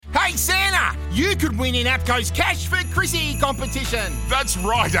you could win in APCO's Cash for Chrissy competition. That's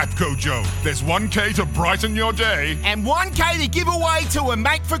right, APCO Joe. There's 1K to brighten your day. And 1K to give away to a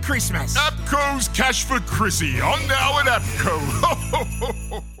mate for Christmas. APCO's Cash for Chrissy on now at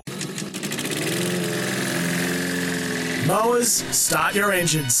APCO. Mowers, start your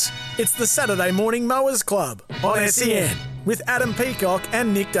engines. It's the Saturday Morning Mowers Club on SEN with Adam Peacock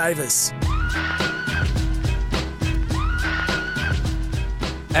and Nick Davis.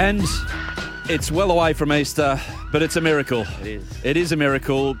 And it's well away from Easter, but it's a miracle. It is. It is a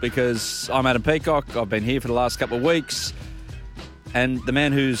miracle because I'm Adam Peacock. I've been here for the last couple of weeks. And the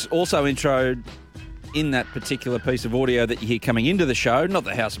man who's also introed in that particular piece of audio that you hear coming into the show, not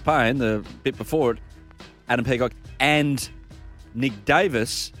the House of Pain, the bit before it, Adam Peacock, and Nick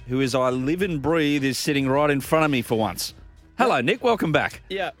Davis, who is I live and breathe, is sitting right in front of me for once. Hello, Nick. Welcome back.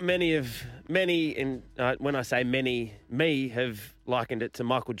 Yeah, many, and when I say many, me have likened it to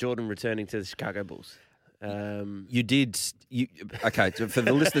Michael Jordan returning to the Chicago Bulls. You did. Okay, so for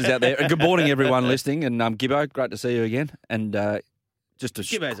the listeners out there, and good morning, everyone listening. And Gibbo, great to see you again. And just a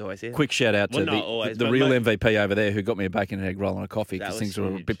Gibbo's always here. quick shout out to Not always, the but real mate- MVP over there who got me a bacon and egg roll and a coffee That because was things were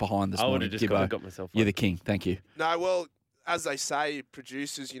a huge. bit behind this I would morning. have just Gibbo, got myself you're one. the king. Thank you. No, well, as they say,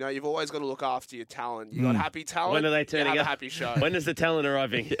 producers, you've always got to look after your talent. You got happy talent. When are they you turning have up? a happy show. When is the talent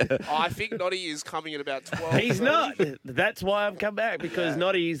arriving? I think Noddy is coming at about 12. He's not. That's why I've come back, because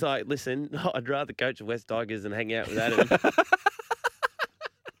Noddy's like, listen, I'd rather coach the West Tigers than hang out with Adam.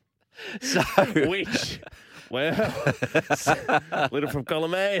 So, Which, well, little from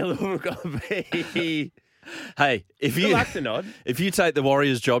column A, a little from column B. hey, if Good you luck to Nod. if you take the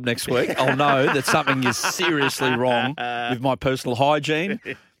Warriors job next week, I'll know that something is seriously wrong with my personal hygiene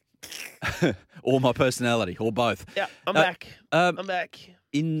or my personality, or both. Yeah, I'm back. I'm back.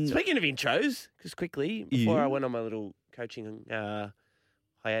 In Speaking of intros, just quickly, before You? I went on my little coaching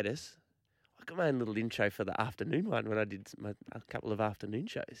hiatus, I got my own little intro for the afternoon one when I did a couple of afternoon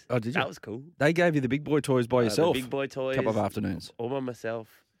shows. Oh, did you? That was cool. They gave you the big boy toys by yourself. The big boy toys. Couple of afternoons. All by myself.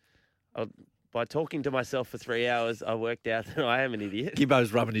 By talking to myself for 3 hours, I worked out that I am an idiot.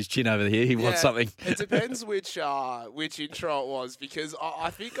 Gibbo's rubbing his chin over here. He wants something. It depends which intro it was, because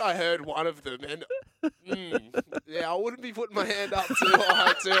I think I heard one of them, and I wouldn't be putting my hand up too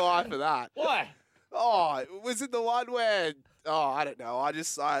high for that. Why? Oh, was it the one where? Oh, I don't know. I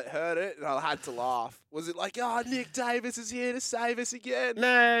heard it and I had to laugh. Was it like, Nick Davis is here to save us again?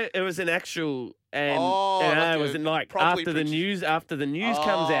 No, it was an actual, and like it was a like properly after the news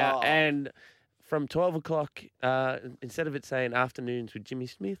comes out, and from 12 o'clock, instead of it saying afternoons with Jimmy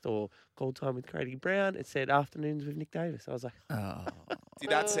Smith or call time with Grady Brown, it said afternoons with Nick Davis. I was like, Oh. Did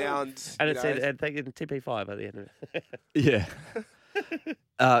that sound? and it said and thank you, TP5 at the end of it. Yeah.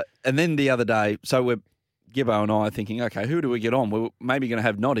 And then the other day, so Gibbo and I are thinking, okay, who do we get on? We're maybe going to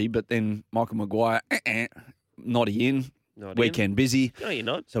have Noddy, but then Michael Maguire, Noddy in, Not weekend busy. in. No, you're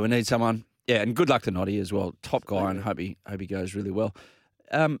not. So we need someone. Yeah, and good luck to Noddy as well. Top guy, and hope he goes really well.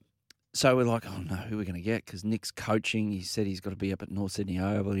 So we're like, oh no, who are we going to get? Because Nick's coaching. He said he's got to be up at North Sydney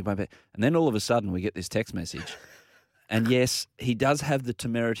Oval. He won't be. And then all of a sudden we get this text message. And yes, he does have the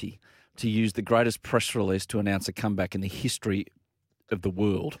temerity to use the greatest press release to announce a comeback in the history of the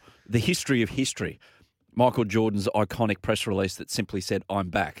world, the history of history. Michael Jordan's iconic press release that simply said, I'm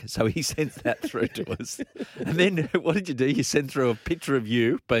back. So he sent that through to us. And then what did you do? You sent through a picture of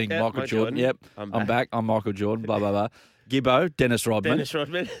you being Yep, Michael my Jordan. Jordan. Yep, I'm I'm back. I'm Michael Jordan, blah, blah, blah. Gibbo, Dennis Rodman, Dennis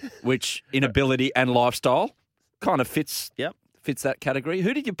Rodman. which in ability and lifestyle kind of fits Yep. that category.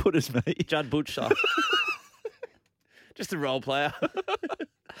 Who did you put as me? Judd Butch style. Just a role player.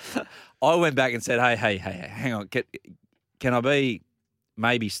 I went back and said, hey, hang on. Can I be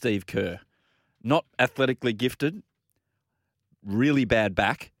maybe Steve Kerr? Not athletically gifted, really bad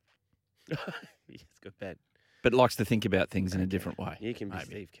back, He's got bad. but likes to think about things in a different way. You can be Maybe.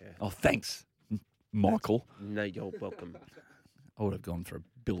 Steve Kerr. Oh, thanks, Michael. No, you're welcome. I would have gone for a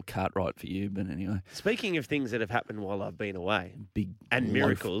Bill Cartwright for you, but anyway. Speaking of things that have happened while I've been away, Big and loaf.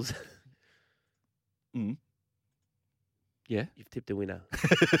 miracles, Yeah. you've tipped a winner.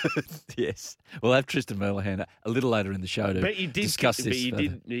 Yes. We'll have Tristan Merlehan a little later in the show to But you did discuss but this. you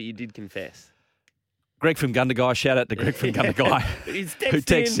further. you did confess. Greg from Gundagai. Shout out to Greg from Gundagai He's who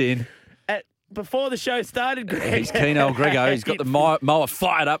texts in. Before the show started, Greg. He's keen old Grego. He's got the mower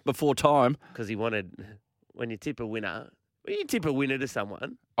fired up before time. Because he wanted, when you tip a winner, to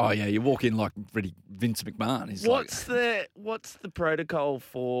someone, Oh, yeah, you walk in like really Vince McMahon. He's what's the protocol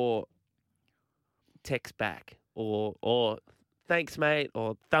for text back or thanks, mate,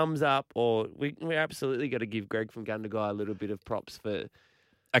 or thumbs up, or we absolutely got to give Greg from Gundagai a little bit of props for.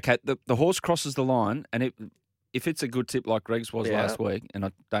 Okay, the horse crosses the line, and if it's a good tip like Greg's was Yeah. last week, and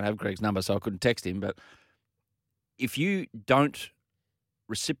I don't have Greg's number, so I couldn't text him, but if you don't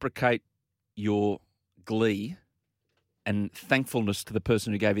reciprocate your glee and thankfulness to the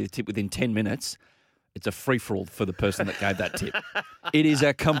person who gave you the tip within 10 minutes, it's a free-for-all for the person that gave that tip. It is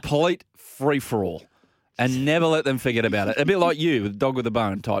a complete free-for-all. And never let them forget about it. A bit like you, with dog with a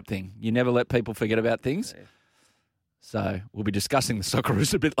bone type thing. You never let people forget about things. So we'll be discussing the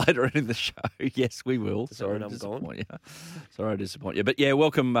Socceroos a bit later in the show. Yes, we will. Sorry to disappoint you. Sorry to disappoint you. But yeah,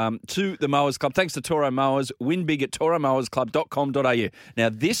 welcome to the Mowers Club. Thanks to Toro Mowers. Win big at toromowersclub.com.au. Now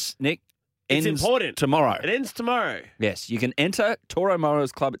this, Nick, ends important. tomorrow. It ends tomorrow. Yes, you can enter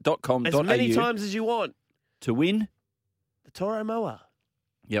toromowersclub.com.au As many times as you want. to win. The Toro mower.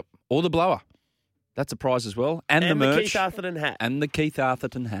 Yep, or the blower. That's a prize as well. And the merch. the Keith Atherton hat. And the Keith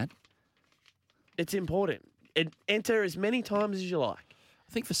Atherton hat. It's important. Enter as many times as you like.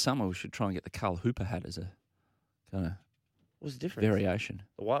 I think for summer we should try and get the Carl Hooper hat as a kind of What's the difference? variation.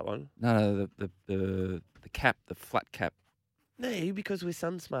 The white one? No, the cap, the flat cap. No, because we're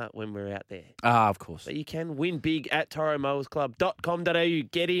sun smart when we're out there. Ah, of course. But you can win big at toromowersclub.com.au.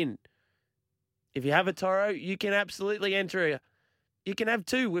 Get in. If you have a Toro, you can absolutely enter. You can have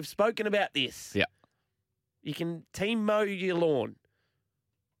two. We've spoken about this. Yeah. You can team mow your lawn.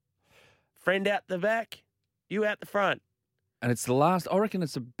 Friend out the back, you out the front. And it's I reckon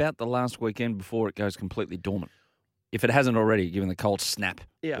it's about the last weekend before it goes completely dormant. If it hasn't already, given the cold snap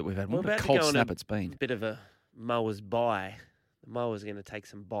that we've had. We're What a about to cold go on snap a it's been. bit of a mower's buy. The mower's going to take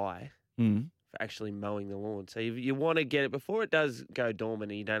some buy Mm. for actually mowing the lawn. So you want to get it before it does go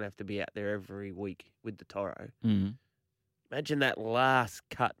dormant and you don't have to be out there every week with the Toro. Mm. Imagine that last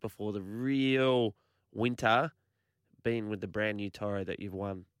cut before the real winter being with the brand new Toro that you've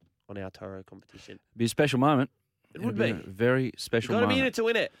won on our Toro competition. Be a special moment. It would It'll be. a very You've special got to moment. be in it to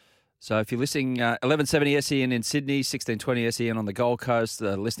win it. So if you're listening 1170 SEN in Sydney, 1620 SEN on the Gold Coast,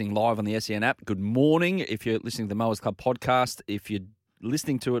 listening live on the SEN app, good morning. If you're listening to the Mowers Club podcast, if you're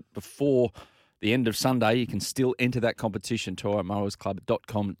listening to it before the end of Sunday, you can still enter that competition,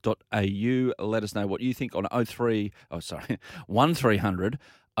 toromowersclub.com.au. Let us know what you think on 1300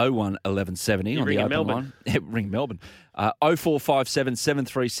 01 1170 on the ringing open Melbourne. line. Yeah, ring Melbourne. 0457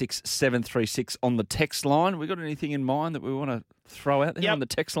 736 736 on the text line. We got anything in mind that we want to throw out there Yep. on the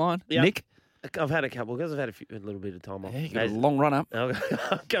text line? Yep. Nick? I've had a couple because I've had a little bit of time off. Yeah, you got a long run up. I'm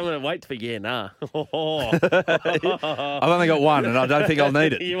going to wait for nah. I've only got one, and I don't think I'll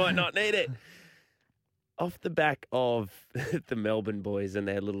need it. You might not need it. Off the back of the Melbourne boys and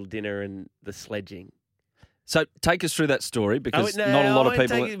their little dinner and the sledging. So take us through that story because not a lot of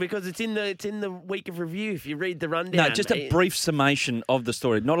people. Because it's in the week of review. If you read the rundown, No, just a brief summation of the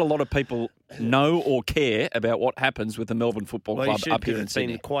story. Not a lot of people know or care about what happens with the Melbourne Football Well, Club you should, up here 'cause in it's been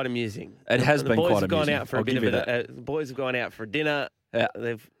Sydney. quite amusing. It has And been the boys quite have gone amusing. out for I'll a bit give of you the boys have gone out for dinner. Yeah.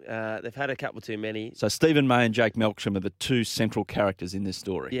 They've had a couple too many. So Stephen May and Jake Melksham are the two central characters in this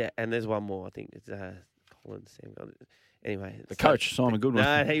story. Yeah, and there's one more. I think it's Colin Sam. Anyway, The coach, Simon Goodwin.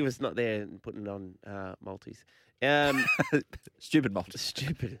 No, he was not there and putting on Maltese. Stupid multi.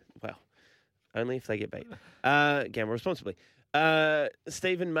 Stupid. Well, only if they get beat. Gamble responsibly.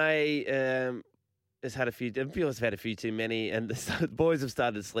 Stephen May has had a few. Viewers have had a few too many, and the boys have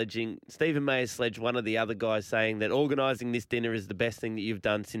started sledging. Stephen May has sledged one of the other guys, saying that organising this dinner is the best thing that you've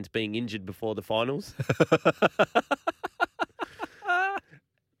done since being injured before the finals.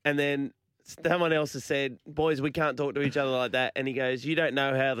 And then someone else has said, boys, we can't talk to each other like that. And he goes, you don't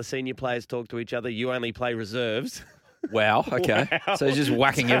know how the senior players talk to each other. You only play reserves. Wow. Okay. Wow. So he's just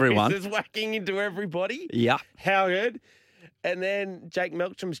whacking So everyone. He's just whacking into everybody. Yeah. How good. And then Jake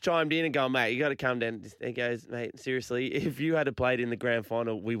Melksham's chimed in and gone, mate, you got to calm down. He goes, mate, seriously, if you had played in the grand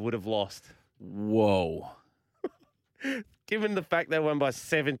final, we would have lost. Whoa. Given the fact they won by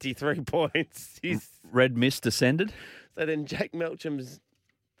 73 points. Red mist descended. So then Jake Melksham's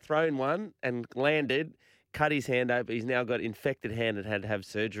thrown one and landed, cut his hand open. He's now got infected hand and had to have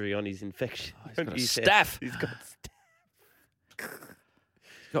surgery on his infection. He's got a He's staph. He's got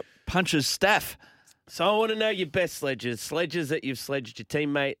Got punches staff. So I want to know your best sledges that you've sledged your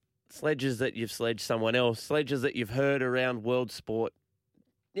teammate, sledges that you've sledged someone else, sledges that you've heard around world sport.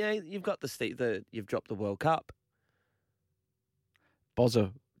 Yeah, you've got you've dropped the World Cup.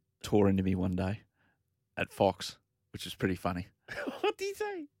 Bozza tore into me one day at Fox, which was pretty funny. What did he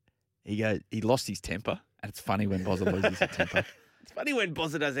say? He lost his temper, and it's funny when Bozza loses his temper. It's funny when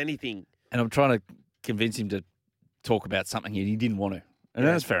Bozza does anything. And I'm trying to convince him to talk about something, and he didn't want to. And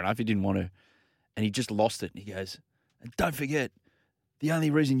that's fair enough. He didn't want to. And he just lost it. And he goes, and don't forget, the only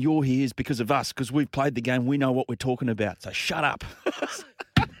reason you're here is because of us, because we've played the game. We know what we're talking about. So shut up.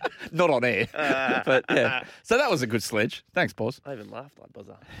 Not on air. But yeah. So that was a good sledge. Thanks, boss. I even laughed like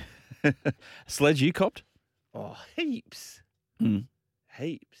buzzer. Sledge you copped? Oh, heaps. Mm.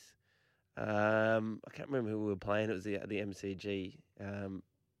 Heaps. I can't remember who we were playing. It was the MCG.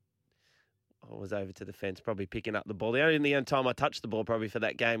 I was over to the fence, probably picking up the ball. The only time I touched the ball probably for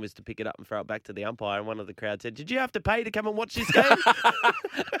that game was to pick it up and throw it back to the umpire. And one of the crowd said, "Did you have to pay to come and watch this game?"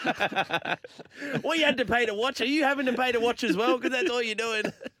 Well, you had to pay to watch. Are you having to pay to watch as well? Because that's all you're doing.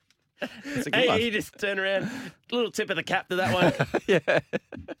 That's a good one. Hey, you just turn around. Little tip of the cap to that one. Yeah.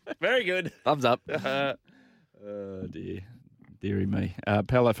 Very good. Thumbs up. Oh, dear. Deary me.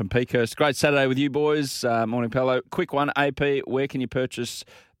 Pello from Peakhurst. Great Saturday with you boys. Morning, Pello. Quick one, AP. Where can you purchase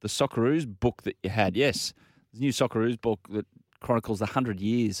the Socceroos book that you had? Yes, there's a new Socceroos book that chronicles the 100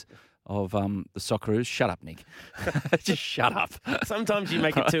 years of the Socceroos. Shut up, Nick. Just shut up. Sometimes you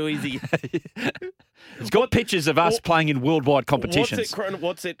make it too easy. It's got pictures of us playing in worldwide competitions.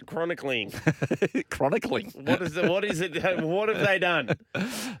 What's it chronicling? Chronicling. What is it? What have they done?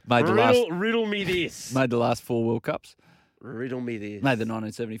 Riddle me this. Made the last 4 World Cups. Riddle me this. Made the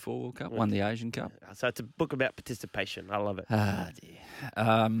 1974 World Cup. Won the Asian Cup. So it's a book about participation. I love it. Ah, dear.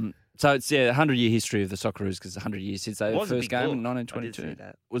 So it's 100-year history of the Socceroos because it's 100 years since they first game in 1922.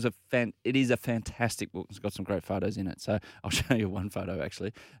 It is a fantastic book. It's got some great photos in it. So I'll show you one photo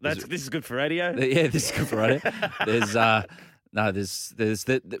actually. This is good for radio. Yeah, this is good for radio. There's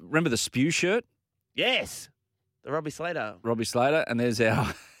remember the Spew shirt? Yes, the Robbie Slater, and there's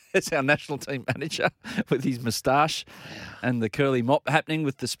our national team manager with his moustache and the curly mop happening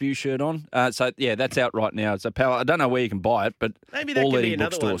with the Spew shirt on. So, that's out right now. So, pal, I don't know where you can buy it, but maybe that all could be leading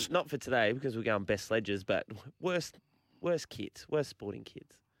another one. bookstores. Not for today because we're going best sledges, but worst kits, worst sporting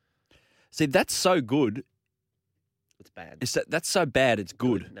kits. See, that's so good. It's bad. That's so bad, it's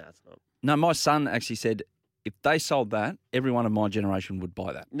good. No, it's not. No, my son actually said if they sold that, everyone of my generation would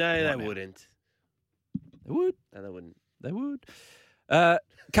buy that. No, right they now. wouldn't. They would. No, they wouldn't. They would.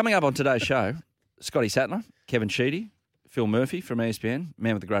 Coming up on today's show, Scotty Sattler, Kevin Sheedy, Phil Murphy from ESPN,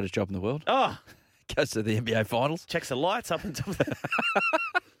 man with the greatest job in the world, Oh, goes to the NBA Finals. checks the lights up until the...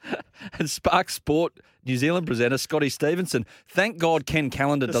 And Spark Sport New Zealand presenter Scotty Stevenson. Thank God Ken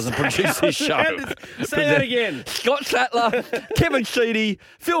Callender doesn't produce this show. Say that again. Scott Sattler, Kevin Sheedy,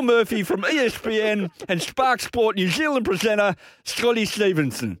 Phil Murphy from ESPN, and Spark Sport New Zealand presenter Scotty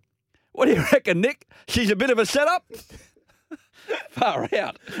Stevenson. What do you reckon, Nick? She's a bit of a setup? Far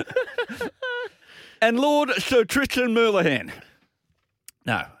out. And Lord Sir Tristan Merlihan.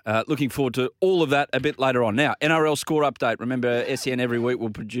 No, looking forward to all of that a bit later on. Now, NRL score update. Remember, SEN every week will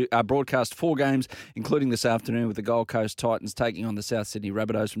broadcast 4 games, including this afternoon with the Gold Coast Titans taking on the South Sydney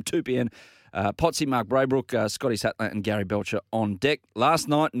Rabbitohs from 2 p.m. Potsy, Mark Braybrook, Scotty Sattler and Gary Belcher on deck. Last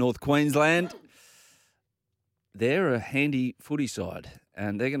night, North Queensland, they're a handy footy side,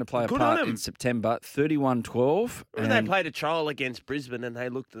 and they're going to play a part in September, 31-12. They played a trial against Brisbane and they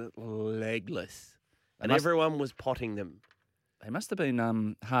looked legless. And everyone was potting them. They must have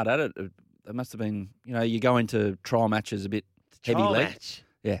been hard at it. They must have been, you go into trial matches a bit heavy leg. Match.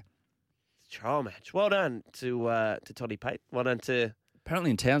 Yeah. Trial match. Well done to Toddy Pate. Well done to... Apparently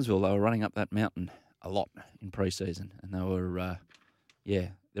in Townsville, they were running up that mountain a lot in pre-season. And they were,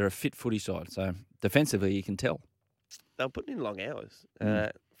 they're a fit footy side. So defensively, you can tell. They were putting in long hours.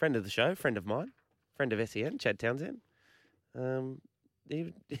 Friend of the show, friend of mine, friend of SEN, Chad Townsend. In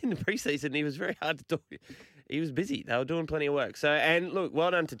the pre-season, he was very hard to talk. He was busy. They were doing plenty of work. So, and look,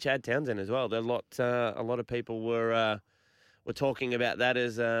 well done to Chad Townsend as well. A lot of people were talking about that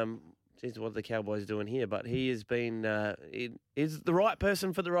as, geez, what are the Cowboys doing here? But he has been, he's the right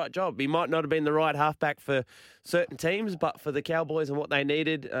person for the right job. He might not have been the right halfback for certain teams, but for the Cowboys and what they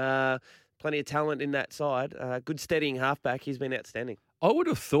needed, plenty of talent in that side. Good steadying halfback. He's been outstanding. I would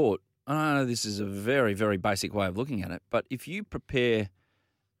have thought, I know this is a very, very basic way of looking at it, but if you prepare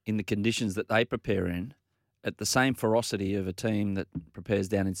in the conditions that they prepare in, at the same ferocity of a team that prepares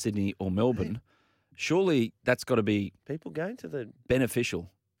down in Sydney or Melbourne, surely that's got to be people going to the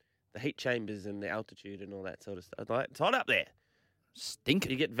beneficial. The heat chambers and the altitude and all that sort of stuff. Like, it's hot up there.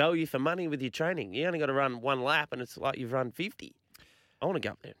 Stinking. You get value for money with your training. You only got to run 1 lap and it's like you've run 50. I want to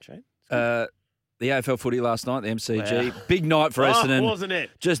go up there and train. The AFL footy last night, the MCG. Wow. Big night for Essendon. Wasn't it?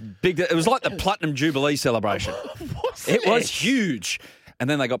 Just big. It was like the Platinum Jubilee celebration. It was huge. And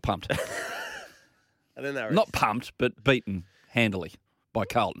then they got pumped. And then they were not pumped, but beaten handily by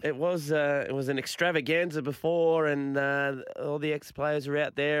Carlton. It was an extravaganza before, and all the ex-players were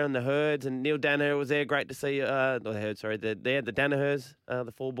out there, and the Herds, and Neil Danaher was there. Great to see. Not the Herds, sorry. The Danahers,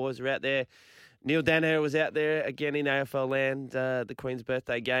 the 4 boys were out there. Neil Danaher was out there again in AFL land. The Queen's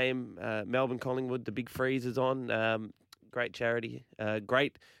birthday game. Melbourne Collingwood, the big freeze is on. great charity,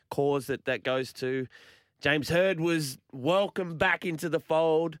 great cause that goes to. James Hird was welcomed back into the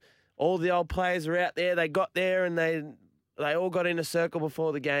fold. All the old players were out there. They got there and they all got in a circle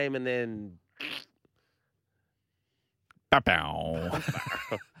before the game, and then Bow.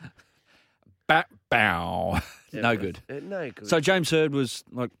 Bow. No good. No good. So James Hird was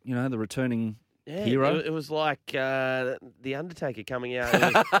like, the returning hero. It was like the Undertaker coming out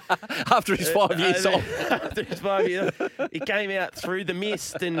After his 5 years off. After his 5 years, he came out through the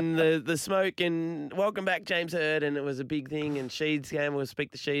mist and the smoke and welcome back James Hird, and it was a big thing. And Sheeds came. We'll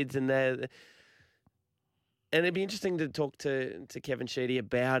speak to Sheeds, and it'd be interesting to talk to Kevin Sheedy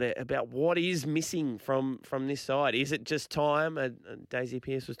about it, about what is missing from this side. Is it just time? Daisy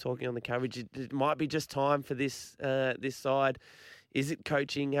Pearce was talking on the coverage. It might be just time for this side. Is it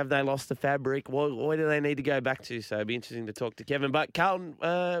coaching? Have they lost the fabric? What do they need to go back to? So it'd be interesting to talk to Kevin. But Carlton,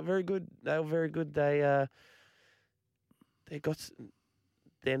 very good. They were very good. They're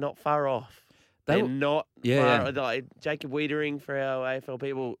not far off. They're not far. Like Jacob Wiedering, for our AFL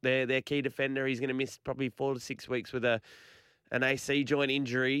people, their key defender. He's going to miss probably 4 to 6 weeks with an AC joint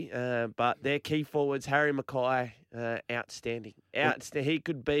injury. But their key forwards, Harry Mackay, outstanding. He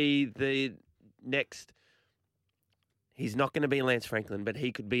could be the next. He's not going to be Lance Franklin, but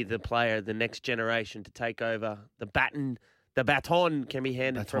he could be the player, the next generation to take over. The baton can be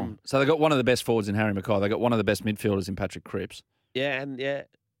handed from. So they got one of the best forwards in Harry Mackay. They got one of the best midfielders in Patrick Cripps. And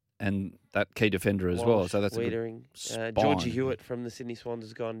that key defender as well. So that's Wiedering. Georgie Hewitt from the Sydney Swans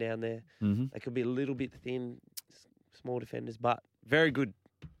has gone down there. Mm-hmm. They could be a little bit thin, small defenders, but very good.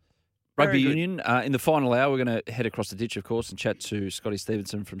 Rugby Union, in the final hour, we're going to head across the ditch, of course, and chat to Scotty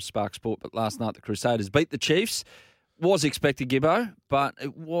Stevenson from Spark Sport. But last night, the Crusaders beat the Chiefs. Was expected, Gibbo, but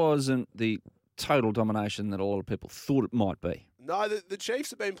it wasn't the total domination that a lot of people thought it might be. No, the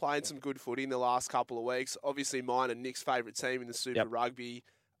Chiefs have been playing some good footy in the last couple of weeks. Obviously, mine and Nick's favourite team in the Super Rugby.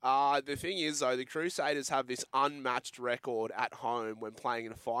 The thing is, though, the Crusaders have this unmatched record at home when playing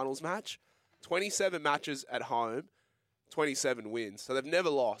in a finals match. 27 matches at home, 27 wins. So they've never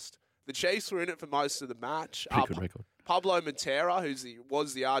lost. The Chiefs were in it for most of the match. Pretty good record. Pablo Matera,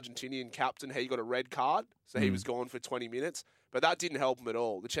 was the Argentinian captain, he got a red card, so he was gone for 20 minutes. But that didn't help them at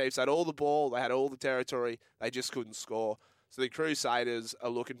all. The Chiefs had all the ball, they had all the territory, they just couldn't score. So the Crusaders are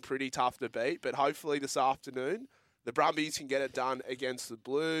looking pretty tough to beat, but hopefully this afternoon, the Brumbies can get it done against the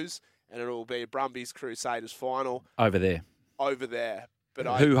Blues, and it'll be a Brumbies-Crusaders final. Over there. But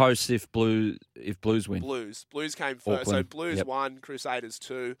who hosts if Blues win? Blues came first. Auckland. So Blues 1, Crusaders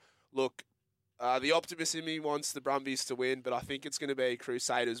 2. Look, the optimist in me wants the Brumbies to win, but I think it's going to be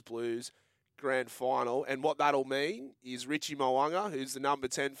Crusaders-Blues grand final. And what that'll mean is Richie Mo'unga, who's the number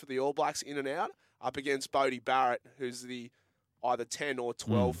 10 for the All Blacks, in and out, up against Bodie Barrett, who's the either 10 or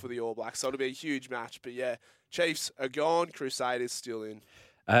 12 for the All Blacks. So it'll be a huge match. But yeah, Chiefs are gone, Crusaders still in.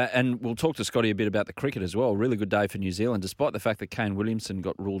 And we'll talk to Scotty a bit about the cricket as well. Really good day for New Zealand, despite the fact that Kane Williamson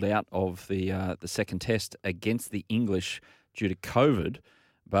got ruled out of the second test against the English due to COVID.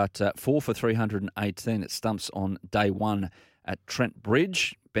 But 4 for 318 at stumps on day one at Trent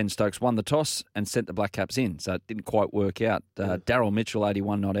Bridge. Ben Stokes won the toss and sent the Black Caps in, so it didn't quite work out. Daryl Mitchell,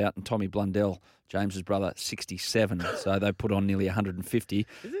 81 not out, and Tommy Blundell, James's brother, 67. So they put on nearly 150.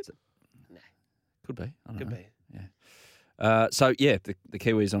 Is it? No. Could be. I don't Could know. be. Yeah. The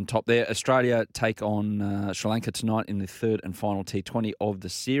Kiwis on top there. Australia take on Sri Lanka tonight in the third and final T20 of the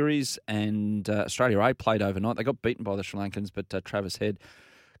series. And Australia A played overnight. They got beaten by the Sri Lankans, but Travis Head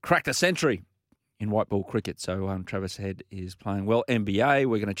cracked a century in white ball cricket. So Travis Head is playing well. NBA,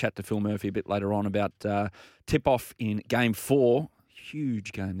 we're going to chat to Phil Murphy a bit later on about tip-off in Game 4.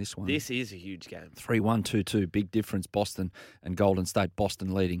 Huge game, this one. This is a huge game. 3-1, 2-2. Big difference, Boston and Golden State.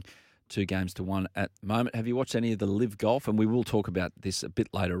 Boston leading 2-1 at the moment. Have you watched any of the Live Golf? And we will talk about this a bit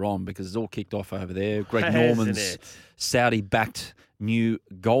later on because it's all kicked off over there. Greg Norman's Saudi-backed new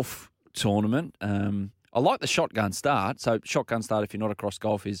golf tournament. I like the shotgun start. So shotgun start, if you're not across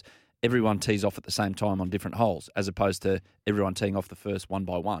golf, is everyone tees off at the same time on different holes as opposed to everyone teeing off the first one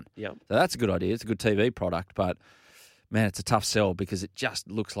by one. Yep. So that's a good idea. It's a good TV product, but, man, it's a tough sell because it just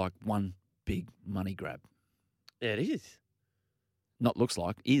looks like one big money grab. Yeah, it is. Not looks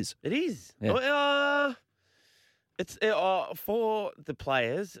like, is. It is. Yeah. It's for the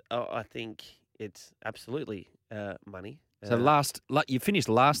players, I think it's absolutely money. So you finished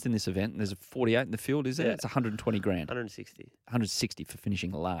last in this event, and there's a 48 in the field, is there? Yeah. It's 120 grand. 160. 160 for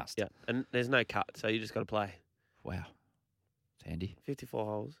finishing last. Yeah, and there's no cut, so you just got to play. Wow. It's handy. 54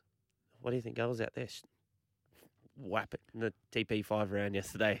 holes. What do you think goes out there? Whap it in the TP5 round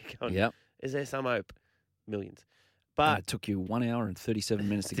yesterday. Yep. Is there some hope? Millions. But it took you 1 hour and 37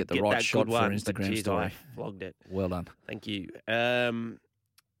 minutes to get the get right that shot good for one, an but Instagram geez, story. I flogged it. Well done. Thank you.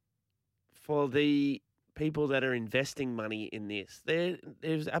 For the people that are investing money in this,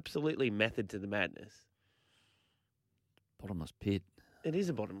 there's absolutely method to the madness. Bottomless pit. It is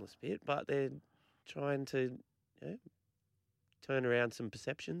a bottomless pit, but they're trying to turn around some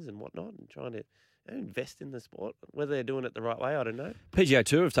perceptions and whatnot and trying to invest in the sport. Whether they're doing it the right way, I don't know. PGA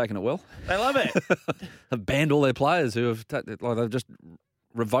Tour have taken it well. They love it. They've banned all their players who have they've just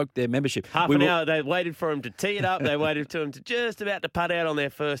revoked their membership. Half an hour, they waited for him to tee it up. They waited for him to just about to putt out on their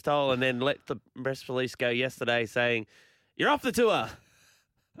first hole and then let the press release go yesterday saying, "You're off the tour."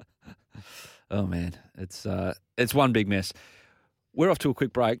 Oh, man, it's one big mess. We're off to a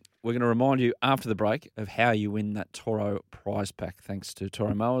quick break. We're going to remind you after the break of how you win that Toro prize pack. Thanks to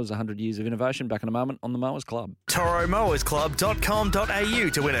Toro Mowers, 100 years of innovation. Back in a moment on the Mowers Club. ToroMowersClub.com.au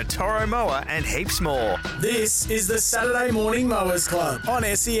to win a Toro mower and heaps more. This is the Saturday Morning Mowers Club on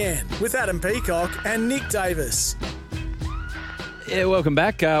SEN with Adam Peacock and Nick Davis. Yeah, welcome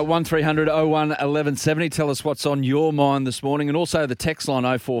back. 1300 01 1170. Tell us what's on your mind this morning. And also the text line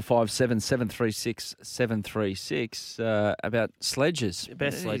 0457 736 736 about sledges.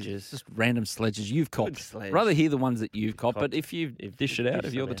 Best sledges. Just random sledges you've copped. Good sledge. Rather hear the ones that you've copped, but Copped. if you dish it out, dish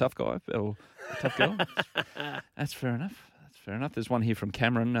if you're them the out. tough guy or the tough girl, that's fair enough. That's fair enough. There's one here from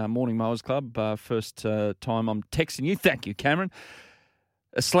Cameron, Morning Mowers Club. First time I'm texting you. Thank you, Cameron.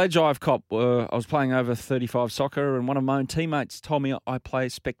 A sledge I've copped. I was playing over 35 soccer, and one of my own teammates told me I play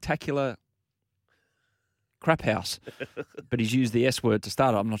spectacular crap house. But he's used the S word to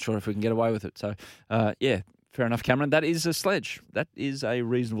start it. I'm not sure if we can get away with it. So, yeah, fair enough, Cameron. That is a sledge. That is a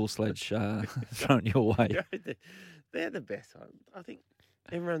reasonable sledge thrown your way. They're the best. I think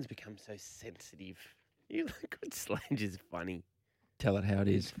everyone's become so sensitive. Good sledge is funny. Tell it how it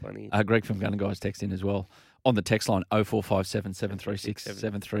is. Funny. Greg from Gunnaguy's text in as well. On the text line 0457 736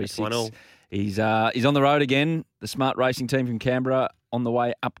 736. He's on the road again. The Smart Racing team from Canberra on the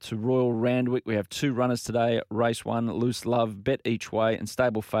way up to Royal Randwick. We have two runners today. Race 1, Loose Love, Bet Each Way, and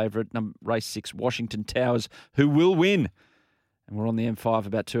stable favourite, race 6, Washington Towers, who will win. And we're on the M5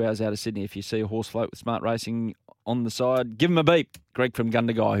 about 2 hours out of Sydney. If you see a horse float with Smart Racing on the side, give him a beep. Greg from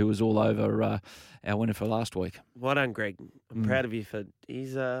Gundagai, who was all over our winner for last week. Well done, Greg. I'm proud of you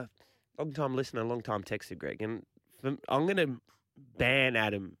he's a long-time listener, long-time texter, Greg. And I'm going to ban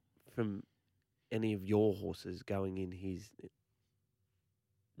Adam from any of your horses going in his...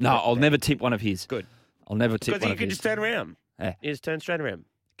 No, I'll never tip one of his. Good. I'll never tip Because one you of can his. just turn around. Yeah. You just turn straight around.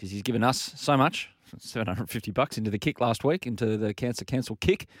 Because he's given us so much, $750 into the kick last week, into the cancel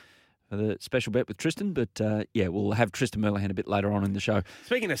kick for the special bet with Tristan. But, yeah, we'll have Tristan Merlihan a bit later on in the show.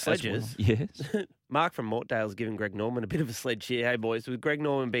 Speaking of sledges, Yes. Mark from Mortdale's giving Greg Norman a bit of a sledge here. Hey, boys, with Greg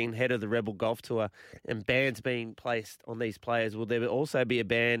Norman being head of the Rebel Golf Tour and bans being placed on these players, will there also be a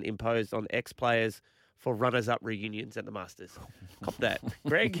ban imposed on ex-players for runners-up reunions at the Masters? Cop that.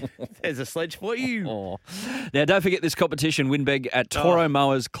 Greg, there's a sledge for you. Oh. Now, don't forget this competition, Winbeg, at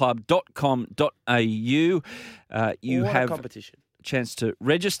toromowersclub.com.au. You What have a competition. chance to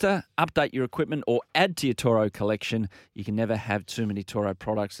register, update your equipment, or add to your Toro collection. You can never have too many Toro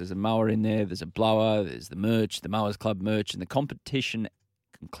products. There's a mower in there, there's a blower, there's the merch, the Mowers Club merch, and the competition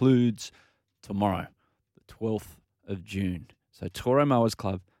concludes tomorrow, the 12th of June. So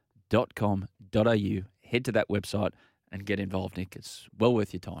toromowersclub.com.au. Head to that website and get involved, Nick. It's well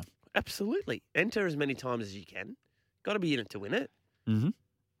worth your time. Absolutely. Enter as many times as you can. Got to be in it to win it. Mm-hmm.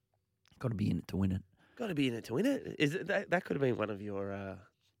 Got to be in it to win it. Got to be in it to win it. Is it that could have been one of your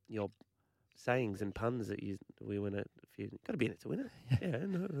sayings and puns that we win it. Got to be in it to win it. Yeah,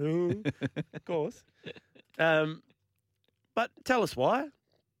 no, of course. But tell us why.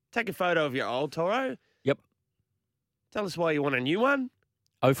 Take a photo of your old Toro. Yep. Tell us why you want a new one.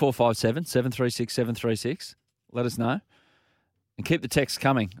 0457 736 736. Let us know. And keep the texts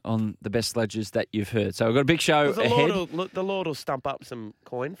coming on the best sledges that you've heard. So we've got a big show ahead. The Lord will stump up some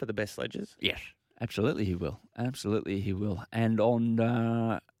coin for the best sledges. Yes. Absolutely he will. Absolutely he will. And on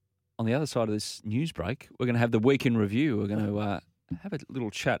the other side of this news break, we're going to have the week in review. We're going to have a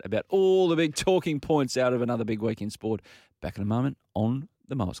little chat about all the big talking points out of another big week in sport. Back in a moment on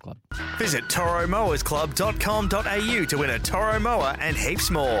the Mowers Club. Visit ToroMowersClub.com.au to win a Toro mower and heaps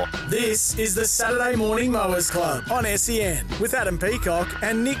more. This is the Saturday Morning Mowers Club on SEN with Adam Peacock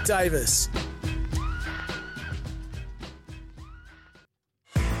and Nick Davis.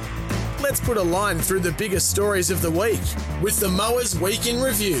 Let's put a line through the biggest stories of the week with the Mowers Week in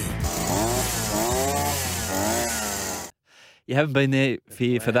Review. You haven't been there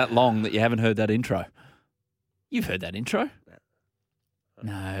for that long that you haven't heard that intro. You've heard that intro?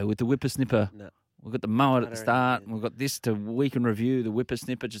 No, with the whippersnipper. No. We've got the mower at the Butter start. and- And we've got this to week in review, the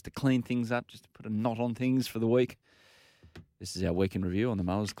whippersnipper, just to clean things up, just to put a knot on things for the week. This is our week in review on the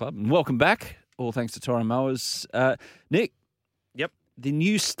Mowers Club. And welcome back. All thanks to Toro Mowers. Nick. Yep. The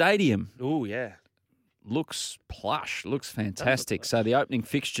new stadium Oh, yeah. looks plush, looks fantastic. So the opening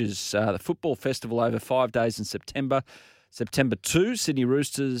fixtures, the football festival over 5 days in September. September 2, Sydney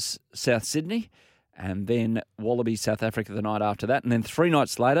Roosters, South Sydney. And then Wallaby, South Africa the night after that. And then 3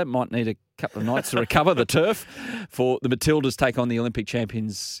 nights later, might need a couple of nights to recover the turf for the Matildas take on the Olympic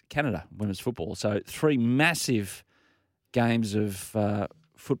champions Canada women's football. So 3 massive games of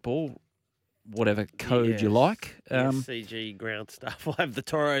football, whatever code you like. CG ground stuff. We'll have the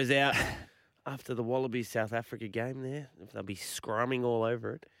Toros out after the Wallaby South Africa game there. They'll be scrumming all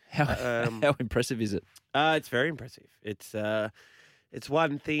over it. How impressive is it? It's very impressive. It's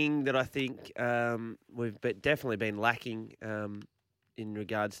one thing that I think we've definitely been lacking in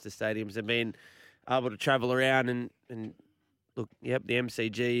regards to stadiums. They've been able to travel around and look. Yep, the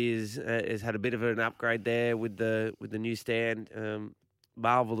MCG has had a bit of an upgrade there with the new stand.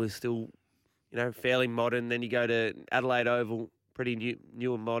 Marvel is still, fairly modern. Then you go to Adelaide Oval, pretty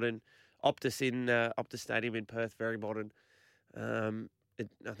new and modern. Optus Stadium in Perth, very modern.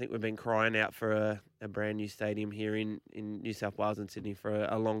 I think we've been crying out for a brand new stadium here in New South Wales and Sydney for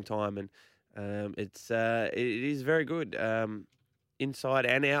a long time, and it is very good inside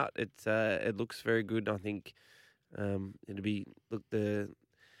and out. It looks very good. I think it'll be the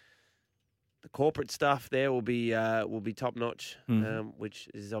corporate stuff there will be top notch, which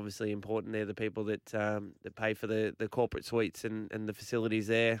is obviously important. They're the people that pay for the corporate suites and the facilities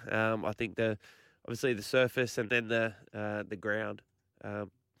there. I think obviously the surface and then the ground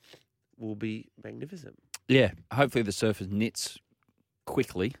will be magnificent. Yeah, hopefully the surface knits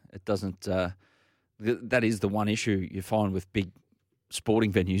quickly. It doesn't. That is the one issue you find with big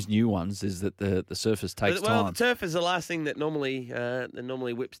sporting venues, new ones, is that the surface takes time. The turf is the last thing that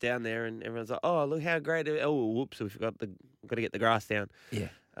normally whips down there, and everyone's like, "Oh, look how great!" Oh, whoops, we've got to get the grass down. Yeah,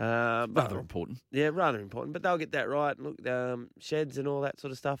 but rather important. Yeah, rather important. But they'll get that right. Look, sheds and all that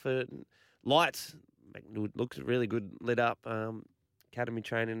sort of stuff. Lights looks really good lit up. Academy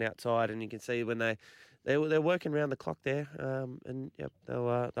training outside, and you can see when they're working around the clock there. And yep,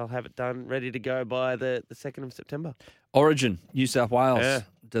 they'll have it done, ready to go by the 2nd of September. Origin, New South Wales. Yeah.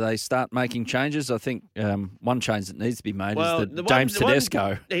 Do they start making changes? I think one change that needs to be made is that the James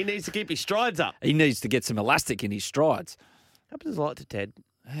Tedesco. He needs to keep his strides up. He needs to get some elastic in his strides. Happens a lot to Ted.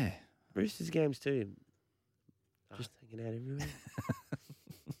 Yeah. Roosters games too. Just hanging out everywhere.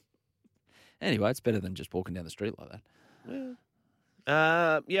 Anyway, it's better than just walking down the street like that.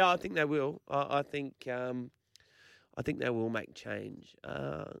 Yeah, I think they will. I think they will make change.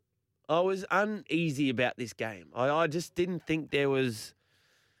 I was uneasy about this game. I just didn't think it was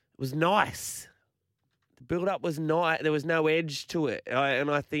nice. The build-up was nice. There was no edge to it.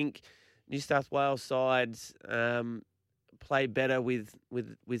 And I think New South Wales sides play better with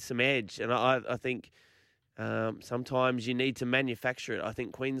some edge. And I think sometimes you need to manufacture it. I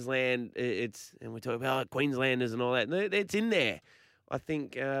think Queensland, and we talk about Queenslanders and all that, it's in there. I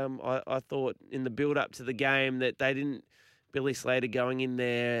think I thought in the build-up to the game that they didn't. Billy Slater going in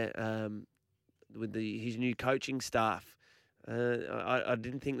there with his new coaching staff. I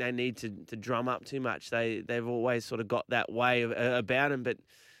didn't think they need to drum up too much. They've always sort of got that way about them. But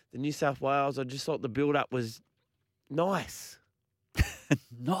the New South Wales, I just thought the build-up was nice. Nice.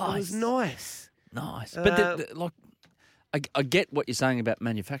 It was nice. Nice. But I get what you're saying about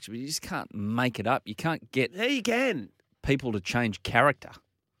manufacture, but you just can't make it up. You can't get You can. people to change character.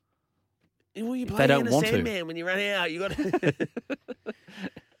 Well, you If play they don't in a want to. Sandman when you run out. You got to.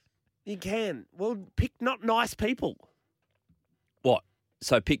 You can. Well, pick not nice people. What?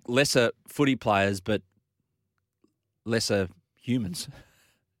 So pick lesser footy players, but lesser humans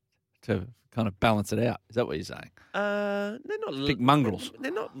to kind of balance it out. Is that what you're saying? They're not Pick mongrels.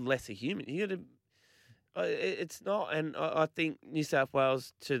 They're not lesser human. You got to. It's not, and I think New South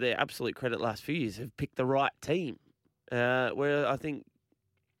Wales, to their absolute credit, last few years have picked the right team. Where I think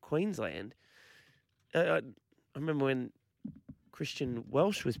Queensland. I remember when Christian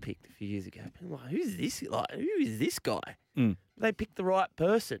Welsh was picked a few years ago. I'm like, who's this? Like, who is this guy? Mm. They picked the right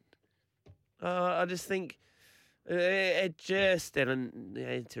person. I just think it just to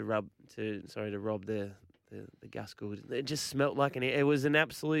rob the Gus Gould. It just smelt like it was an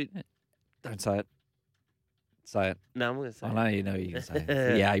absolute. Don't say it. Say it. No, I'm going to say. I know you know you're going to say it.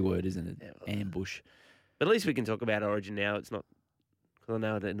 It's the A word, isn't it? Yeah, well, Ambush. But at least we can talk about Origin now. It's not. Because I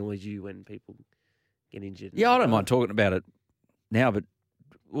know it annoys you when people get injured. Yeah, I don't mind talking about it now, but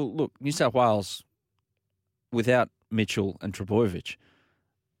well, look, New South Wales without Mitchell and Trebojevic,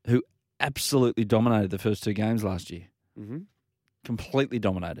 who absolutely dominated the first 2 games last year. Mm-hmm. Completely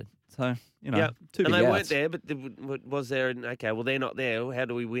dominated. So, you know, Yeah. two And big they outs. weren't there, but was there? Okay, well, they're not there. How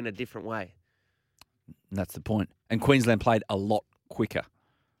do we win a different way? And that's the point. And Queensland played a lot quicker.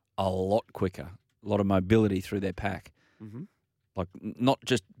 A lot quicker. A lot of mobility through their pack. Mm-hmm. Like, not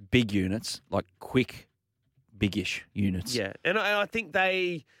just big units, like quick, biggish units. Yeah, and I think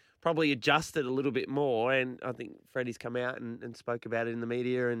they probably adjusted a little bit more, and I think Freddie's come out and spoke about it in the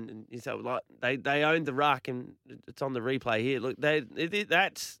media, and he said, like, they owned the ruck, and it's on the replay here. Look,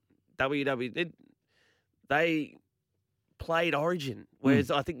 that's WW. They played Origin, whereas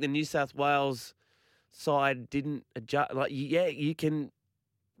I think the New South Wales side didn't adjust. Like, yeah, you can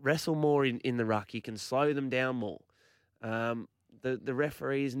wrestle more in the ruck. You can slow them down more. The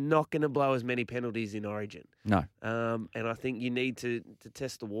referee is not going to blow as many penalties in Origin. No. And I think you need to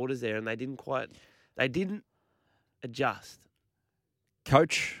test the waters there, and they didn't adjust.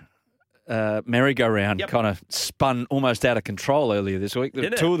 Coach merry-go-round kind of spun almost out of control earlier this week. The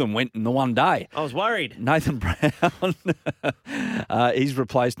Didn't two it? of them went in the one day. I was worried. Nathan Brown, he's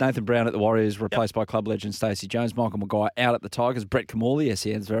replaced. Nathan Brown at the Warriors, replaced by club legend Stacey Jones. Michael Maguire out at the Tigers. Brett Camorley,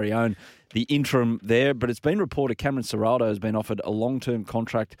 SEN's very own, the interim there. But it's been reported Cameron Ciraldo has been offered a long-term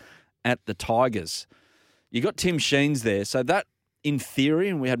contract at the Tigers. You got Tim Sheens there, so that, in theory,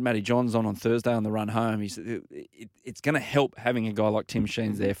 and we had Matty Johns on Thursday on the run home, he said it's going to help having a guy like Tim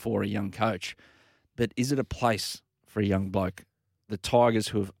Sheens there for a young coach. But is it a place for a young bloke? The Tigers,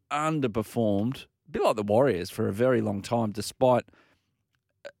 who have underperformed, a bit like the Warriors, for a very long time, despite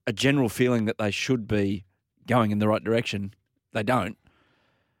a general feeling that they should be going in the right direction, they don't.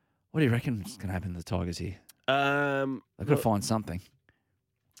 What do you reckon is going to happen to the Tigers here? They've got to find something.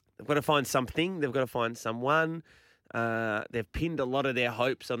 They've got to find something. They've got to find someone. They've pinned a lot of their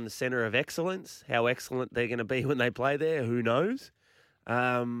hopes on the centre of excellence. How excellent they're going to be when they play there, who knows?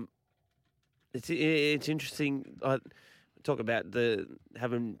 It's interesting. I talk about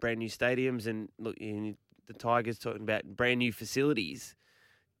having brand new stadiums, and look, the Tigers talking about brand new facilities.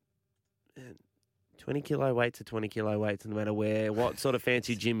 20 kilo weights are 20 kilo weights, no matter what sort of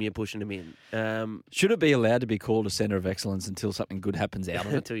fancy gym you're pushing them in. Should it be allowed to be called a centre of excellence until something good happens out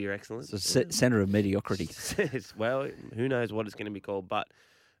of it? Until you're excellent. It's a centre of mediocrity. Well, who knows what it's going to be called, but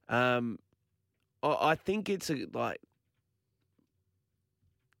I think it's like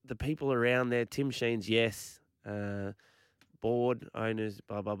the people around there. Tim Sheens, yes. Board owners,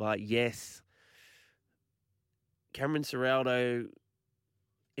 blah blah blah, yes. Cameron Ciraldo,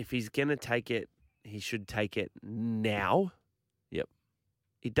 if he's going to take it, he should take it now. Yep.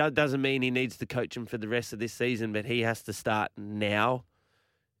 It doesn't mean he needs to coach him for the rest of this season, but he has to start now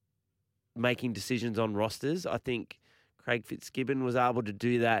making decisions on rosters. I think Craig Fitzgibbon was able to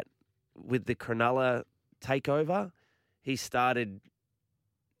do that with the Cronulla takeover. He started,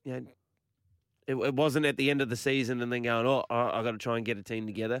 it wasn't at the end of the season and then going, I've got to try and get a team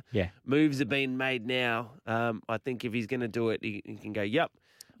together. Yeah. Moves have been made now. I think if he's going to do it, he can go, yep.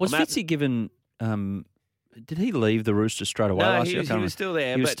 Was Fitzy given... did he leave the Roosters straight away last year? He was still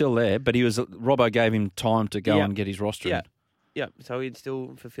there. He was still there, but Robbo gave him time to go and get his roster in. Yeah, so he'd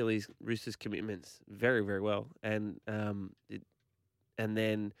still fulfill his Roosters commitments very, very well. And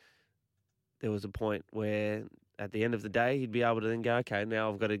then there was a point where at the end of the day, he'd be able to then go, okay,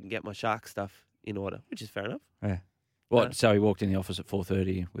 now I've got to get my Shark stuff in order, which is fair enough. Yeah. What? So he walked in the office at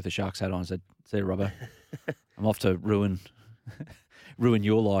 4:30 with a Sharks hat on and said, "See you, Robbo. I'm off to ruin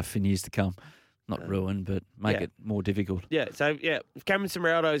your life in years to come." Not ruin, but make it more difficult. Yeah, so, if Cameron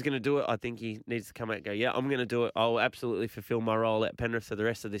Ciraldo is going to do it, I think he needs to come out and go, I'm going to do it. I'll absolutely fulfill my role at Penrith for the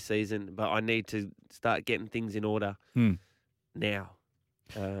rest of this season, but I need to start getting things in order now.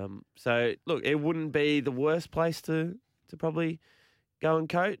 So, look, it wouldn't be the worst place to probably go and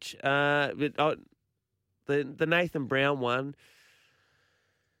coach. But the Nathan Brown one,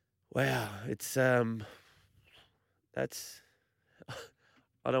 wow, it's that's...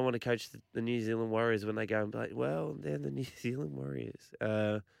 I don't want to coach the New Zealand Warriors when they go and be like, well, they're the New Zealand Warriors.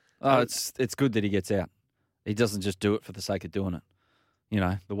 It's good that he gets out. He doesn't just do it for the sake of doing it.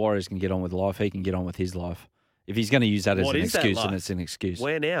 The Warriors can get on with life. He can get on with his life. If he's going to use that as an excuse, then it's an excuse.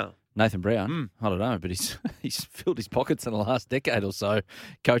 Where now? Nathan Brown, I don't know, but he's filled his pockets in the last decade or so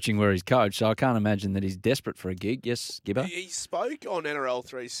coaching where he's coached, so I can't imagine that he's desperate for a gig. Yes, Gibber? He spoke on NRL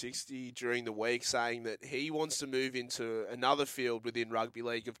 360 during the week saying that he wants to move into another field within rugby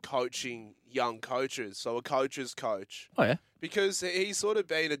league of coaching young coaches, so a coach's coach. Oh, yeah? Because he's sort of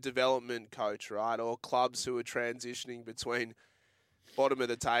been a development coach, right, or clubs who are transitioning between bottom of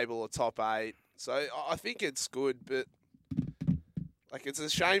the table or top 8. So I think it's good, but... it's a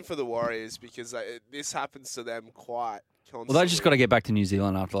shame for the Warriors because this happens to them quite constantly. Well, they just got to get back to New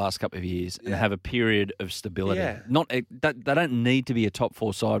Zealand after the last couple of years and Yeah. have a period of stability. Yeah. They don't need to be a top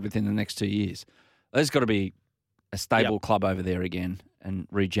 4 side within the next 2 years. There's got to be a stable club over there again and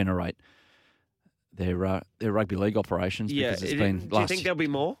regenerate their rugby league operations. Yeah. Because it's been Do you think there'll be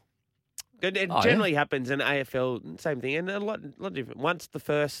more? It generally happens in AFL, same thing, and a lot different. Once the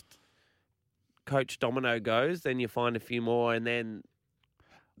first coach domino goes, then you find a few more, and then.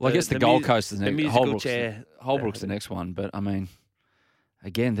 Well, I guess the Gold Coast is the next. musical chair. Holbrook's the next one, but I mean,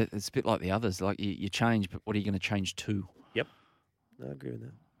 again, it's a bit like the others. Like you change, but what are you going to change to? Yep, I agree with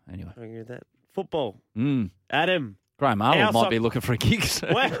that. Anyway, I agree with that. Football, Graham Adam. Arnold might be looking for a gig. So.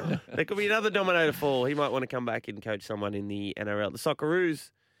 Well, there could be another domino to fall. He might want to come back and coach someone in the NRL. The Socceroos,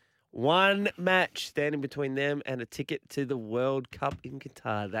 one match standing between them and a ticket to the World Cup in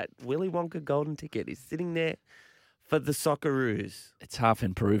Qatar. That Willy Wonka golden ticket is sitting there for the Socceroos. It's half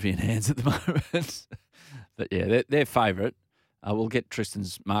in Peruvian hands at the moment. But yeah, they're favourite. We'll get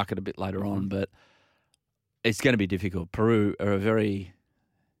Tristan's market a bit later on, but it's going to be difficult. Peru are a very,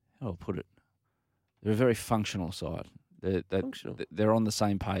 how do I put it? They're a very functional side. Functional. They're on the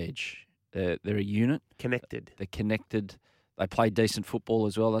same page. They're a unit. Connected. They're connected. They play decent football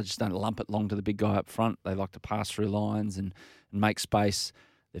as well. They just don't lump it long to the big guy up front. They like to pass through lines and make space.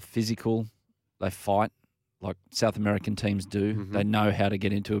 They're physical. They fight like South American teams do. Mm-hmm. They know how to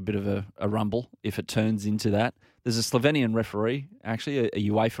get into a bit of a rumble if it turns into that. There's a Slovenian referee, actually, a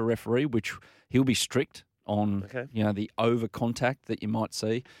UEFA referee, which he'll be strict on the over contact that you might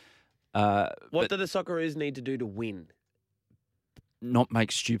see. What do the Socceroos need to do to win? Not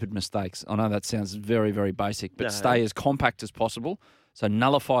make stupid mistakes. I know that sounds very, very basic, but stay as compact as possible. So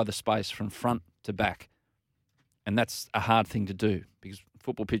nullify the space from front to back. And that's a hard thing to do because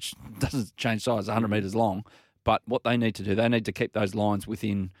football pitch doesn't change size, 100 metres long. But what they need to do, they need to keep those lines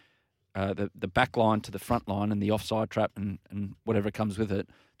within the back line to the front line and the offside trap and whatever comes with it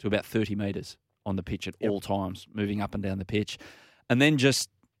to about 30 metres on the pitch at all times, moving up and down the pitch. And then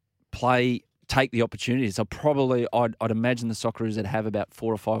just take the opportunities. So probably, I'd imagine the Socceroos would have about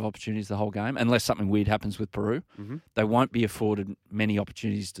 4 or 5 opportunities the whole game, unless something weird happens with Peru. Mm-hmm. They won't be afforded many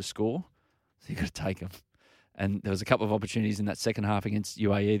opportunities to score, so you've got to take them. And there was a couple of opportunities in that second half against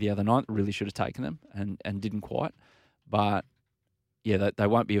UAE the other night that really should have taken them and didn't quite. But, yeah, they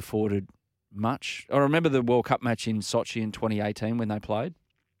won't be afforded much. I remember the World Cup match in Sochi in 2018 when they played.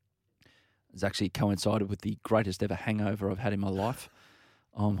 It was actually coincided with the greatest ever hangover I've had in my life.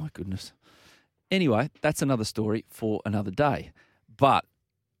 Oh, my goodness. Anyway, that's another story for another day. But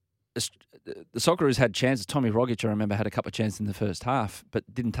the Socceroos had chances. Tommy Rogic, I remember, had a couple of chances in the first half, but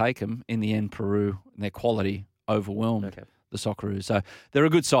didn't take them. In the end, Peru and their quality overwhelmed the Socceroos. So they're a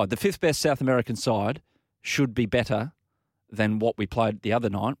good side. The 5th best South American side should be better than what we played the other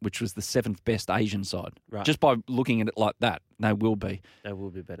night, which was the 7th best Asian side. Right. Just by looking at it like that, they will be. They will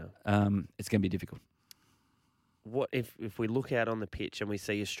be better. It's going to be difficult. What if we look out on the pitch and we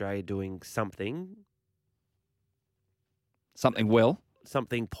see Australia doing something well,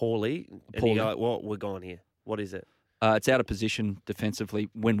 something poorly, and you go, like, well, we're gone here. What is it? It's out of position defensively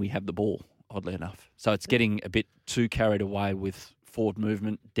when we have the ball, oddly enough. So it's getting a bit too carried away with forward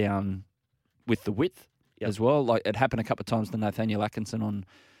movement down with the width as well. Like it happened a couple of times to Nathaniel Atkinson on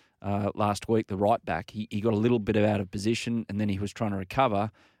last week, the right back. He got a little bit out of position and then he was trying to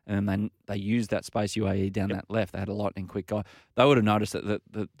recover. And then they used that space UAE down that left. They had a lightning quick guy. They would have noticed that.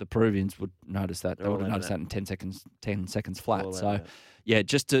 The Peruvians would notice that. They would have noticed that in 10 seconds flat. So, yeah,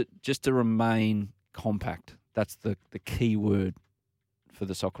 just to remain compact. That's the key word for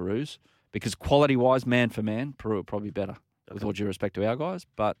the Socceroos. Because quality-wise, man for man, Peru are probably better, with all due respect to our guys.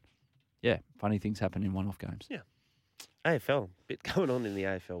 But, yeah, funny things happen in one-off games. Yeah. AFL. Bit going on in the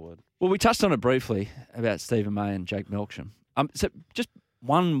AFL world. Well, we touched on it briefly about Stephen May and Jake Melksham. So just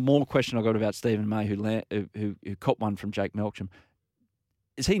one more question I got about Stephen May, who caught one from Jake Melksham.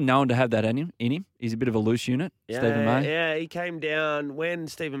 Is he known to have that in him? He's a bit of a loose unit, Stephen May? Yeah, he came down when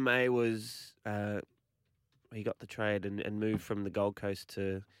Stephen May was he got the trade and moved from the Gold Coast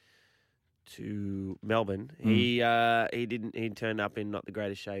to Melbourne. He turned up in not the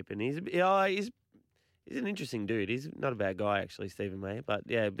greatest shape, and he's an interesting dude. He's not a bad guy actually, Stephen May, but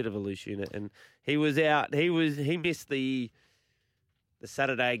yeah, a bit of a loose unit. And he was out. He missed the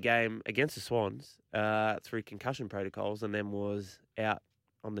Saturday game against the Swans through concussion protocols, and then was out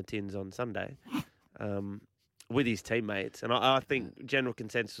on the tins on Sunday with his teammates. And I think general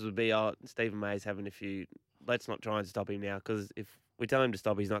consensus would be, Stephen May's having a few. Let's not try and stop him now, because if we tell him to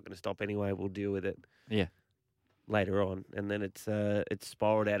stop, he's not going to stop anyway. We'll deal with it later on. And then it's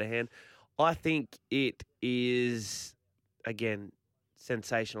spiraled out of hand. I think it is, again,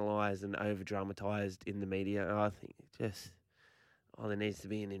 sensationalised and over-dramatised in the media. And I think there needs to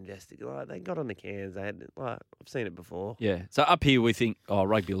be an investigation. Like, they got on the cans. I've seen it before. Yeah. So up here we think,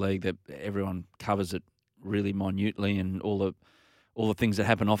 rugby league, that everyone covers it really minutely, and all the things that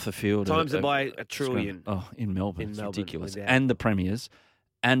happen off the field. Times it by a trillion. In Melbourne. It's Melbourne, ridiculous. without- And the premiers,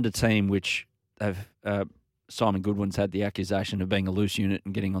 and a team which have Simon Goodwin's had the accusation of being a loose unit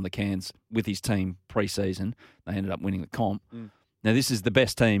and getting on the cans with his team pre-season. They ended up winning the comp. Now, this is the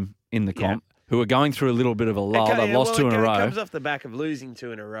best team in the comp, who are going through a little bit of a lull. They've lost 2 in a row. It comes off the back of losing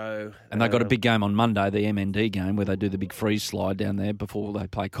 2 in a row. And they've got a big game on Monday, the MND game, where they do the big freeze slide down there before they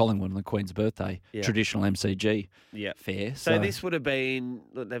play Collingwood on the Queen's birthday. Yeah. Traditional MCG. Yeah. Fair. So this would have been,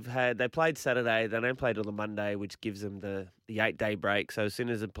 look, they played Saturday, they don't play till the Monday, which gives them the 8-day break. So as soon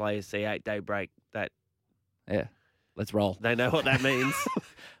as the players see 8-day break, Yeah. Let's roll. they know what that means.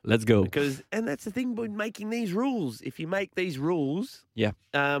 Let's go. And that's the thing with making these rules. If you make these rules, Yeah.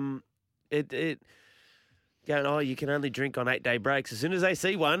 it going, you can only drink on 8-day breaks. As soon as they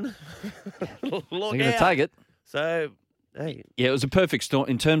see one, look They're going to out. take it. So, hey, Yeah, it was a perfect storm.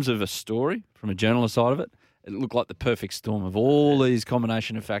 In terms of a story, from a journalist side of it, it looked like the perfect storm of all these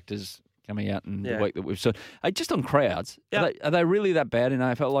combination of factors coming out in the week that we've seen. Hey, just on crowds, are they really that bad in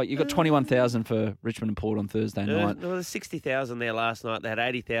AFL? Like, you got 21,000 for Richmond and Port on Thursday night. There was 60,000 there last night. They had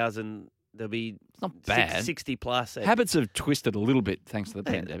 80,000. There'll be It's not bad. 60 plus. Habits have twisted a little bit thanks to the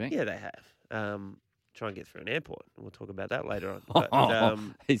pandemic. Yeah, they have. Try and get through an airport. We'll talk about that later on. But,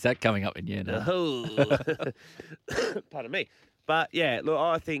 Is that coming up in year now? Pardon me. But, yeah, look,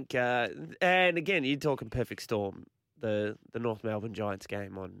 I think, and again, you're talking perfect storm. The North Melbourne Giants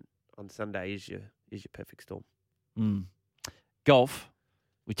game on Sunday is your perfect storm. Golf,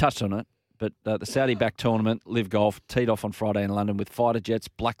 we touched on it, but the Saudi-backed tournament, Live Golf, teed off on Friday in London with fighter jets,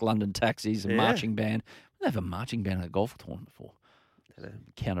 black London taxis, a marching band. We don't have a marching band at a golf tournament before.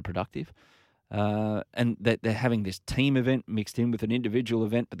 Counterproductive. And they're having this team event mixed in with an individual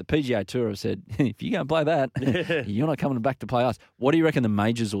event, but the PGA Tour have said, if you go and play that, you're not coming back to play us. What do you reckon the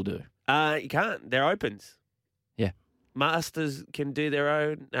majors will do? You can't. They're opens. Yeah. Masters can do their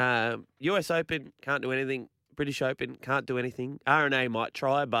own. US Open can't do anything. British Open can't do anything. R&A might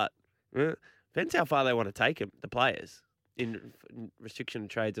try, but depends how far they want to take them, the players, in restriction of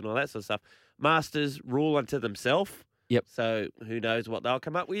trades and all that sort of stuff. Masters rule unto themselves. Yep. So who knows what they'll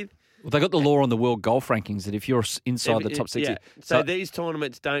come up with. Well, they got the law on the world golf rankings that if you're inside the top 60. Yeah. So these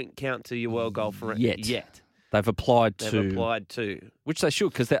tournaments don't count to your world golf yet. They've applied to. Which they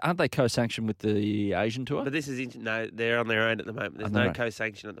should, because aren't they co-sanctioned with the Asian Tour? But this is no, they're on their own at the moment. There's no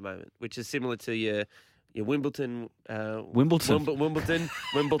co-sanction at the moment, which is similar to your Wimbledon. Wimbledon. Wimbledon.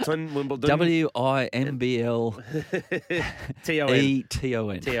 WIMBL TON.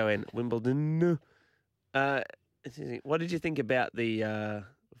 ETON. Wimbledon. What did you think about the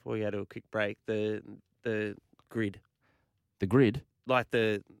before we go to a quick break? The grid. The grid? Like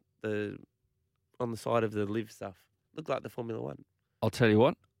the on the side of the live stuff. Looked like the Formula One. I'll tell you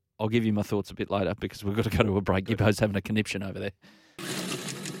what. I'll give you my thoughts a bit later because we've got to go to a break. Gibbo's having a conniption over there.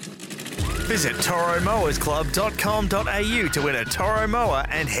 Visit toromowersclub.com.au to win a Toro mower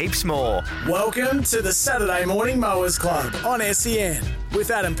and heaps more. Welcome to the Saturday Morning Mowers Club on SEN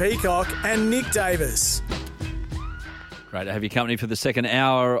with Adam Peacock and Nick Davis. Great to have your company for the second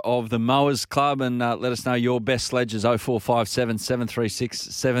hour of the Mowers Club, and let us know your best sledges, 0457 736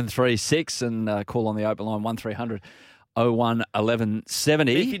 736, and call on the open line 1300 01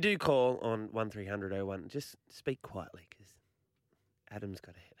 1170. If you do call on 1300 01, just speak quietly because Adam's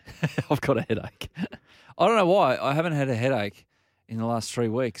got a headache. I've got a headache. I don't know why. I haven't had a headache in the last 3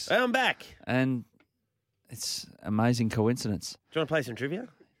 weeks. I'm back. And it's amazing coincidence. Do you want to play some trivia?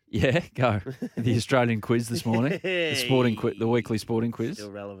 Yeah, go. The Australian quiz this morning. The weekly sporting quiz. Still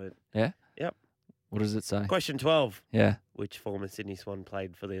relevant. Yeah? Yep. What does it say? Question 12. Yeah. Which former Sydney Swan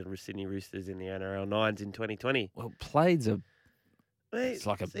played for the Sydney Roosters in the NRL Nines in 2020? Well, played's a... Mate, It's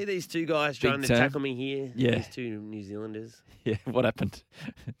like a see these two guys trying to term. tackle me here? Yeah. These two New Zealanders. Yeah, what happened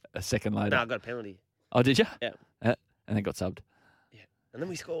a second later? No, I got a penalty. Oh, did you? Yeah. And then got subbed. Yeah. And then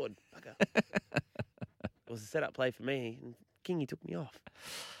we scored. Bugger. It was a set-up play for me, and Kingy took me off.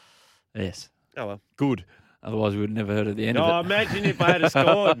 Yes. Oh, well. Good. Otherwise, we would have never heard at the end of it. Oh, imagine if I had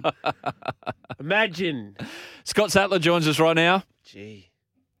scored. Imagine. Scott Sattler joins us right now. Gee.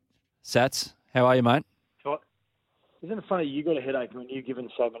 Sats, how are you, mate? Isn't it funny you got a headache when you've given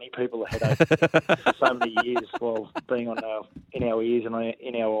so many people a headache for so many years while being in our ears and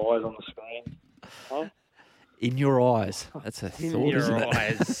in our eyes on the screen? Huh? In your eyes. That's a thought, isn't it?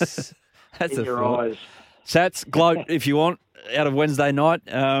 Eyes. That's In a your thought. eyes. Sats, gloat if you want, out of Wednesday night.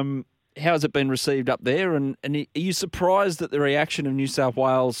 How how's it been received up there? And are you surprised at the reaction of New South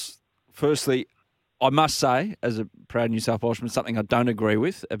Wales? Firstly, I must say, as a proud New South Welshman, something I don't agree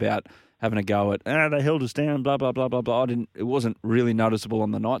with about having a go at, they held us down, blah, blah, blah, blah, blah. It wasn't really noticeable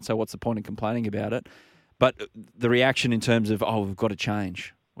on the night, so what's the point in complaining about it? But the reaction in terms of, we've got to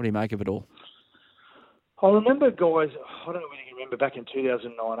change. What do you make of it all? I remember, guys, I don't know whether you remember back in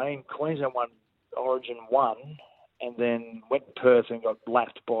 2019, Queensland won Origin 1 and then went to Perth and got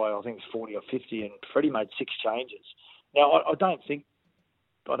lapped by, I think it's 40 or 50, and Freddie made 6 changes. Now, I don't think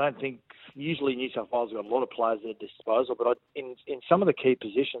usually New South Wales have got a lot of players at their disposal, but in some of the key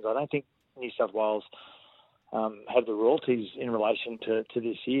positions, I don't think New South Wales have the royalties in relation to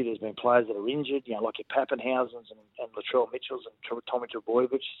this year. There's been players that are injured, like your Pappenhausens and Latrell Mitchells and Tommy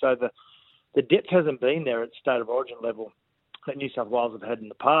Trbojevic. So the depth hasn't been there at state of origin level that New South Wales have had in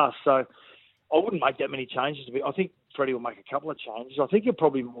the past. So I wouldn't make that many changes. I think Freddie will make a couple of changes. I think he'll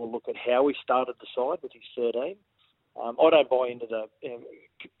probably more look at how he started the side with his 13. I don't buy into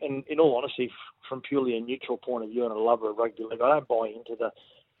in all honesty, from purely a neutral point of view and a lover of rugby league, I don't buy into the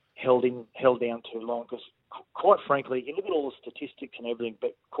held down too long, because quite frankly, you look at all the statistics and everything,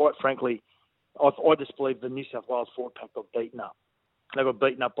 but quite frankly, I just believe the New South Wales forward pack got beaten up. They got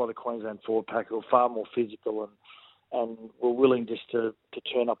beaten up by the Queensland forward pack, who were far more physical and were willing just to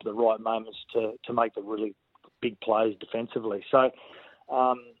turn up at the right moments to make the really big plays defensively. So,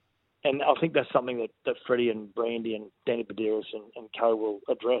 and I think that's something that Freddie and Brandy and Danny Badeiros and co will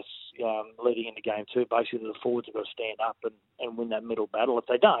address leading into game 2. Basically, the forwards have got to stand up and win that middle battle. If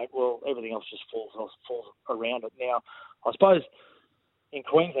they don't, well, everything else just falls around it. Now, I suppose in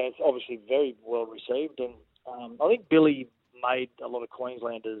Queensland, it's obviously very well received, and I think Billy made a lot of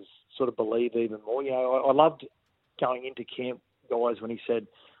Queenslanders sort of believe even more. I loved going into camp, guys, when he said,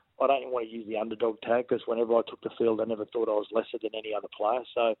 I don't even want to use the underdog tag, because whenever I took the field, I never thought I was lesser than any other player.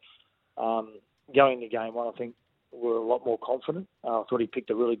 So going into game 1, I think we're a lot more confident. I thought he picked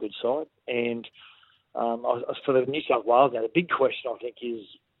a really good side. And for the New South Wales, now, the big question, I think, is,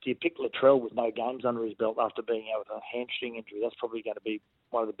 do you pick Latrell with no games under his belt after being out with a hamstring injury? That's probably going to be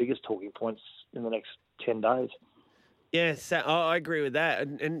one of the biggest talking points in the next 10 days. Yes, I agree with that.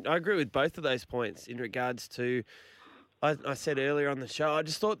 And I agree with both of those points in regards to, I said earlier on the show, I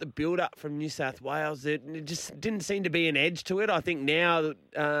just thought the build-up from New South Wales, it just didn't seem to be an edge to it. I think now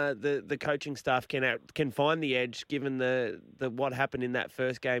the coaching staff can find the edge, given the what happened in that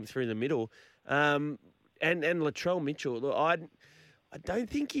first game through the middle. And Latrell Mitchell, look, I don't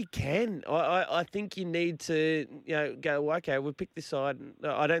think you can. I think you need to go, okay, we'll pick this side.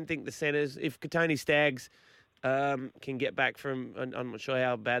 I don't think the centres, if Katoni Staggs can get back from, I'm not sure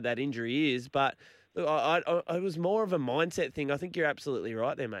how bad that injury is, but look, I was more of a mindset thing. I think you're absolutely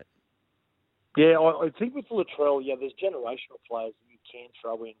right there, mate. Yeah, I think with Latrell, there's generational players that you can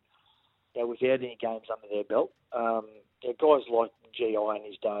throw in without any games under their belt. Guys like GI in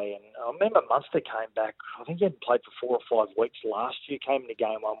his day, and I remember Munster came back. I think he hadn't played for 4 or 5 weeks last year. Came into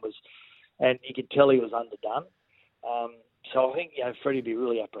game 1 and you could tell he was underdone. So I think Freddie would be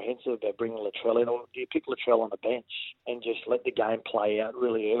really apprehensive about bringing Latrell in, or do you pick Latrell on the bench and just let the game play out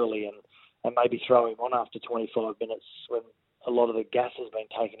really early and maybe throw him on after 25 minutes when a lot of the gas has been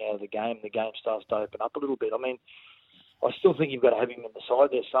taken out of the game starts to open up a little bit. I mean, I still think you've got to have him in the side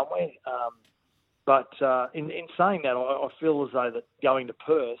there somewhere. But in saying that, I feel as though that going to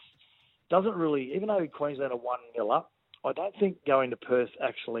Perth doesn't really, even though Queensland are 1-0 up, I don't think going to Perth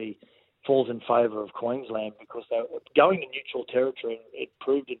actually falls in favour of Queensland, because they're going to neutral territory, and it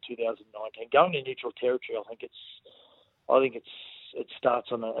proved in 2019. Going to neutral territory, I think it starts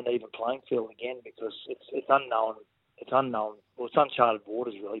on an even playing field again, because it's unknown. It's unknown. Well, it's uncharted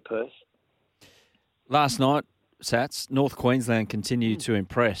waters, really, Perth. Last night, Sats, North Queensland continue to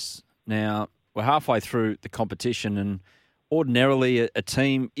impress. Now, we're halfway through the competition, and ordinarily a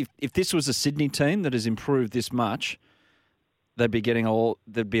team, if this was a Sydney team that has improved this much, there'd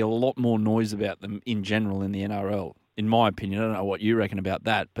be a lot more noise about them in general in the NRL, in my opinion. I don't know what you reckon about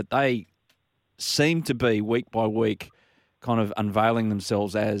that, but they seem to be, week by week, kind of unveiling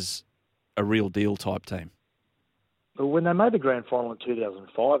themselves as a real deal type team. Well, when they made the grand final in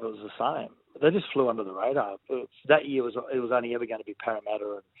 2005, it was the same. They just flew under the radar. That year it was only ever going to be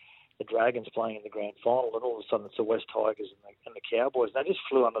Parramatta and the Dragons playing in the grand final, and all of a sudden it's the West Tigers and the Cowboys. They just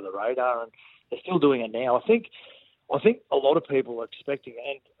flew under the radar, and they're still doing it now. I think a lot of people are expecting,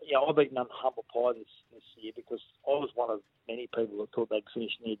 and I've eaten humble pie this year, because I was one of many people that thought they'd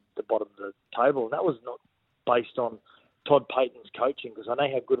finish near the bottom of the table, and that was not based on Todd Payton's coaching, because I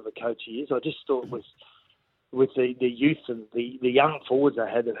know how good of a coach he is. I just thought it was with the youth and the young forwards they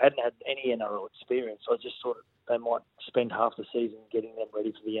had that hadn't had any NRL experience. I just thought they might spend half the season getting them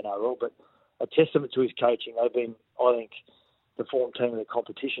ready for the NRL. But a testament to his coaching. They've been, I think, the form team of the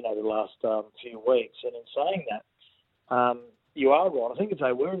competition over the last few weeks. And in saying that, you are right. I think if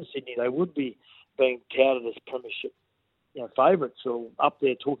they were in Sydney, they would be being touted as premiership favourites or up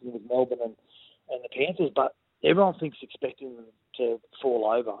there talking with Melbourne and the Panthers. But everyone thinks expecting them to fall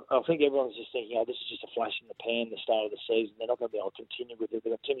over. I think everyone's just thinking, this is just a flash in the pan, the start of the season. They're not going to be able to continue with it.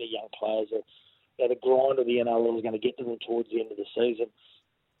 They've got too many young players. The grind of the NRL is going to get to them towards the end of the season.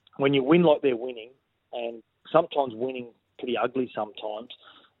 When you win like they're winning, and sometimes winning pretty ugly sometimes,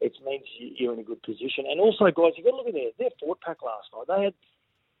 it means you're in a good position. And also, guys, you've got to look at their forward pack last night.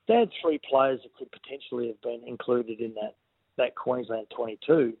 They had 3 players that could potentially have been included in that Queensland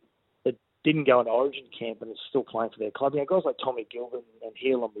 22 that didn't go into Origin camp and are still playing for their club. Guys like Tommy Gilbert and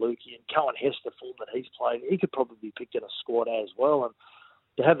Helam Lukey and Cohen Hester, form that he's played, he could probably be picked in a squad as well. And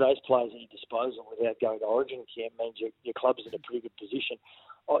to have those players at your disposal without going to Origin camp means your club's in a pretty good position.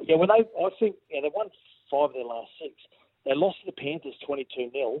 They won 5 of their last 6. They lost to the Panthers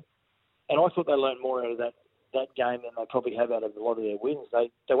 22-0, and I thought they learned more out of that game than they probably have out of a lot of their wins.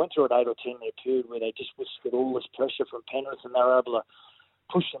 They went through an 8 or 10-year period where they just withstood all this pressure from Penrith, and they were able to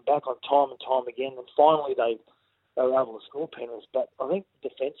push them back on time and time again. And finally, they were able to score Penrith. But I think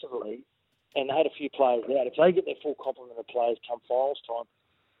defensively, and they had a few players out, if they get their full complement of players come finals time,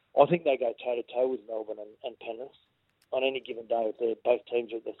 I think they go toe-to-toe with Melbourne and Penrith on any given day if both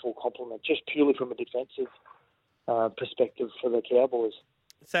teams are at their full complement, just purely from a defensive perspective for the Cowboys.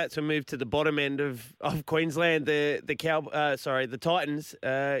 So that's a move to the bottom end of Queensland. The Titans.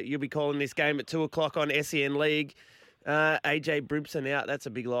 You'll be calling this game at 2:00 on SEN League. AJ Brimson out. That's a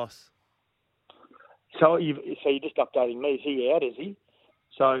big loss. So you're just updating me. Is he out? Is he?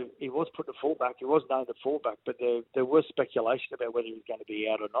 So he was put to fullback. He was named the fullback, but there was speculation about whether he was going to be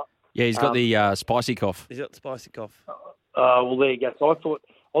out or not. Yeah, he's got the spicy cough. He's got the spicy cough. Well, there you go. So I thought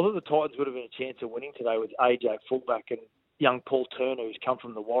the Titans would have been a chance of winning today with AJ at fullback and young Paul Turner, who's come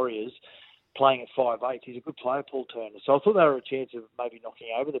from the Warriors, playing at 5'8". He's a good player, Paul Turner. So I thought they were a chance of maybe knocking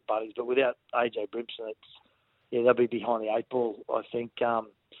over the Buddies, but without AJ Brimson, they'll be behind the 8 ball, I think.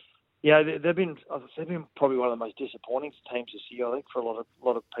 They've been probably one of the most disappointing teams this year, I think, for a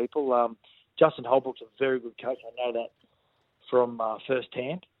lot of people. Justin Holbrook's a very good coach. I know that from first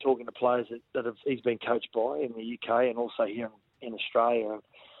hand, talking to players that he's been coached by in the UK and also here in Australia.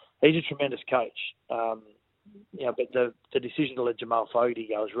 He's a tremendous coach. But the decision to let Jamal Fogarty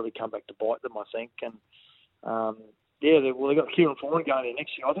go has really come back to bite them, I think. And they've got Kieran Foran going there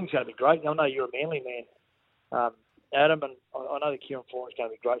next year. I think it's going to be great. I know you're a Manly man, Adam, and I know that Kieran Foran is going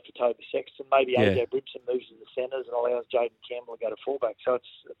to be great for Toby Sexton. Maybe AJ Brimson moves to the centres and allows Jaden Campbell to go to fullback. So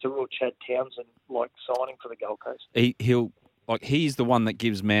it's a real Chad Townsend-like signing for the Gold Coast. He's the one that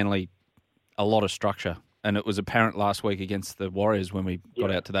gives Manly a lot of structure. And it was apparent last week against the Warriors when we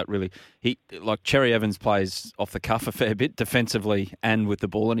got out to that, really. Cherry Evans plays off the cuff a fair bit defensively and with the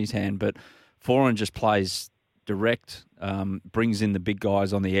ball in his hand, but Foran just plays direct, brings in the big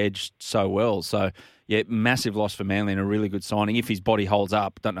guys on the edge so well. So, massive loss for Manly and a really good signing. If his body holds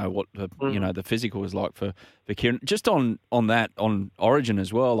up, don't know what the physical is like for Kieran. Just on Origin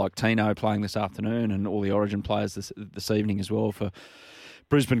as well, like Tino playing this afternoon and all the Origin players this evening as well for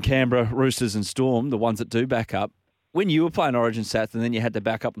Brisbane, Canberra, Roosters and Storm, the ones that do back up. When you were playing Origin Sats and then you had to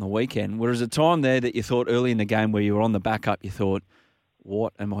back up on the weekend, was there a time there that you thought early in the game where you were on the backup, you thought,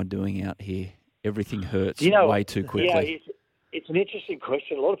 what am I doing out here? Everything hurts way too quickly. Yeah, it's an interesting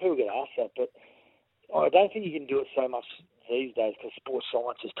question. A lot of people get asked that, but I don't think you can do it so much these days because sports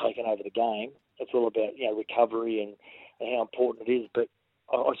science has taken over the game. It's all about recovery and how important it is. But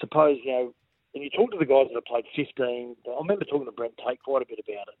I suppose, when you talk to the guys that have played 15, I remember talking to Brent Tate quite a bit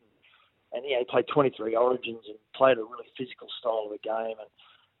about it. And he played 23 Origins and played a really physical style of a game.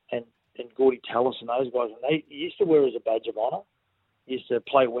 And Gordy Tallis and those guys, and they used to wear it as a badge of honour. You used to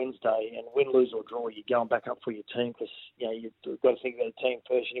play Wednesday and win, lose or draw, you're going back up for your team because you've got to think about the team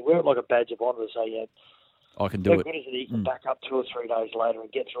first. And you wear it like a badge of honour to say, I can do it. How good is it you can back up 2 or 3 days later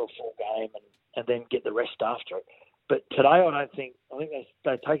and get through a full game and then get the rest after it. But today, I think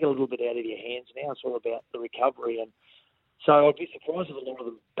they take it a little bit out of your hands now. It's all about the recovery. And so I'd be surprised if a lot of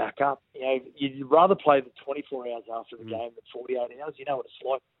them back up. You'd rather play the 24 hours after the game than 48 hours. You know what it's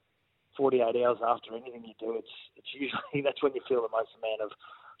like 48 hours after anything you do. It's usually, that's when you feel the most amount of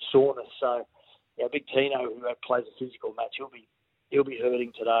soreness. So, Big Tino, who plays a physical match, he'll be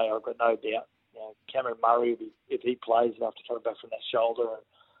hurting today, I've got no doubt. Cameron Murray, if he plays after coming back from that shoulder and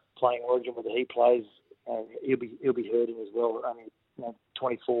playing Origin, whether he plays, he'll be hurting as well. Only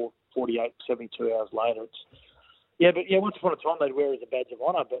 24 48, 72 hours later. Once upon a time they'd wear it as a badge of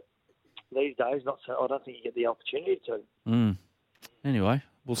honour, but these days, I don't think you get the opportunity to. Anyway,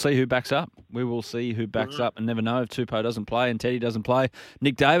 we'll see who backs up. We will see who backs up and never know if Tupou doesn't play and Teddy doesn't play.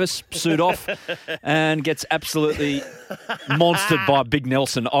 Nick Davis, suit off, and gets absolutely monstered by Big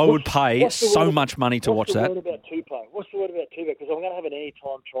Nelson. I would pay so much money to watch that. What's the word about Tupou? Because I'm going to have an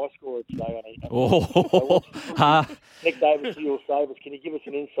anytime try scorer today on Nick Davis, you'll save us. Can you give us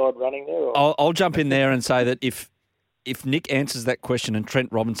an inside running there? Or? I'll jump in there and say that if Nick answers that question and Trent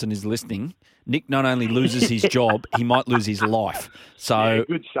Robinson is listening, Nick not only loses his job, he might lose his life. So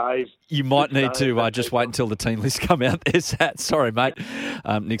good save. You might need to just wait until the team list come out. There's that. Sorry, mate.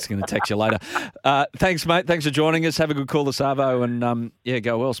 Nick's going to text you later. Thanks, mate. Thanks for joining us. Have a good call to Savo and,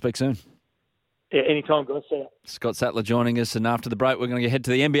 go well. Speak soon. Yeah, anytime, guys. See ya. Scott Sattler joining us, and after the break, we're going to head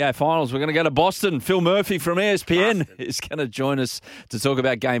to the NBA Finals. We're going to go to Boston. Phil Murphy from ESPN is going to join us to talk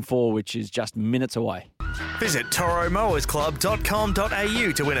about Game 4, which is just minutes away. Visit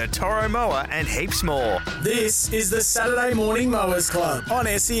toromowersclub.com.au to win a Toro mower and heaps more. This is the Saturday Morning Mowers Club on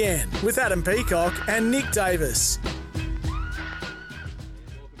SEN with Adam Peacock and Nick Davis.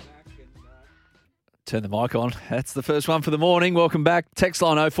 Turn the mic on. That's the first one for the morning. Welcome back. Text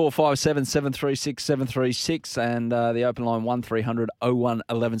line 0457 736 736 and the open line 1300 01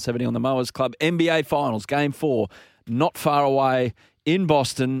 1170 on the Mowers Club. NBA Finals, Game 4, not far away in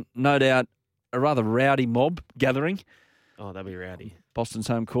Boston. No doubt a rather rowdy mob gathering. Oh, that'd be rowdy. Boston's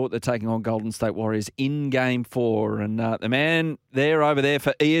home court. They're taking on Golden State Warriors in Game 4. And the man over there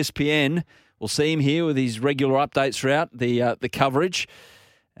for ESPN, we'll see him here with his regular updates throughout the coverage.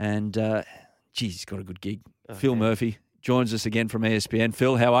 And... he's got a good gig. Okay. Phil Murphy joins us again from ESPN.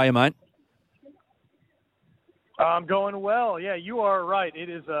 Phil, how are you, mate? I'm going well. Yeah, you are right. It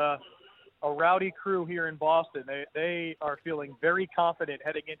is a rowdy crew here in Boston. They are feeling very confident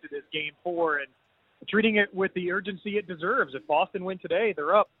heading into this Game 4 and treating it with the urgency it deserves. If Boston win today,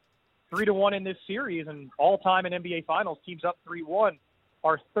 they're up 3-1 in this series, and all-time in NBA Finals, teams up 3-1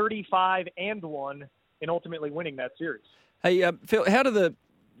 are 35-1 in ultimately winning that series. Hey, Phil, how do the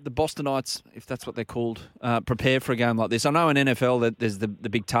Bostonites, if that's what they're called, prepare for a game like this? I know in NFL that there's the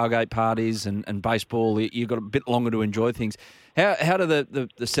big tailgate parties and baseball. You've got a bit longer to enjoy things. How do the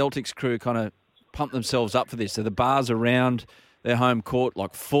Celtics crew kind of pump themselves up for this? Are the bars around their home court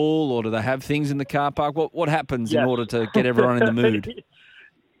like full, or do they have things in the car park? What happens in order to get everyone in the mood?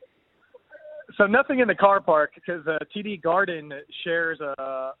 So nothing in the car park because TD Garden shares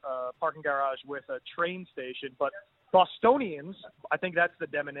a parking garage with a train station, but Bostonians, I think that's the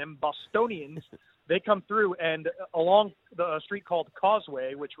demonym, Bostonians, they come through and along the street called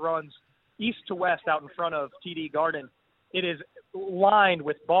Causeway, which runs east to west out in front of TD Garden, it is lined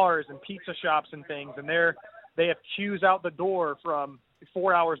with bars and pizza shops and things, and they have queues out the door from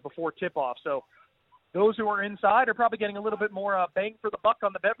 4 hours before tip-off. So those who are inside are probably getting a little bit more bang for the buck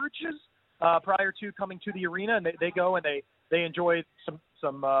on the beverages prior to coming to the arena, and they go and they enjoy some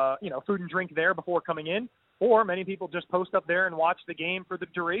food and drink there before coming in. Or many people just post up there and watch the game for the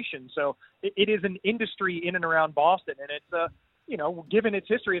duration. So it is an industry in and around Boston, and it's given its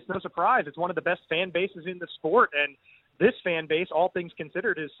history, it's no surprise. It's one of the best fan bases in the sport, and this fan base, all things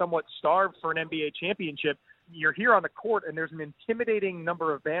considered, is somewhat starved for an NBA championship. You're here on the court, and there's an intimidating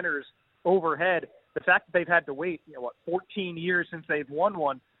number of banners overhead. The fact that they've had to wait, 14 years since they've won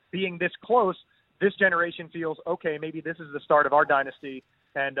one, being this close, this generation feels, okay, maybe this is the start of our dynasty,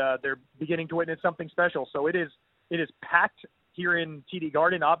 and they're beginning to witness something special. So it is packed here in TD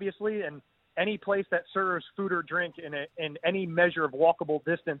Garden, obviously, and any place that serves food or drink in any measure of walkable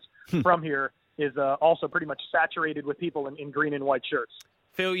distance from here is also pretty much saturated with people in green and white shirts.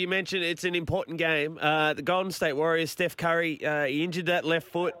 Phil, you mentioned it's an important game. The Golden State Warriors, Steph Curry, he injured that left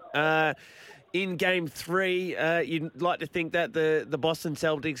foot in Game 3. You'd like to think that the Boston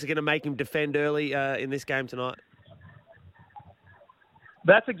Celtics are going to make him defend early in this game tonight?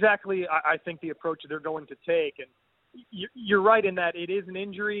 That's exactly, I think, the approach they're going to take. And you're right in that it is an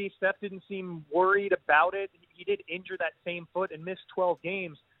injury. Steph didn't seem worried about it. He did injure that same foot and missed 12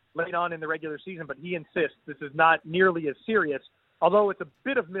 games late on in the regular season, but he insists this is not nearly as serious, although it's a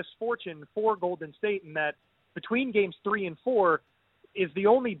bit of misfortune for Golden State in that between Games 3 and 4 is the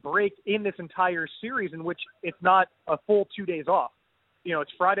only break in this entire series in which it's not a full 2 days off.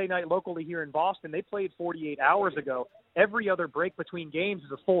 It's Friday night locally here in Boston. They played 48 hours ago. Every other break between games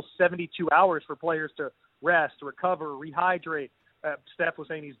is a full 72 hours for players to rest, recover, rehydrate. Steph was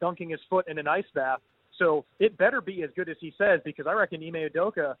saying he's dunking his foot in an ice bath. So it better be as good as he says, because I reckon Ime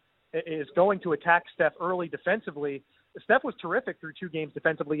Udoka is going to attack Steph early defensively. Steph was terrific through 2 games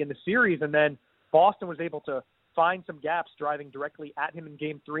defensively in the series, and then Boston was able to find some gaps driving directly at him in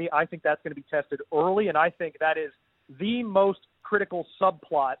Game 3. I think that's going to be tested early, and I think that is the most critical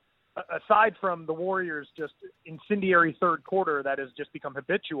subplot, aside from the Warriors' just incendiary third quarter that has just become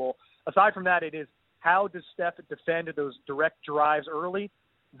habitual. Aside from that, it is how does Steph defend those direct drives early?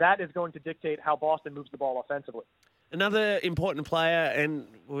 That is going to dictate how Boston moves the ball offensively. Another important player, and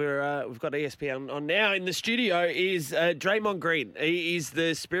we've got ESPN on now in the studio, is Draymond Green. He is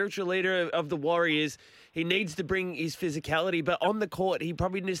the spiritual leader of the Warriors. He needs to bring his physicality, but on the court, he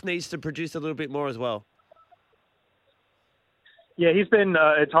probably just needs to produce a little bit more as well. Yeah, he's been,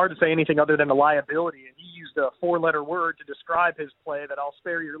 it's hard to say anything other than a liability, and he used a four-letter word to describe his play that I'll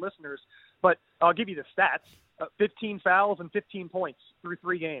spare your listeners. But I'll give you the stats. 15 fouls and 15 points through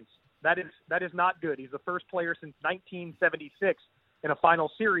 3 games. That is not good. He's the first player since 1976 in a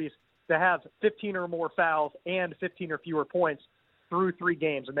final series to have 15 or more fouls and 15 or fewer points through 3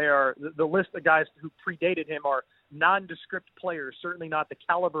 games. And they are the list of guys who predated him are nondescript players, certainly not the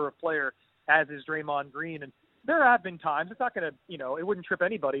caliber of player as is Draymond Green. And there have been times, it's not going to, it wouldn't trip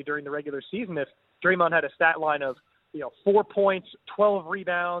anybody during the regular season if Draymond had a stat line of, 4 points, 12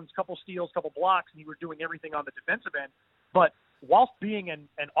 rebounds, couple steals, couple blocks, and you were doing everything on the defensive end. But whilst being an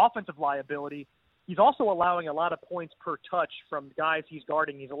offensive liability, he's also allowing a lot of points per touch from guys he's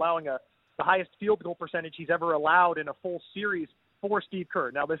guarding. He's allowing the highest field goal percentage he's ever allowed in a full series for Steve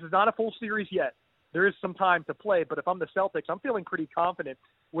Kerr. Now, this is not a full series yet. There is some time to play, but if I'm the Celtics, I'm feeling pretty confident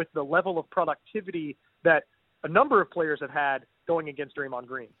with the level of productivity that a number of players have had going against Draymond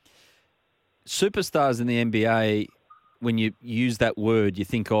Green. Superstars in the NBA, when you use that word, you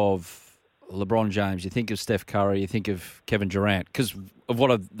think of LeBron James, you think of Steph Curry, you think of Kevin Durant, because of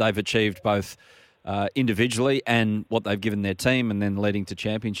what they've achieved both individually and what they've given their team and then leading to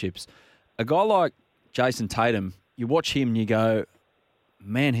championships. A guy like Jason Tatum, you watch him and you go,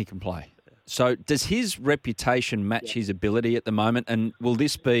 man, he can play. So does his reputation match his ability at the moment? And will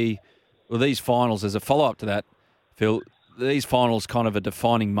these finals, as a follow-up to that, Phil, these finals kind of a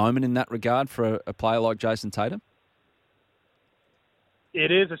defining moment in that regard for a player like Jason Tatum? It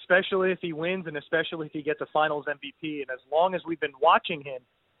is, especially if he wins and especially if he gets a finals MVP. And as long as we've been watching him,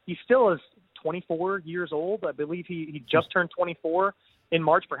 he still is 24 years old. I believe he just turned 24 in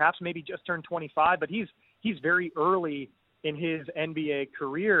March, perhaps maybe just turned 25. But he's very early in his NBA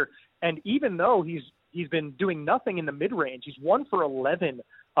career. And even though he's been doing nothing in the mid-range, he's 1 for 11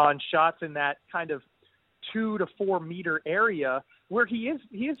 on shots in that kind of 2 to 4 meter area where he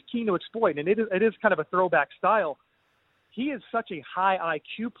is keen to exploit. And it is kind of a throwback style. He is such a high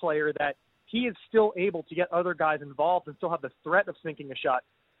IQ player that he is still able to get other guys involved and still have the threat of sinking a shot.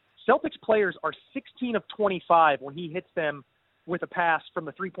 Celtics players are 16 of 25 when he hits them with a pass from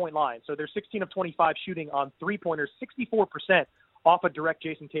the three-point line. So they're 16 of 25 shooting on three-pointers, 64% off a direct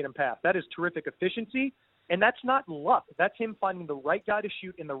Jason Tatum pass. That is terrific efficiency, and that's not luck. That's him finding the right guy to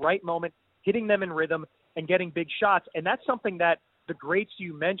shoot in the right moment, hitting them in rhythm, and getting big shots. And that's something that the greats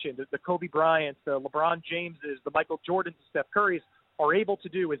you mentioned, the Kobe Bryants, the LeBron Jameses, the Michael Jordans, the Steph Currys, are able to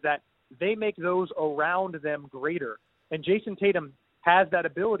do is that they make those around them greater. And Jason Tatum has that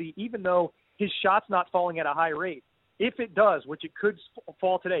ability, even though his shot's not falling at a high rate. If it does, which it could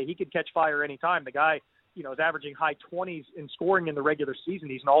fall today, he could catch fire anytime. The guy, is averaging high 20s in scoring in the regular season.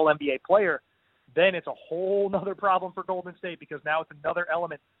 He's an all-NBA player. Then it's a whole nother problem for Golden State because now it's another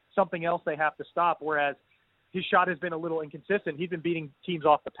element, something else they have to stop, whereas his shot has been a little inconsistent. He's been beating teams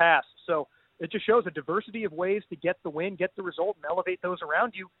off the pass. So it just shows a diversity of ways to get the win, get the result, and elevate those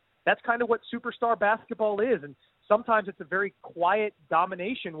around you. That's kind of what superstar basketball is. And sometimes it's a very quiet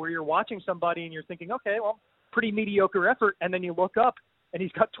domination where you're watching somebody and you're thinking, okay, well, pretty mediocre effort. And then you look up and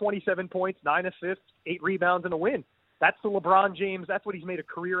he's got 27 points, 9 assists, 8 rebounds, and a win. That's the LeBron James. That's what he's made a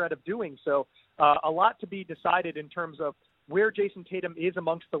career out of doing. So a lot to be decided in terms of where Jason Tatum is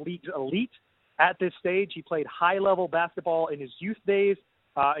amongst the league's elite. At this stage, he played high-level basketball in his youth days,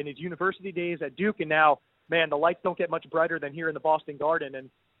 in his university days at Duke, and now, man, the lights don't get much brighter than here in the Boston Garden, and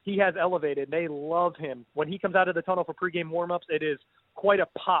he has elevated. They love him. When he comes out of the tunnel for pregame warm-ups, it is quite a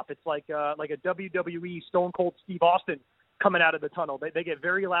pop. It's like a WWE Stone Cold Steve Austin coming out of the tunnel. They get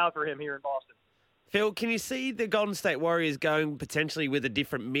very loud for him here in Boston. Phil, can you see the Golden State Warriors going potentially with a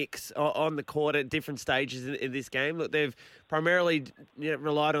different mix on the court at different stages in this game? Look, they've primarily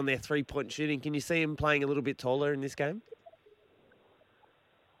relied on their three-point shooting. Can you see them playing a little bit taller in this game?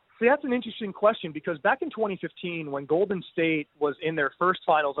 See, that's an interesting question because back in 2015 when Golden State was in their first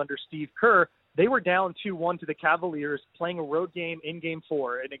finals under Steve Kerr, they were down 2-1 to the Cavaliers playing a road game in Game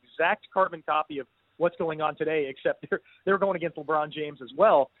 4, an exact carbon copy of what's going on today, except they're going against LeBron James as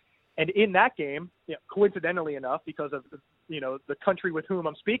well. And in that game, coincidentally enough, because of the country with whom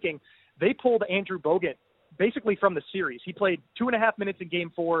I'm speaking, they pulled Andrew Bogut basically from the series. He played 2.5 minutes in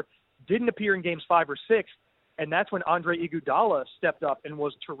Game 4, didn't appear in Games 5 or 6, and that's when Andre Iguodala stepped up and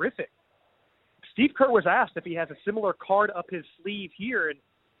was terrific. Steve Kerr was asked if he has a similar card up his sleeve here, and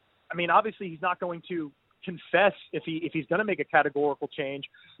I mean, obviously he's not going to confess if he's going to make a categorical change,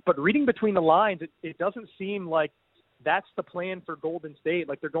 but reading between the lines, it doesn't seem like that's the plan for Golden State,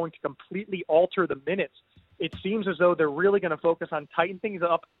 like they're going to completely alter the minutes. It seems as though they're really going to focus on tighten things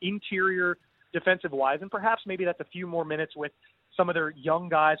up interior defensive-wise, and perhaps maybe that's a few more minutes with some of their young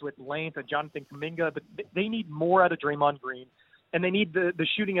guys with length and Jonathan Kuminga, but they need more out of Draymond Green, and they need the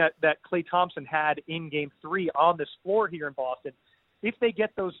shooting that Klay Thompson had in Game 3 on this floor here in Boston. If they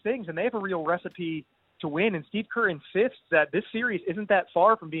get those things, and they have a real recipe to win, and Steve Kerr insists that this series isn't that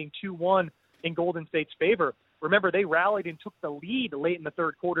far from being 2-1 in Golden State's favor. Remember, they rallied and took the lead late in the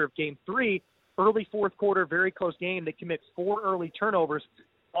third quarter of Game 3. Early fourth quarter, very close game. They commit 4 early turnovers.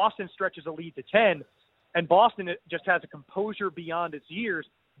 Boston stretches a lead to 10. And Boston just has a composure beyond its years.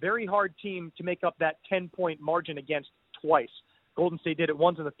 Very hard team to make up that 10-point margin against twice. Golden State did it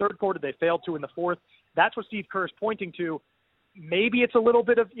once in the third quarter. They failed to in the fourth. That's what Steve Kerr is pointing to. Maybe it's a little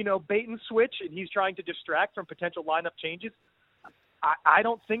bit of, bait and switch, and he's trying to distract from potential lineup changes. I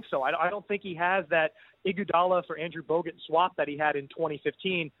don't think so. I don't think he has that Iguodala for Andrew Bogut swap that he had in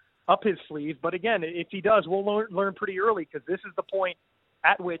 2015 up his sleeve. But again, if he does, we'll learn pretty early, because this is the point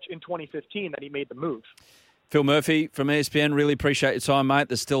at which in 2015 that he made the move. Phil Murphy from ESPN, really appreciate your time, mate.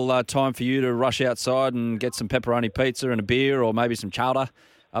 There's still time for you to rush outside and get some pepperoni pizza and a beer, or maybe some chowder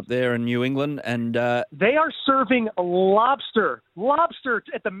up there in New England. And they are serving lobster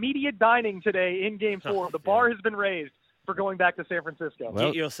at the media dining today in Game 4. The bar has been raised for going back to San Francisco. Well,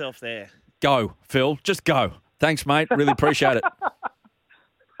 get yourself there. Go, Phil. Just go. Thanks, mate. Really appreciate it.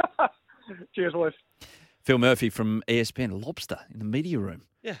 Cheers, boys. Phil Murphy from ESPN. Lobster in the media room.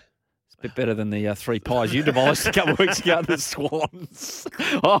 Yeah. It's a bit better than the 3 pies you demolished a couple of weeks ago, the Swans.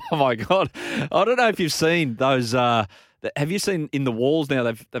 Oh, my God. I don't know if you've seen those. Have you seen in the walls now,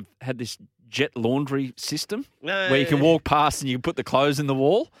 they've had this jet laundry system where you can walk past and you can put the clothes in the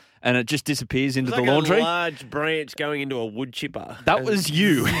wall and it just disappears into the laundry. A large branch going into a wood chipper. That was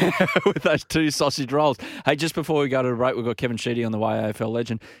you with those 2 sausage rolls. Hey, just before we go to the break, we've got Kevin Sheedy on the way, AFL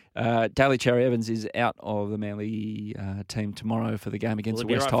legend. Daly Cherry Evans is out of the Manly team tomorrow for the game against the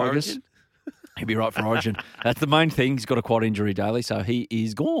West Tigers. He'll be right for Origin. That's the main thing. He's got a quad injury, Daly, so he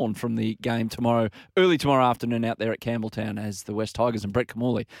is gone from the game early tomorrow afternoon out there at Campbelltown as the West Tigers and Brett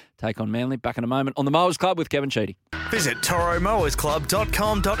Camorley take on Manly. Back in a moment on the Mowers Club with Kevin Sheedy. Visit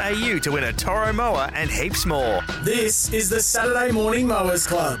toromowersclub.com.au to win a Toro mower and heaps more. This is the Saturday Morning Mowers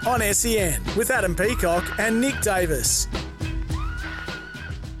Club on SEN with Adam Peacock and Nick Davis.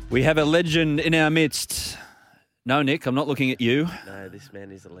 We have a legend in our midst. No, Nick, I'm not looking at you. No, this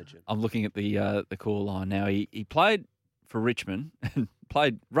man is a legend. I'm looking at the call line now. He played for Richmond and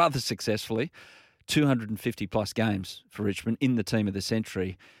played rather successfully, 250-plus games for Richmond in the team of the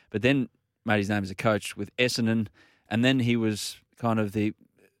century, but then made his name as a coach with Essendon, and then he was kind of the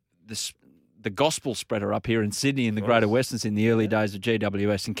gospel spreader up here in Sydney in the Greater Westerns in the early days of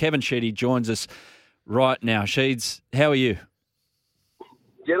GWS. And Kevin Sheedy joins us right now. Sheeds, how are you?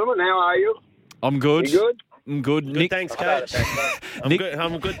 Gentlemen, how are you? I'm good. You good? I'm good. Good, Nick, thanks, Coach.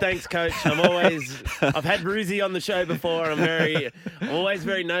 I'm good, thanks, Coach. I've had Bruzy on the show before. I'm always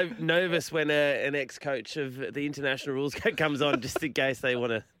very nervous when an ex-coach of the international rules comes on, just in case they want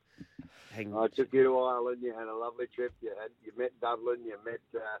to hang. I took you to Ireland. You had a lovely trip. You met Dublin. You met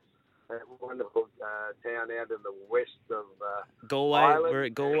that wonderful town out in the west of Galway. Ireland. We're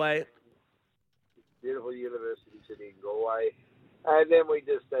at Galway. Beautiful university city in Galway. And then we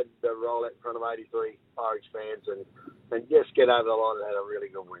just had the roll out in front of 83 Irish fans and just get over the line and had a really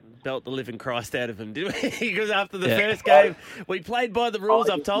good win. Belt the living Christ out of him, didn't we? Because after the first game, we played by the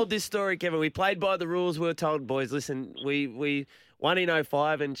rules. I've told this story, Kevin. We played by the rules. We were told, boys, listen, we won in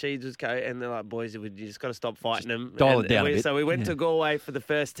 05 and Sheeds was coach, and they're like, boys, you just got to stop fighting them. Dial it down a bit. So we went to Galway for the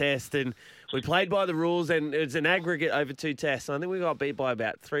first test, and we played by the rules, and it was an aggregate over 2 tests. And I think we got beat by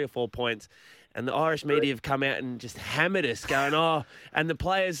about 3 or 4 points. And the Irish media have come out and just hammered us, going, and the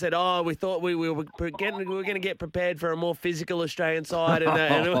players said, we thought we were going to get prepared for a more physical Australian side.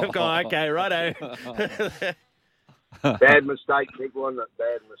 And we've gone, okay, righto. Bad mistake, Nick, wasn't it?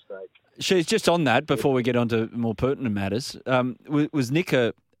 Bad mistake. She's just on that before we get on to more pertinent matters. Was Nick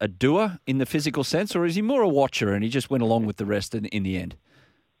a doer in the physical sense, or is he more a watcher and he just went along with the rest in the end?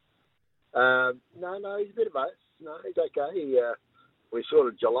 No, he's a bit of both. No, he's okay. We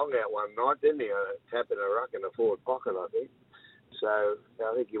sorted Geelong out one night, didn't he? Tapping a ruck in the forward pocket, I think. So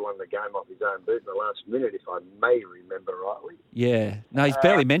I think he won the game off his own boot in the last minute, if I may remember rightly. Yeah. No, he's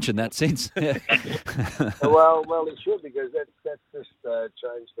barely mentioned that since. Yeah. well, he should, because that's just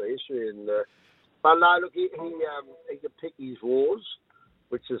changed the history. And but no, look, he can pick his wars,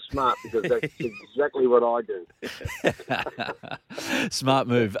 which is smart, because that's exactly what I do. Smart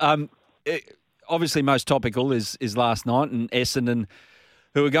move. Obviously, most topical is last night, and Essendon,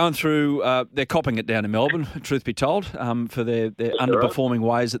 who are going through, they're copping it down in Melbourne, truth be told, for their underperforming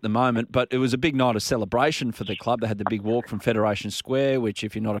ways at the moment. But it was a big night of celebration for the club. They had the big walk from Federation Square, which,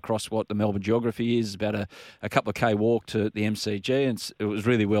 if you're not across what the Melbourne geography is, about a couple of K walk to the MCG, and it was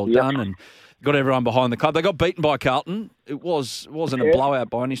really well done and got everyone behind the club. They got beaten by Carlton. It wasn't a blowout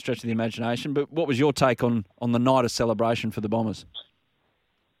by any stretch of the imagination. But what was your take on the night of celebration for the Bombers?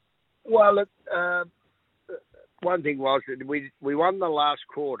 Well, look, one thing was that we won the last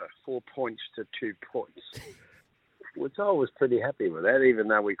quarter 4 points to 2 points, which I was pretty happy with that. Even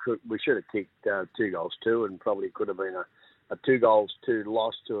though we should have kicked 2 goals too, and probably could have been a 2 goals 2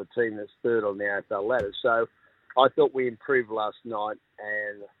 loss to a team that's third on the AFL ladder. So I thought we improved last night,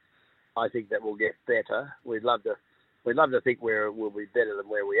 and I think that we'll get better. We'd love to think we'll be better than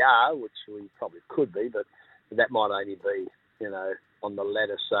where we are, which we probably could be, but that might only be, on the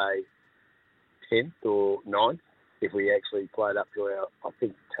ladder, say 10th or 9th. If we actually played up to our, I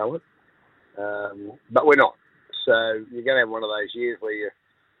think, talent. But we're not. So you're going to have one of those years where you're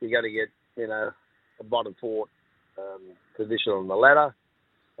going to get, a bottom 4 position on the ladder,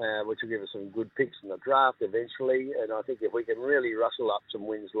 which will give us some good picks in the draft eventually. And I think if we can really rustle up some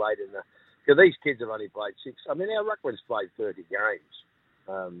wins late in the... Because these kids have only played 6. I mean, our ruckman's played 30 games,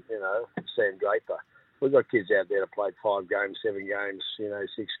 Sam Draper. We've got kids out there that played 5 games, 7 games,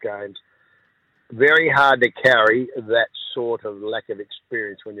 6 games. Very hard to carry that sort of lack of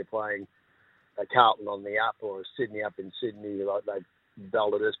experience when you're playing a Carlton on the up or a Sydney up in Sydney like they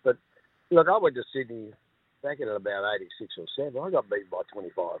belted us. But look, I went to Sydney back in about 86 or 7. I got beaten by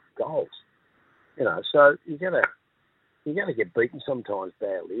 25 goals. So you're gonna get beaten sometimes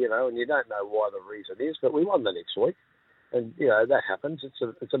badly, and you don't know why the reason is. But we won the next week, and that happens.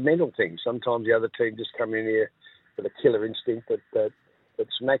 It's a mental thing. Sometimes the other team just come in here with a killer instinct that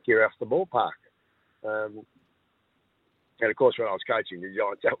smack you off the ballpark. And of course, when I was coaching the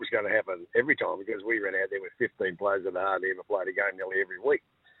Giants, that was going to happen every time, because we ran out there with 15 players that hardly ever played a game nearly every week.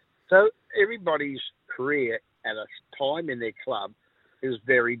 So everybody's career at a time in their club is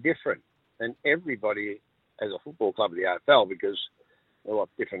very different, and everybody as a football club of the AFL, because they're a lot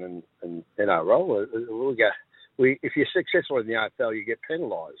different in our role. If you're successful in the AFL, you get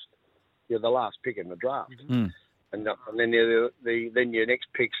penalised. You're the last pick in the draft. Mm. And then then your next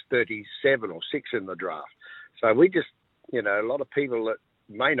pick's 37 or 6 in the draft. So we just, a lot of people that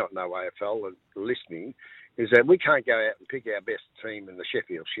may not know AFL and listening, is that we can't go out and pick our best team in the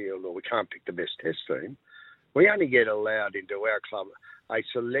Sheffield Shield, or we can't pick the best test team. We only get allowed into our club a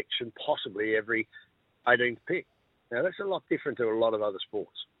selection possibly every 18th pick. Now, that's a lot different to a lot of other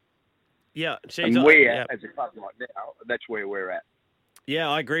sports. Yeah. As a club right now, that's where we're at. Yeah,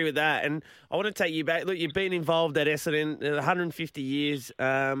 I agree with that. And I want to take you back. Look, you've been involved at Essendon 150 years.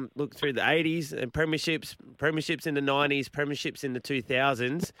 Look, through the 80s and premierships in the 90s, premierships in the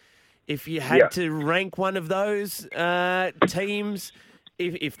 2000s. If you had to rank one of those teams,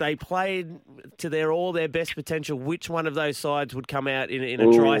 if they played to all their best potential, which one of those sides would come out in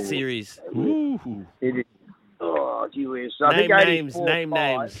a dry series? Ooh. Oh, gee whiz. Name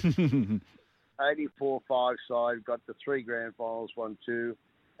names. 84-5 side, got the 3 grand finals, won 2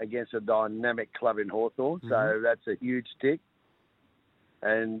 against a dynamic club in Hawthorn. Mm-hmm. So that's a huge tick.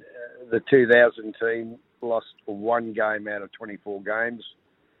 And the 2000 team lost 1 game out of 24 games.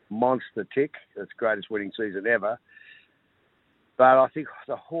 Monster tick. That's greatest winning season ever. But I think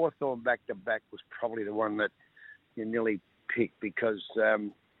the Hawthorn back-to-back was probably the one that you nearly picked, because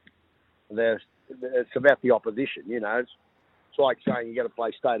it's about the opposition, It's like saying you got to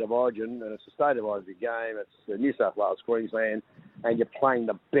play State of Origin, and it's a State of Origin game. It's the New South Wales, Queensland, and you're playing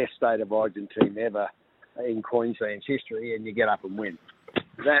the best State of Origin team ever in Queensland's history, and you get up and win.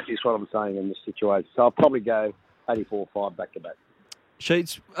 That is what I'm saying in this situation. So I'll probably go 84-5 back-to-back.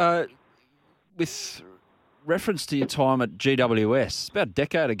 Sheets, with reference to your time at GWS, about a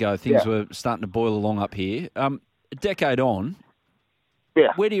decade ago, things were starting to boil along up here. A decade on,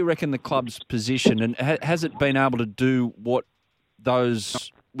 where do you reckon the club's position, and has it been able to do what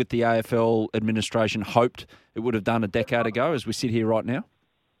those with the AFL administration hoped it would have done a decade ago as we sit here right now?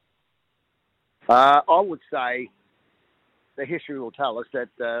 I would say the history will tell us that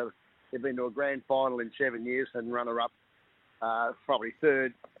they've been to a grand final in 7 years and runner-up, probably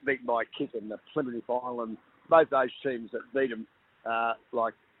third, beaten by a kick in the preliminary final, and both those teams that beat them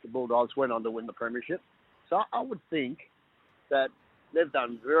like the Bulldogs went on to win the premiership. So I would think that they've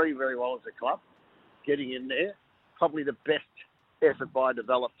done very, very well as a club, getting in there. Probably the best effort by a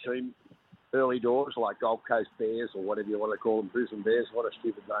developed team early doors, like Gold Coast Bears or whatever you want to call them, Brisbane Bears. What a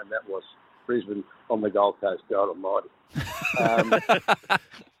stupid name that was. Brisbane on the Gold Coast, God almighty.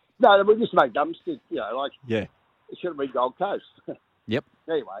 No, we just make dumb stick, Yeah. It should have been Gold Coast. Yep.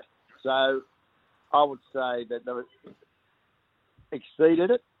 Anyway, so I would say that they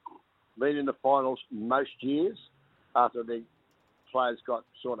exceeded it, been in the finals most years after the players got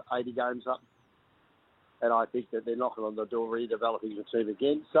sort of 80 games up. And I think that they're knocking on the door redeveloping the team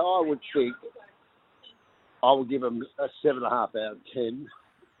again. So I would think I will give them a 7.5 out of 10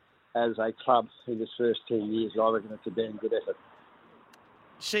 as a club in this first 10 years. I reckon it's a damn good effort.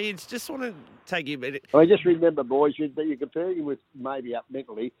 Sheeds, just want to take you a minute. I mean, just remember, boys, you're comparing with maybe up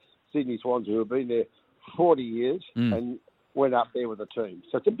mentally Sydney Swans who have been there 40 years and went up there with a team.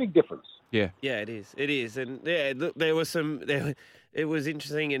 So it's a big difference. Yeah. Yeah, it is. It is. And yeah, look, there was it was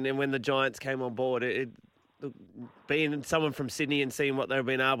interesting. And then when the Giants came on board, being someone from Sydney and seeing what they've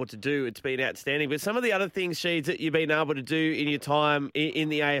been able to do, it's been outstanding. But some of the other things, Sheeds, that you've been able to do in your time in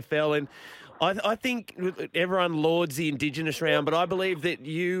the AFL, and I think everyone lauds the Indigenous round, but I believe that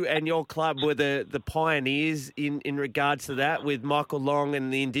you and your club were the pioneers in regards to that, with Michael Long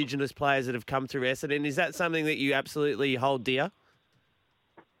and the Indigenous players that have come through Essendon. Is that something that you absolutely hold dear?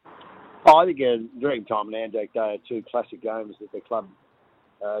 I think Dreamtime and Anzac Day are two classic games that the club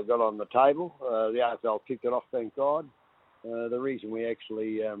got on the table. The AFL kicked it off, thank God. The reason we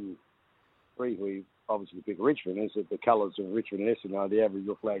actually obviously pick Richmond is that the colours of Richmond and Essendon are the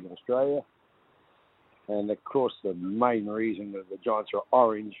Aboriginal flag in Australia. And, of course, the main reason that the Giants are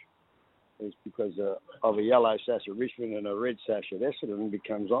orange is because of a yellow sash at Richmond and a red sash at Essendon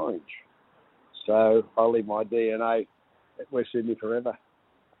becomes orange. So I'll leave my DNA at West Sydney forever.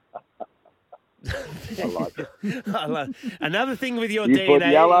 I like it. I love it. Another thing with your you DNA...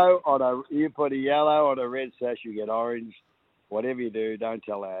 You put a yellow on a red sash, you get orange. Whatever you do, don't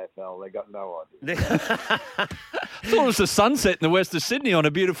tell AFL. They got no idea. I thought it was the sunset in the west of Sydney on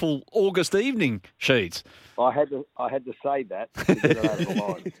a beautiful August evening, Sheeds. I had to say that to get it over the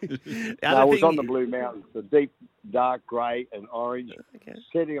line. No, it was on the Blue Mountains, the deep, dark grey and orange,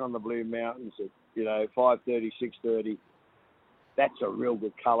 sitting on the Blue Mountains at 5:30, 6:30. That's a real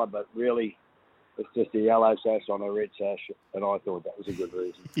good colour, but really it's just a yellow sash on a red sash, and I thought that was a good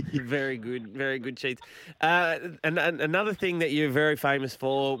reason. Very good, Sheets. And another thing that you're very famous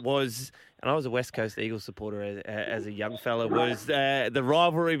for was, and I was a West Coast Eagles supporter as a young fella, was the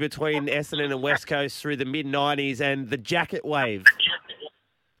rivalry between Essendon and West Coast through the mid-90s and the jacket wave.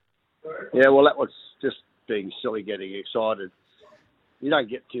 Yeah, well, that was just being silly, getting excited. You don't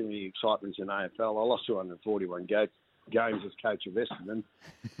get too many excitements in AFL. I lost 241 games as coach of Essendon,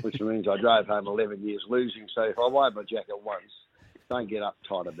 which means I drove home 11 years losing. So if I wave my jacket once, don't get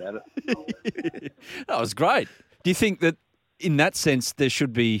uptight about it. That was great. Do you think that in that sense there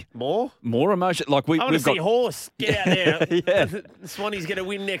should be more emotion? Like I want to see Horse get out there. Yeah. Swanee's going to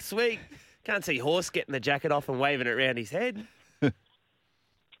win next week. Can't see Horse getting the jacket off and waving it around his head.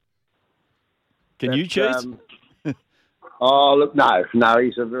 Can you choose? Oh, look, no,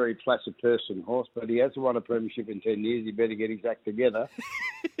 he's a very placid person, Horse, but he hasn't won a premiership in 10 years. He better get his act together.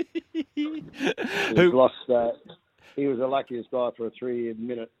 He was the luckiest guy for a 3-year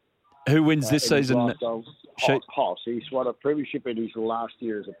minute. Who wins this season? Hoss. He's won a premiership in his last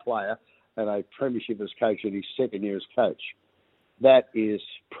year as a player and a premiership as coach in his second year as coach. That is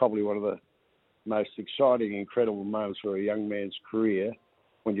probably one of the most exciting, incredible moments for a young man's career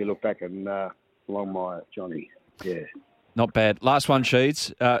when you look back and Longmire, Johnny. Yeah. Not bad. Last one,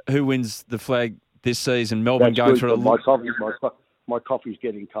 Sheeds. Who wins the flag this season? Melbourne going through my coffee's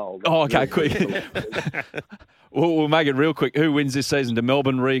getting cold. Oh, okay, quick. We'll make it real quick. Who wins this season? Do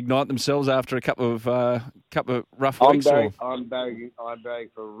Melbourne reignite themselves after a couple of rough weeks? I'm begging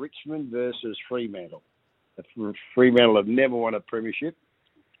for Richmond versus Fremantle. Fremantle have never won a premiership,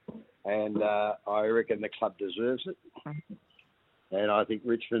 and I reckon the club deserves it. And I think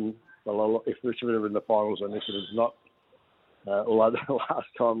Richmond, if Richmond are in the finals and this is not, although the last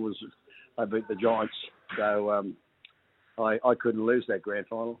time was I beat the Giants, so I couldn't lose that grand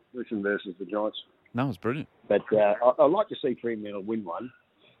final, Richmond versus the Giants. No, it was brilliant. But I'd like to see Fremantle win one.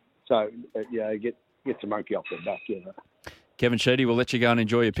 So, get the monkey off their back, Kevin Sheedy, we'll let you go and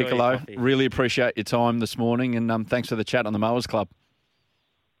enjoy your piccolo. Really appreciate your time this morning, and thanks for the chat on the Mowers Club.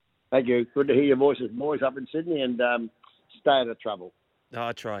 Thank you. Good to hear your voices, boys, up in Sydney, and stay out of trouble. Oh,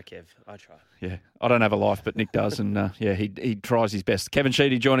 I try, Kev. I try. Yeah, I don't have a life, but Nick does, and he tries his best. Kevin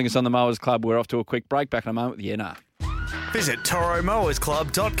Sheedy joining us on the Mowers Club. We're off to a quick break. Back in a moment with the NR. Visit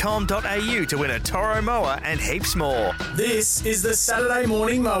toromowersclub.com.au to win a Toro mower and heaps more. This is the Saturday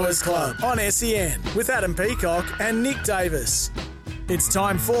Morning Mowers Club on SEN with Adam Peacock and Nick Davis. It's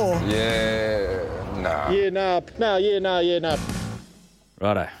time for...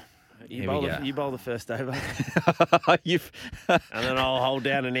 Righto. You Here we go. bowl the first over, You've and then I'll hold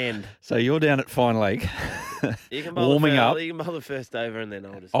down an end. So you're down at fine leg, You can bowl warming the up. You can bowl the first over, and then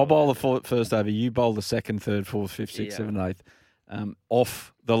I'll just. I'll bowl the first over. You bowl the second, third, fourth, fifth, sixth, seventh, eighth.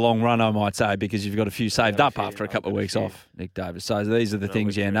 Off the long run, I might say, because you've got a few saved up after a couple of weeks off, Nick Davis. So these are the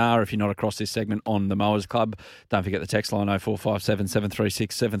things, if you're not across this segment on the Mowers Club, don't forget the text line 0457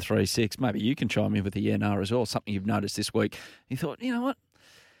 736 736. Maybe you can chime in with the nah as well, something you've noticed this week. You thought, you know what?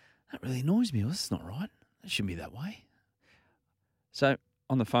 That really annoys me. Well, this is not right. It shouldn't be that way. So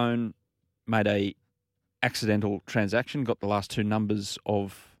on the phone, made a accidental transaction, got the last two numbers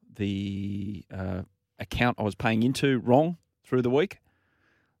of the account I was paying into wrong through the week.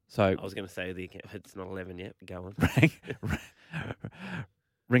 So I was going to say the account. It's not 11 yet. Go on.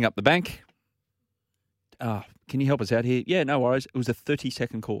 ring up the bank. Can you help us out here? Yeah, no worries. It was a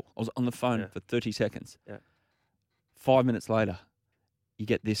 30-second call. I was on the phone for 30 seconds. Yeah. 5 minutes later, you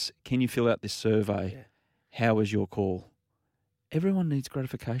get this, can you fill out this survey? Yeah. How was your call? Everyone needs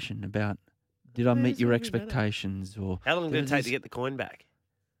gratification about, did I meet your expectations? Or How long did it take to get the coin back?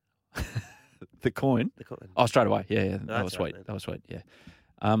 the coin? The coin. Oh, straight away. Yeah. That that's was right, sweet. then. That was sweet, yeah.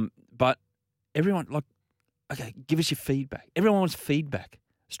 But everyone, okay, give us your feedback. Everyone wants feedback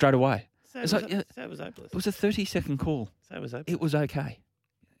straight away. Say It's it like, was hopeless. It was a 30-second call. Say it was hopeless. It was okay.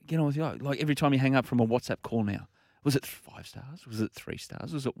 Get on with you. Like every time you hang up from a WhatsApp call now, was it 5 stars? Was it 3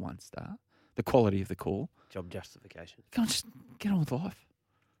 stars? Was it 1 star? The quality of the call. Job justification. Come on, just get on with life.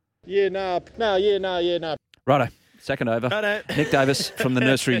 No. Righto. Second over. Righto. Nick Davis from the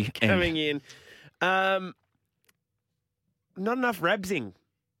nursery Coming end. in. Not enough rabsing.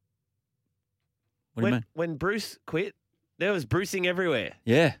 What do you mean? When Bruce quit, there was bruising everywhere.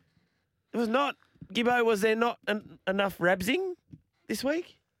 Yeah. It was not, Gibbo, was there not enough rabsing this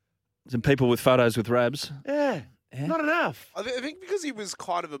week? Some people with photos with rabs. Yeah. Yeah. Not enough. I think because he was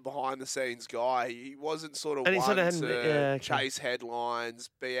kind of a behind-the-scenes guy, he wasn't sort of And he one sort of hadn't- to yeah, okay. chase headlines,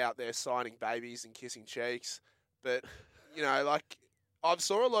 be out there signing babies and kissing cheeks. But, you know, like, I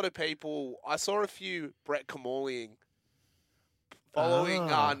saw a lot of people, I saw a few Brett Kamaliing following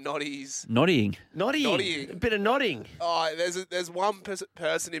Noddy's. Noddying. Noddying. A bit of nodding. Oh, there's one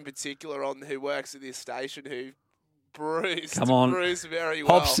person in particular who works at this station who bruised very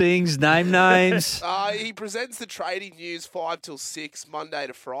well. Hop sings, name names. He presents the trading news 5 till 6 Monday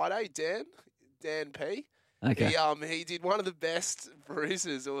to Friday. Dan P. Okay. He did one of the best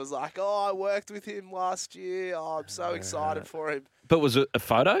bruises. It was like, I worked with him last year. Oh, I'm so excited for him. But was it a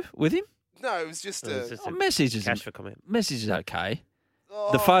photo with him? No, it was just a message is cash for comment. Message is okay.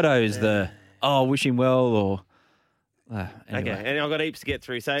 The photo is wish him well or anyway. Okay, and I've got heaps to get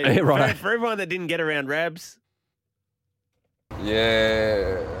through. So Yeah, right. for everyone that didn't get around rabs.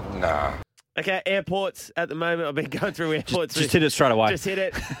 Nah. Okay, airports at the moment. I've been going through airports. Just hit it straight away. Just hit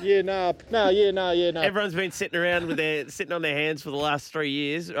it. No. Everyone's been sitting around sitting on their hands for the last 3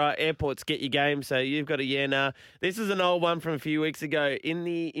 years. Right, airports get your game, so you've got a nah. This is an old one from a few weeks ago. In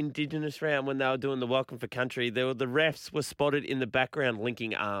the Indigenous round, when they were doing the Welcome for Country, the refs were spotted in the background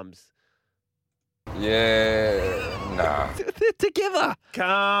linking arms. Nah. They're together.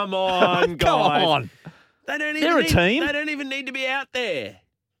 Come on, guys. Come on. They're a team. They don't even need to be out there.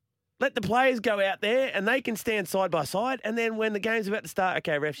 Let the players go out there and they can stand side by side. And then when the game's about to start,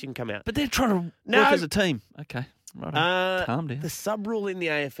 okay, refs, you can come out. But they're trying to work as a team. Okay. Right. Calm down. The sub rule in the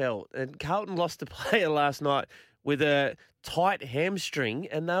AFL. And Carlton lost a player last night with a tight hamstring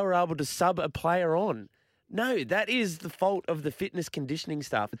and they were able to sub a player on. No, that is the fault of the fitness conditioning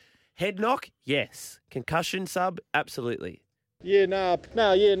staff. Head knock, yes. Concussion sub, absolutely. No.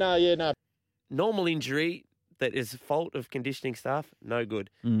 Normal injury that is the fault of conditioning staff, no good.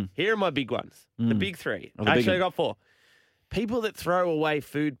 Mm. Here are my big ones. The big three. Oh, the big Actually, I one. got 4. People that throw away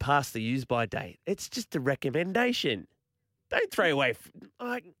food past the use-by date. It's just a recommendation. Don't throw away.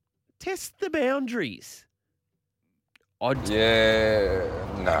 Test the boundaries. I'd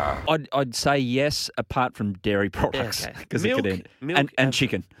say yes, apart from dairy products, Okay. because it could end. And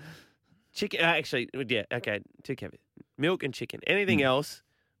chicken. Chicken, actually, yeah, okay, 2 caveats. Milk and chicken. Anything else,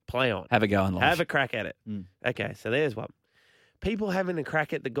 play on. Have a go in life. Have a crack at it. Mm. Okay, so there's one. People having a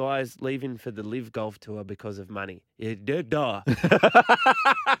crack at the guys leaving for the Live Golf Tour because of money. Yeah, duh.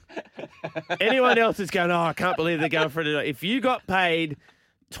 Anyone else is going, I can't believe they're going for it. If you got paid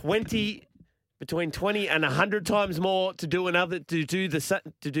 $20 between 20 and 100 times more to do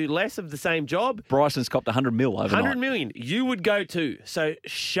less of the same job. Bryson's copped 100 mil overnight. 100 million. You would go too. So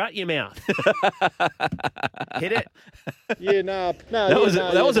shut your mouth. Hit it. Yeah, no.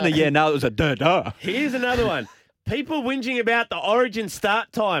 That wasn't a yeah, no, it was a duh. Here's another one. People whinging about the Origin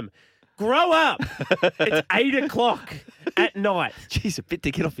start time. Grow up. It's 8 o'clock at night. Jeez, a bit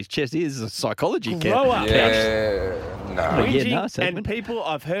to get off his chest. He is a psychology kid. Grow up. Yeah, And people,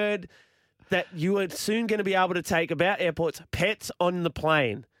 I've heard that you are soon going to be able to take about airports pets on the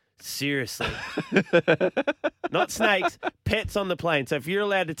plane. Seriously. Not snakes, pets on the plane. So if you're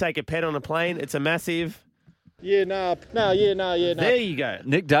allowed to take a pet on a plane, it's a massive... Yeah, no. There you go.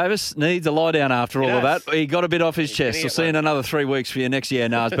 Nick Davis needs a lie down after all of that. He got a bit off his chest. We'll see you in another 3 weeks for your next year,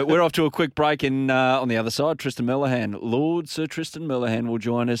 Nars. But we're off to a quick break on the other side. Tristan Merlehan, Lord Sir Tristan Merlehan will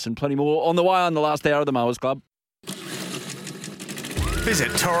join us and plenty more on the way on the last hour of the Mowers Club.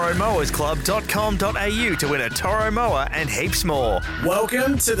 Visit toromowersclub.com.au to win a Toro mower and heaps more.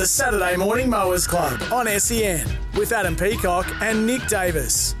 Welcome to the Saturday Morning Mowers Club on SEN with Adam Peacock and Nick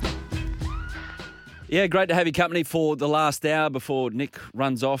Davis. Yeah, great to have your company for the last hour before Nick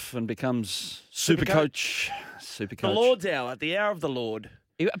runs off and becomes Super Coach. The Lord's Hour, the hour of the Lord.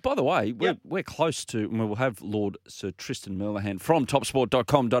 By the way, we're close to, and we'll have Lord Sir Tristan Merlehan from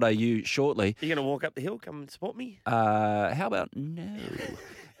topsport.com.au shortly. Are you going to walk up the hill, come and support me? How about no?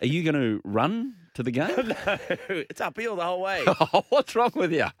 Are you going to run to the game? No, it's uphill the whole way. What's wrong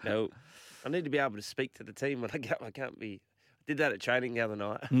with you? No, I need to be able to speak to the team when I go. I can't be. I did that at training the other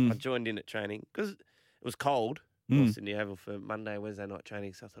night. I joined in at training because it was cold. Sydney Oval for Monday, Wednesday night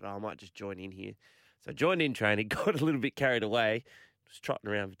training. So I thought, I might just join in here. So I joined in training, got a little bit carried away, just trotting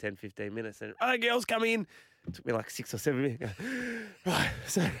around for 10, 15 minutes. And, girls, come in. It took me like 6 or 7 minutes. Right,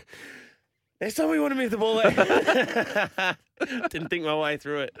 so next time we want to move the ball out. Didn't think my way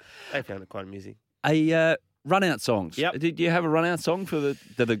through it. They found it quite amusing. Run-out songs. Yep. Did you have a run-out song for the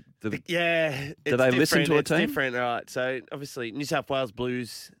yeah, do they listen to a team? It's different, right. So, obviously, New South Wales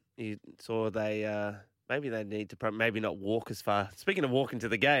Blues, you saw they... maybe they need to maybe not walk as far. Speaking of walking to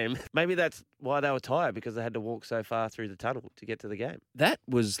the game, maybe that's why they were tired, because they had to walk so far through the tunnel to get to the game. That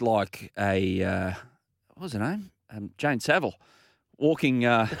was like a, what was her name? Jane Saville walking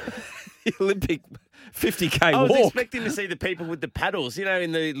the Olympic 50K walk. I was walk. expecting to see the people with the paddles,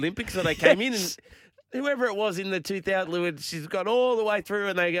 in the Olympics when they came in and... Whoever it was in the 2000, she's got all the way through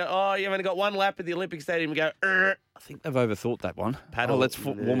and they go, you've only got one lap at the Olympic Stadium. And go, I think they've overthought that one. Paddle. Let's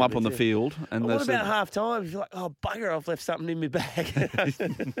warm up on the field. And what about half time? If you're like, bugger, I've left something in my bag.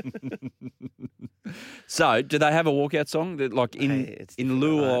 So, do they have a walkout song that, like, in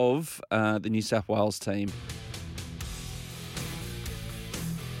lieu of the New South Wales team?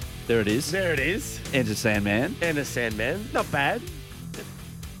 There it is. There it is. Enter Sandman. Enter Sandman. Not bad.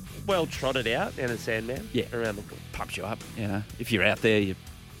 Well trotted out, Enter Sandman. Yeah. Around the block. Pumps you up, If you're out there, you're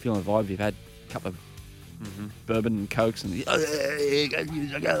feeling the vibe, you've had a couple of bourbon and cokes and get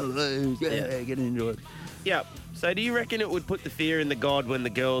into it. Yeah. So do you reckon it would put the fear in the God when the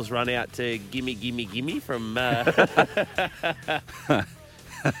girls run out to Gimme, Gimme, Gimme from...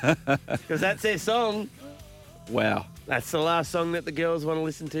 Because that's their song. Wow. That's the last song that the girls want to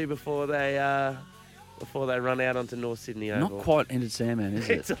listen to before they run out onto North Sydney Oval. Not quite Enter Sandman, is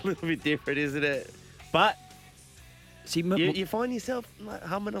it? It's a little bit different, isn't it? But see, you find yourself like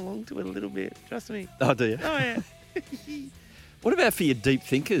humming along to it a little bit. Trust me. Oh, do you? Oh, yeah. What about for your deep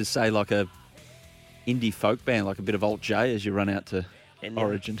thinkers, say like a indie folk band, like a bit of Alt J as you run out to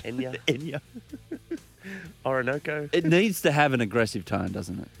Origin? Enya. Orinoco. It needs to have an aggressive tone,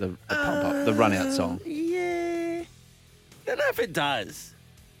 doesn't it? The pump up, the run out song. Yeah. I don't know if it does.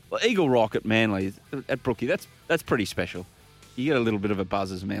 Well, Eagle Rock at Manly, at Brookie, that's pretty special. You get a little bit of a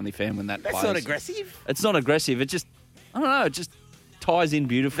buzz as a Manly fan when that plays. That's not aggressive. It's not aggressive. It just, I don't know, it just ties in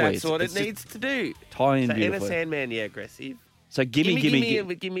beautifully. That's what it needs to do. Tie in beautifully. Enter Sandman, aggressive. So give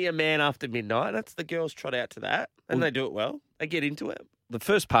me a Man After Midnight. That's the girls trot out to that, and they do it well. They get into it. The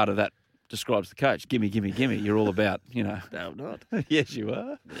first part of that describes the coach. Gimme. You're all about, No, I'm not. Yes, you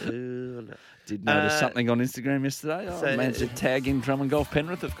are. No. Did notice something on Instagram yesterday. Man said tag in Drum and Golf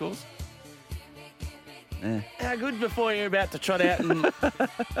Penrith, of course. Yeah. How good before you're about to trot out and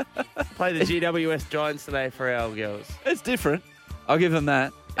play the GWS Giants today for our girls? It's different. I'll give them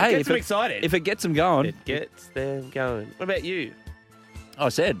that. It gets them excited. If it gets them going. It gets them going. What about you? I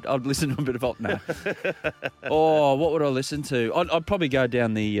said I'd listen to a bit of alt now. What would I listen to? I'd probably go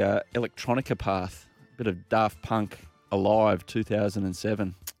down the electronica path. A bit of Daft Punk Alive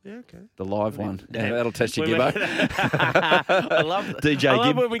 2007. Yeah, okay. The live one. Yeah, that'll test your Gibbo. I love DJ I love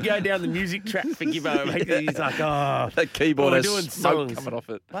Gib. when we go down the music track for Gibbo. He's like, that keyboard has doing smoke songs coming off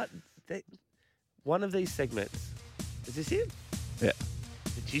it. But one of these segments. Is this it? Yeah.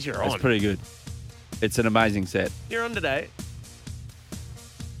 Jeez, you're It's on. pretty good. It's an amazing set. You're on today.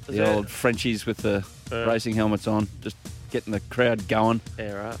 The old Frenchies with the racing helmets on, just getting the crowd going.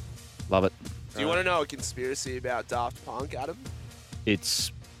 Yeah, right. Love it. Do you want to know a conspiracy about Daft Punk, Adam?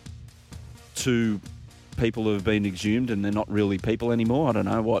 It's two people who have been exhumed and they're not really people anymore. I don't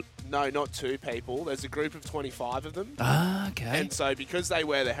know what. No, not two people. There's a group of 25 of them. Ah, okay. And so because they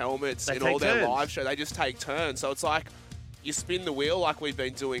wear the helmets They in take all their turns. live show, they just take turns. So it's like you spin the wheel like we've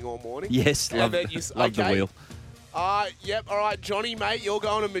been doing all morning. Yes, And love, then you love the wheel. Yep, all right, Johnny, mate, you're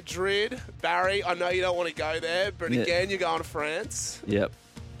going to Madrid. Barry, I know you don't want to go there, but Yeah. again, you're going to France Yep.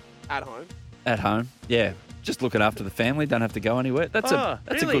 at home. At home. Yeah. Just looking after the family. Don't have to go anywhere. That's a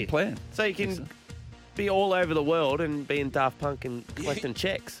really? good plan. So you can be all over the world and be in Daft Punk and collecting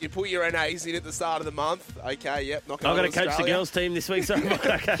checks. You put your NAs in at the start of the month. Okay, yep, not I'm going going to coach the girls' team this week, so I'm out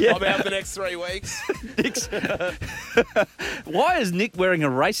for the next 3 weeks. Why is Nick wearing a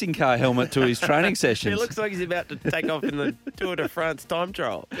racing car helmet to his training sessions? It looks like he's about to take off in the Tour de France time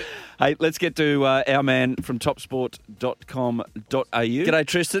trial. Hey, let's get to our man from topsport.com.au. G'day,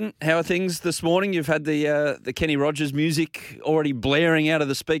 Tristan. How are things this morning? You've had the Kenny Rogers music already blaring out of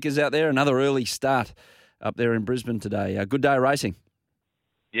the speakers out there. Another early start up there in Brisbane today. Good day of racing.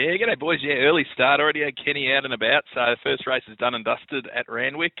 Yeah, g'day boys. Yeah, early start. Already had Kenny out and about. So the first race is done and dusted at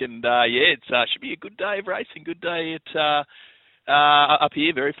Randwick. And it should be a good day of racing. Good day at up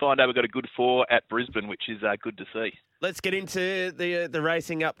here. Very fine day. We've got a good 4 at Brisbane, which is good to see. Let's get into the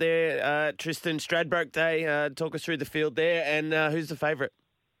racing up there. Tristan, Stradbroke Day. Talk us through the field there. And who's the favourite?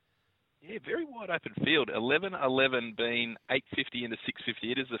 Yeah, very wide open field. 11-11 being 850 into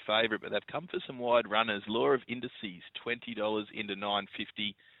 650. It is the favourite, but they've come for some wide runners. Law of Indices, $20 into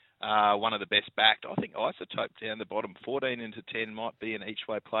 950. One of the best backed. I think Isotope down the bottom, 14 into 10 might be an each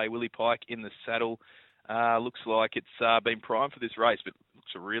way play. Willie Pike in the saddle. Looks like it's been primed for this race, but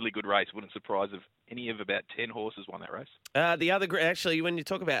looks a really good race. Wouldn't surprise if any of about 10 horses won that race. The other, actually, when you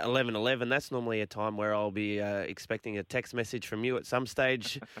talk about 11-11, that's normally a time where I'll be expecting a text message from you at some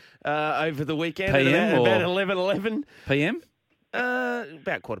stage over the weekend. PM about or 11-11. PM?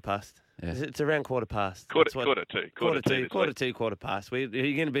 About quarter past. Yeah. It's around quarter past. Quarter That's what- two. Quarter two, quarter past. You're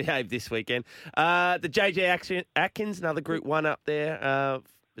going to behave this weekend. The JJ Atkins, another Group 1 up there.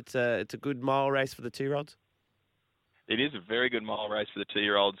 It's a good mile race for the 2-year-olds. It is a very good mile race for the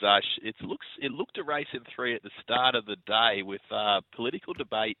 2-year-olds. It looked a race in 3 at the start of the day with political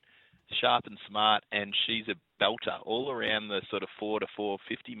debate, sharp and smart, and she's a belter all around the sort of 4 to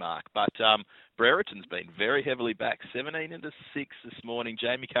 450 mark. But Brereton's been very heavily back, 17 into 6 this morning.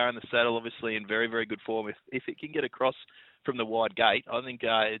 Jamie Carr in the saddle, obviously in very, very good form. If it can get across from the wide gate, I think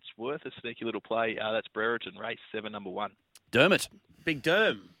it's worth a sneaky little play. That's Brereton, race 7, number 1. Dermot. Big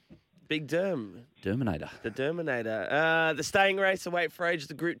Derm. Derminator. The Derminator. The staying race, the Wait for Age,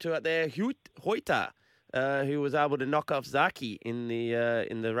 the Group 2 out there. Hoyta, who was able to knock off Zaki in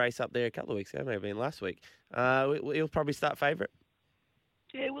the race up there a couple of weeks ago, maybe last week. He'll probably start favourite.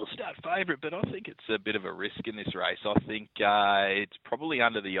 Yeah, we'll start favourite, but I think it's a bit of a risk in this race. I think it's probably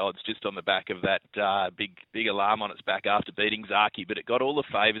under the odds just on the back of that big alarm on its back after beating Zaki, but it got all the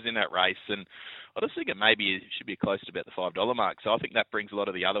favours in that race, and I just think it should be close to about the $5 mark. So I think that brings a lot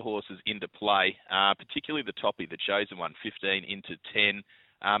of the other horses into play, particularly the Toppy, the chosen one, 15 into 10.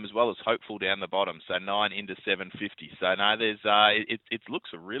 As well as Hopeful down the bottom, so 9 into 750. So no, it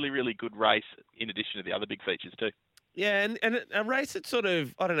looks a really, really good race in addition to the other big features too. Yeah, and a race that sort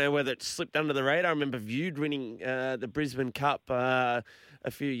of, I don't know whether it slipped under the radar. I remember Viewed winning the Brisbane Cup a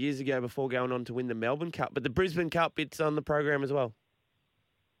few years ago before going on to win the Melbourne Cup. But the Brisbane Cup, it's on the program as well.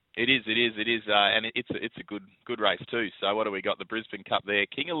 It is, and it's a good race too. So what do we got? The Brisbane Cup there.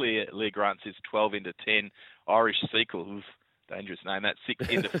 King of Lear Grants is 12 into 10. Irish Sequel, oof, dangerous name. That's 6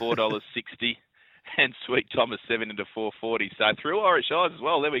 into $4.60. And Sweet Thomas 7 into $4.40. So through Irish Eyes as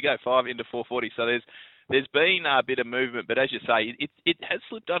well. There we go, 5 into $4.40. So there's been a bit of movement, but as you say, it has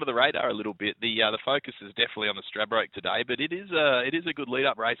slipped under the radar a little bit. The focus is definitely on the Stradbroke today, but it is a good lead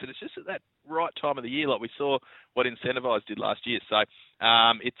up race, and it's just at that right time of the year, like we saw what Incentivize did last year. So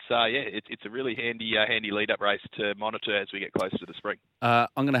it's a really handy lead up race to monitor as we get closer to the spring. I'm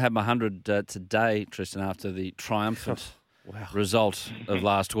going to have my 100 today, Tristan, after the triumphant result of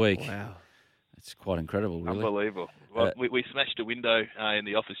last week. Wow. It's quite incredible, really. Unbelievable. Well, we smashed a window in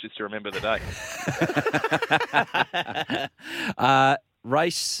the office just to remember the day.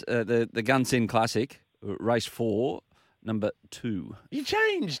 Race, the Gunsin Classic, race 4, number 2. You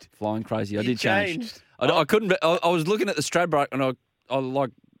changed. Flying Crazy. I You did change. changed. I couldn't. I was looking at the Stradbroke, and I like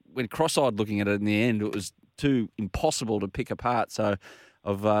went cross-eyed looking at it. In the end, it was too impossible to pick apart. So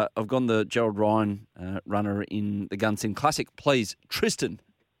I've gone the Gerald Ryan runner in the Gunsynd Classic. Please, Tristan.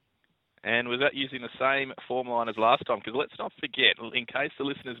 And was that using the same form line as last time? Because let's not forget, in case the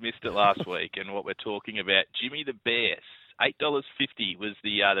listeners missed it last week, and what we're talking about, Jimmy the Bears, $8.50 was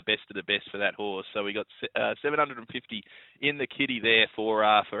the best of the best for that horse. So we got $750 in the kitty there for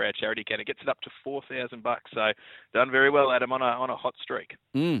our charity account. It gets it up to $4,000. So done very well, Adam, on a hot streak.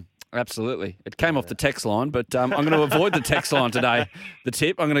 Absolutely. It came off the text line, but I'm going to avoid the text line today. The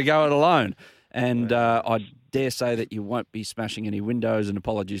tip, I'm going to go it alone. And I dare say that you won't be smashing any windows, and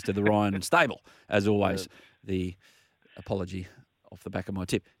apologies to the Ryan stable. As always, the apology off the back of my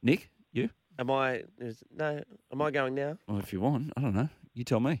tip. Nick, you? Am I going now? Well, if you want, I don't know. You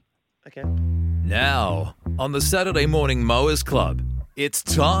tell me. Okay. Now, on the Saturday Morning Mowers Club, it's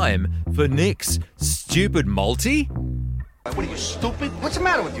time for Nick's Stupid Multi. What are you, stupid? What's the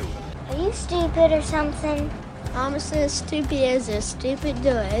matter with you? Are you stupid or something? I'm as stupid as a stupid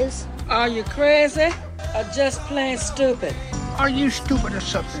does. Are you crazy or just plain stupid? Are you stupid or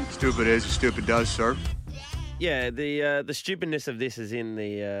something? Stupid is, stupid does, sir. Yeah, the stupidness of this is in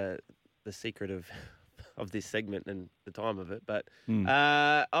the secret of this segment and the time of it. But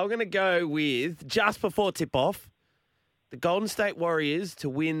I'm going to go with, just before tip-off, the Golden State Warriors to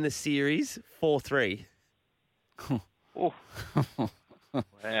win the series 4-3. Oh.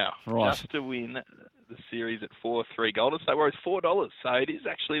 Wow. Right. Just to win the series at 4-3. Golden State Warriors, $4. So it is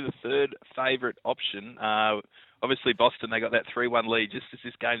actually the third favourite option. Obviously, Boston, they got that 3-1 lead just as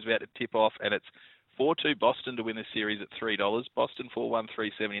this game's about to tip off, and it's 4-2 Boston to win the series at $3. Boston 4-1,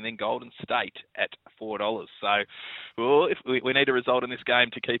 $3.70, and then Golden State at $4. So, well, if we need a result in this game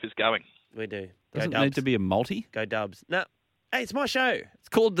to keep us going. We do. Does it need to be a multi? Go Dubs. No. Hey, it's my show. It's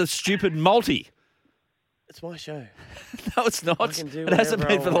called the Stupid Multi. It's my show. No, it's not. I can do It hasn't whatever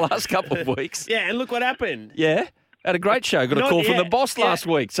been I for the want. last couple of weeks. Yeah, and look what happened. Yeah. Had a great show. Got a call from the boss last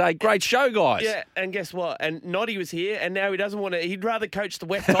week. Say, great show, guys. Yeah, and guess what? And Noddy was here, and now he doesn't want to. He'd rather coach the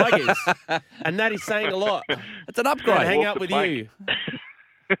West Tigers. And that is saying a lot. It's an upgrade. And hang out with you.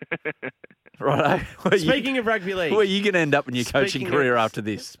 Right. Speaking of rugby league. Where are you going to end up in your coaching career after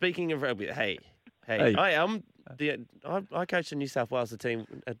this? Speaking of rugby, hey. I coached the New South Wales team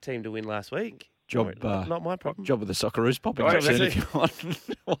to win last week. Job, not my problem. Job with the Socceroos popping up soon if you want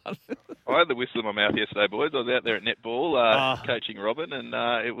one. I had the whistle in my mouth yesterday, boys. I was out there at netball coaching Robin, and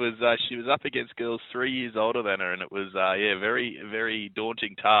it was she was up against girls 3 years older than her, and it was very, very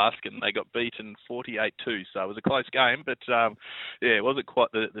daunting task, and they got beaten 48-2. So it was a close game, but it wasn't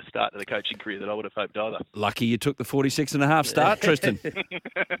quite the start of the coaching career that I would have hoped either. Lucky you took the 46.5 start, Tristan.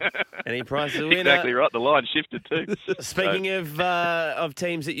 Any prize to win. Exactly right. The line shifted too. Speaking of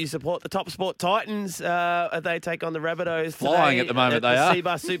teams that you support, the Top Sport Titans, they take on the Rabbitohs Flying today at the moment, they the are.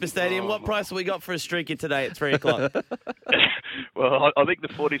 Seabus Super Stadium. What price have we got for a streaker today at 3 o'clock? Well, I think the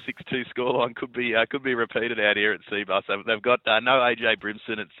 46-2 scoreline could be repeated out here at Seabus. They've got no AJ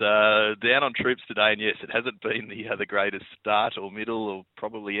Brimson. It's down on troops today, and yes, it hasn't been the greatest start or middle or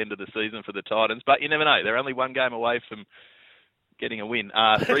probably end of the season for the Titans. But you never know. They're only one game away from getting a win.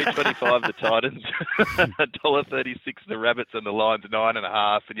 $3.25 the Titans, $1.36 the Rabbits, and the Lions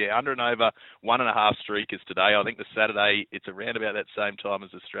 9.5. And yeah, under and over 1.5 streakers today. I think the Saturday it's around about that same time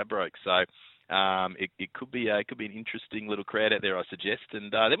as the Stradbroke. So it could be an interesting little crowd out there, I suggest.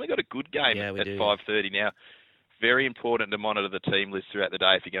 And then we got a good game at 5:30 now. Very important to monitor the team list throughout the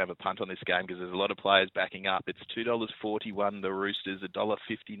day if you're going to have a punt on this game because there's a lot of players backing up. It's $2.41 the Roosters,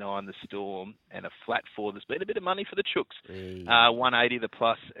 $1.59 the Storm, and a flat 4. There's been a bit of money for the Chooks. $1.80 the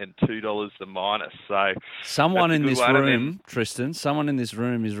plus and $2 the minus. So someone in this room, Tristan, someone in this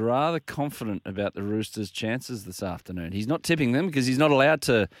room is rather confident about the Roosters' chances this afternoon. He's not tipping them because he's not allowed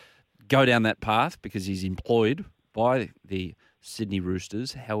to go down that path because he's employed by the Sydney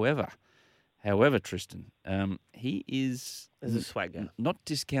Roosters. However, Tristan, he is as a swagger, not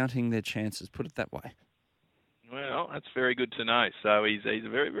discounting their chances. Put it that way. Well, that's very good to know. So he's a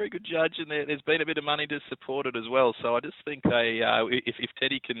very, very good judge, and there's been a bit of money to support it as well. So I just think if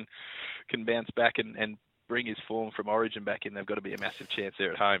Teddy can bounce back and bring his form from Origin back in, they've got to be a massive chance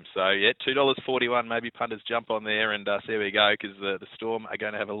there at home. So yeah, $2.41. Maybe punters jump on there and see where we go because the Storm are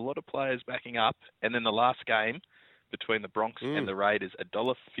going to have a lot of players backing up, and then the last game between the Bronx and the Raiders,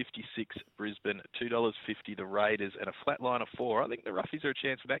 $1.56 Brisbane, $2.50 the Raiders, and a flat line of 4. I think the Roughies are a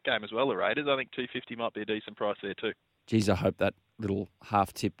chance for that game as well, the Raiders. I think $2.50 might be a decent price there too. Geez, I hope that little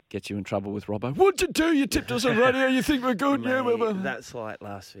half tip gets you in trouble with Robbo. What'd you do? You tipped us on radio. You think we're good? Mate, yeah, that's like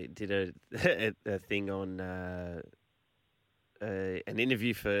last week. Did a thing on an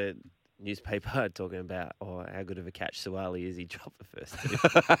interview for newspaper talking about how good of a catch Suwali is. He dropped the first two.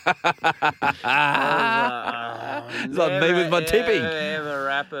 It's like me with my tipping. Ever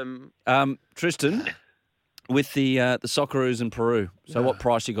Clapham. Tristan, with the Socceroos and Peru. So what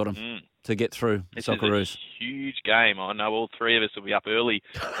price you got them to get through the This Socceroos? is a huge game. I know all three of us will be up early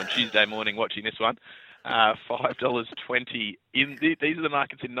on Tuesday morning watching this one. $5.20. These are the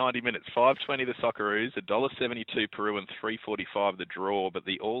markets in 90 minutes. $5.20 the Socceroos, $1.72 Peru, and $3.45 the draw. But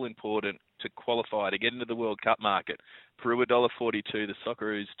the all-important to qualify to get into the World Cup market. Peru $1.42, the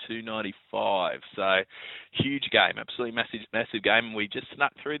Socceroos $2.95. So huge game, absolutely massive game. And we just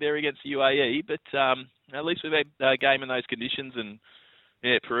snuck through there against the UAE, but at least we've had a game in those conditions. And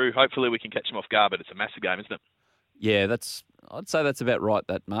yeah, Peru, hopefully we can catch them off guard. But it's a massive game, isn't it? Yeah, I'd say that's about right,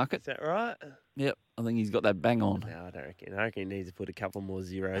 that market. Is that right? Yep, I think he's got that bang on. No, I don't reckon. I reckon he needs to put a couple more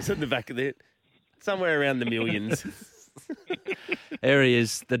zeros on the back of it. Somewhere around the millions. There he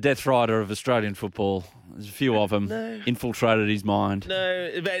is, the death rider of Australian football. There's a few of them infiltrated his mind.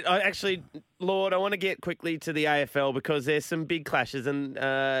 No, but Lord, I want to get quickly to the AFL because there's some big clashes and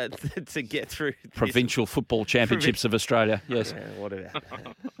to get through. Provincial Football Championships of Australia, yes. Yeah, what about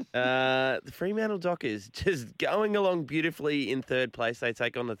that? The Fremantle Dockers just going along beautifully in third place. They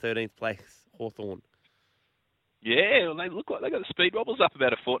take on the 13th place Hawthorn. Yeah, well, they look like they got the speed wobbles up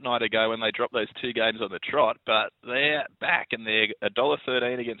about a fortnight ago when they dropped those two games on the trot, but they're back and they're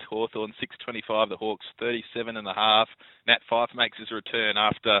 $1.13 against Hawthorn, $6.25 the Hawks, 37.5. Nat Fyfe makes his return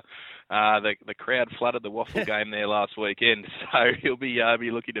after the crowd flooded the waffle game there last weekend, so he'll be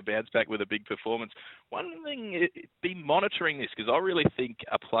looking to bounce back with a big performance. One thing, be monitoring this because I really think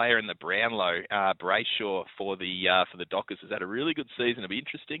a player in the Brownlow, Brayshaw for the Dockers has had a really good season. It'll be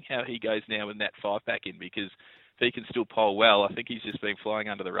interesting how he goes now with Nat Fyfe back in because if he can still poll well, I think he's just been flying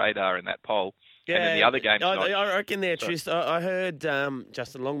under the radar in that poll. Yeah, and then the other games. I reckon there, Trist. I heard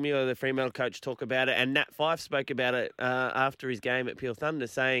Justin Longmuir, the Fremantle coach, talk about it, and Nat Fyfe spoke about it after his game at Peel Thunder,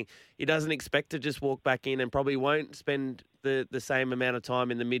 saying he doesn't expect to just walk back in and probably won't spend the same amount of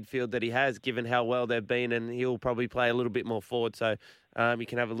time in the midfield that he has, given how well they've been, and he'll probably play a little bit more forward. So you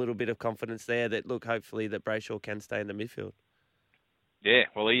can have a little bit of confidence there that, look, hopefully that Brayshaw can stay in the midfield. Yeah,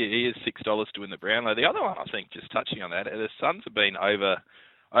 well, he is $6 to win the Brownlow. The other one, I think, just touching on that, the Suns have been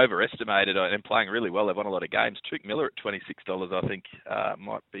overestimated and playing really well. They've won a lot of games. Trick Miller at $26, I think,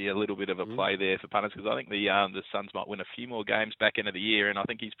 might be a little bit of a play there for punters because I think the Suns might win a few more games back end of the year, and I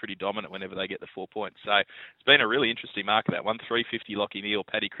think he's pretty dominant whenever they get the 4 points. So it's been a really interesting market, that one. $3.50 Lockie Neal,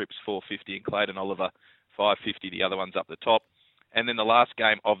 Paddy Cripps $4.50, and Clayton Oliver $5.50. The other one's up the top. And then the last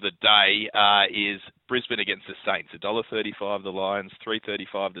game of the day is Brisbane against the Saints. $1.35 the Lions,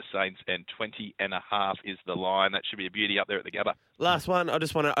 $3.35 the Saints, and 20.5 is the line. That should be a beauty up there at the Gabba. Last one, I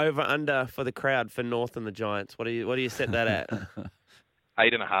just want to over/under for the crowd for North and the Giants. What do you set that at?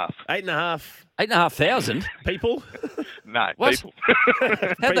 8.5. 8.5. 8,500 people? No, what? people.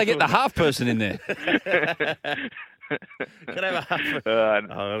 How'd they get the half person in there? Can I have a half? I'm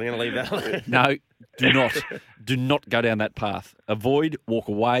going to leave that alone. No, do not go down that path. Avoid, walk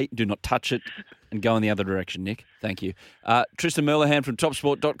away, do not touch it, and go in the other direction, Nick. Thank you. Tristan Merlehan from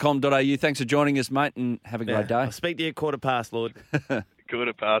topsport.com.au. Thanks for joining us, mate, and have a great day. I'll speak to you 1:15, Lord.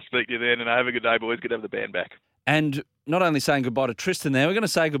 1:15. Speak to you then, and have a good day, boys. Good to have the band back. And not only saying goodbye to Tristan there, we're going to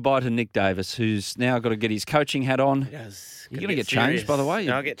say goodbye to Nick Davis, who's now got to get his coaching hat on. Yes. You're going to get changed, by the way?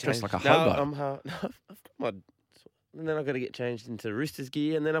 No, I'll get dressed changed. like a hobo. I've got my... And then I've got to get changed into Roosters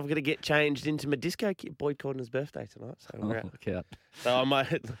gear, and then I've got to get changed into my disco gear. Boyd Corden's birthday tonight. So look out. So I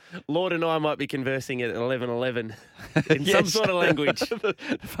might, Lord and I might be conversing at 11:11 in some sort of language.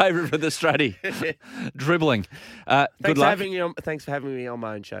 Favourite for the Stratty. Dribbling. Good luck. Thanks for having me on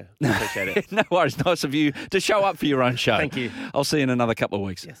my own show. Appreciate it. No worries. Nice of you to show up for your own show. Thank you. I'll see you in another couple of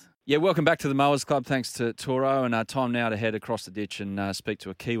weeks. Yes. Yeah, welcome back to the Mowers Club. Thanks to Toro. And time now to head across the ditch and speak to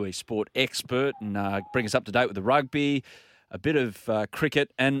a Kiwi sport expert and bring us up to date with the rugby, a bit of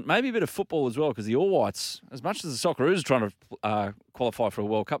cricket, and maybe a bit of football as well, because the All Whites, as much as the Socceroos are trying to qualify for a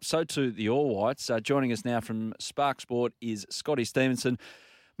World Cup, so too the All Whites. Joining us now from Spark Sport is Scotty Stevenson.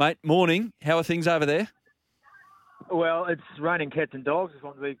 Mate, morning. How are things over there? Well, it's raining cats and dogs, I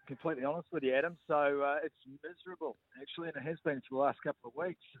want to be completely honest with you, Adam. So it's miserable, actually, and it has been for the last couple of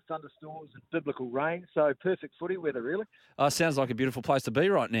weeks. Thunderstorms and biblical rain, so perfect footy weather, really. Sounds like a beautiful place to be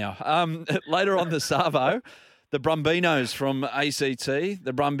right now. Later on the Savo, the Brumbinos from ACT,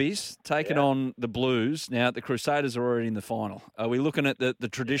 the Brumbies, taking on the Blues. Now, the Crusaders are already in the final. Are we looking at the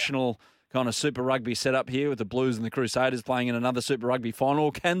traditional kind of Super Rugby setup here with the Blues and the Crusaders playing in another Super Rugby final?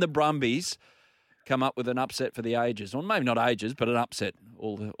 Or can the Brumbies come up with an upset for the ages? Or maybe not ages, but an upset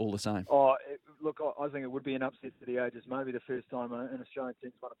all the same. Look, I think it would be an upset for the ages. Maybe the first time an Australian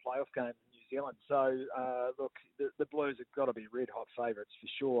team's won a playoff game in New Zealand. So, look, the Blues have got to be red-hot favourites for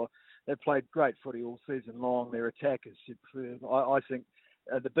sure. They've played great footy all season long. Their attack is superb. I think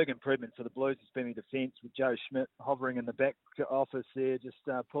the big improvement for the Blues has been the defence with Joe Schmidt hovering in the back office there, just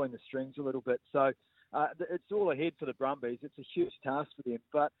pulling the strings a little bit. So it's all ahead for the Brumbies. It's a huge task for them,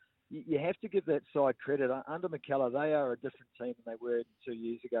 but you have to give that side credit. Under McKellar, they are a different team than they were 2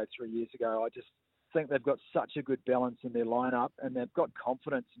 years ago, 3 years ago. I just think they've got such a good balance in their lineup, and they've got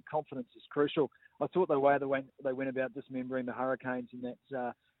confidence, and confidence is crucial. I thought the way they went about dismembering the Hurricanes in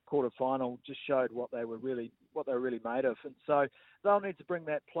that quarter final just showed what they were really made of. And so they'll need to bring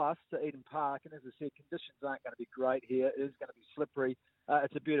that plus to Eden Park. And as I said, conditions aren't going to be great here. It is going to be slippery.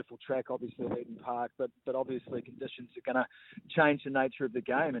 It's a beautiful track, obviously, at Eden Park, but obviously conditions are going to change the nature of the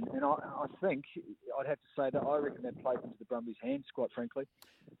game. And I think I'd have to say that I reckon that plays into the Brumbies' hands, quite frankly.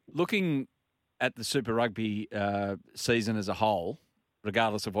 Looking at the Super Rugby season as a whole,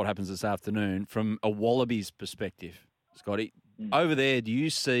 regardless of what happens this afternoon, from a Wallabies perspective, Scotty, over there, do you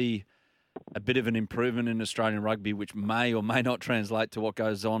see a bit of an improvement in Australian rugby, which may or may not translate to what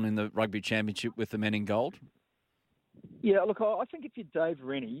goes on in the Rugby Championship with the men in gold? Yeah, look, I think if you're Dave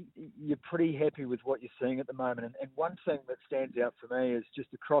Rennie, you're pretty happy with what you're seeing at the moment. And one thing that stands out for me is just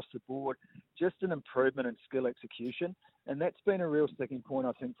across the board, just an improvement in skill execution. And that's been a real sticking point,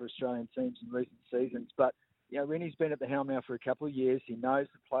 I think, for Australian teams in recent seasons. But, you know, Rennie's been at the helm now for a couple of years. He knows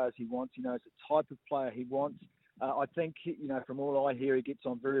the players he wants. He knows the type of player he wants. I think, you know, from all I hear, he gets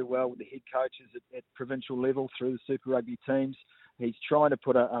on very well with the head coaches at provincial level through the Super Rugby teams. He's trying to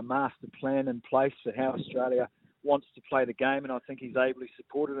put a master plan in place for how Australia wants to play the game, and I think he's ably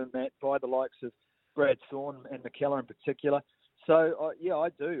supported in that by the likes of Brad Thorne and McKellar in particular. So, yeah, I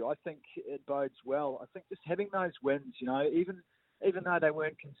do. I think it bodes well. I think just having those wins, you know, even though they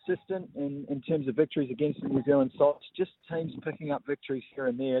weren't consistent in terms of victories against the New Zealand sides, just teams picking up victories here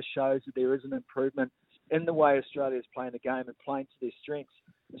and there shows that there is an improvement in the way Australia's playing the game and playing to their strengths.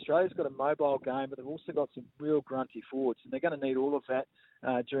 Australia's got a mobile game, but they've also got some real grunty forwards, and they're going to need all of that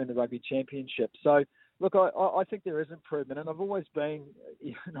during the Rugby Championship. So, look, I think there is improvement, and I've always been,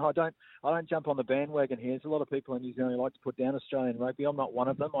 you know, I don't jump on the bandwagon here. There's a lot of people in New Zealand who like to put down Australian rugby. I'm not one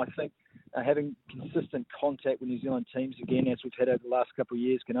of them. I think having consistent contact with New Zealand teams again, as we've had over the last couple of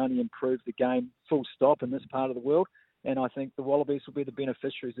years, can only improve the game full stop in this part of the world. And I think the Wallabies will be the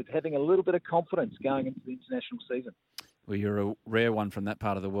beneficiaries of having a little bit of confidence going into the international season. Well, you're a rare one from that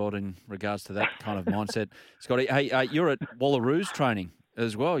part of the world in regards to that kind of mindset. Scotty, hey, you're at Wallaroos training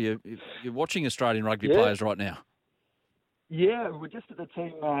as well. You're watching Australian rugby players right now. Yeah, we're just at the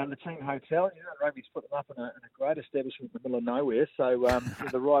team hotel. You know, rugby's put them up in a great establishment in the middle of nowhere, so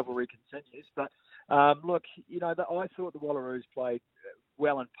the rivalry continues. But look, you know, I thought the Wallaroos played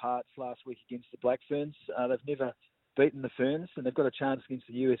well in parts last week against the Black Ferns. They've never beaten the Ferns, and they've got a chance against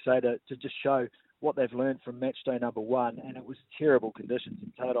the USA to just show what they've learned from match day number one, and it was terrible conditions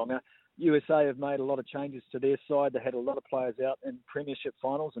in Tauranga. USA have made a lot of changes to their side. They had a lot of players out in premiership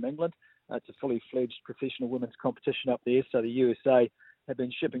finals in England. It's a fully fledged professional women's competition up there, so the USA have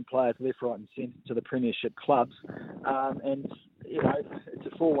been shipping players left, right and centre to the premiership clubs. And, you know, it's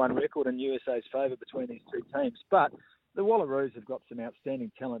a 4-1 record in USA's favour between these two teams. But the Wallaroos have got some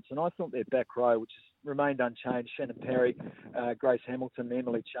outstanding talents, and I thought their back row, which has remained unchanged, Shannon Parry, Grace Hamilton,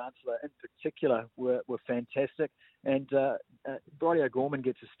 Emily Chancellor in particular, were fantastic. And Bridie O'Gorman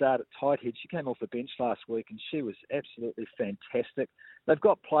gets a start at tight head. She came off the bench last week, and she was absolutely fantastic. They've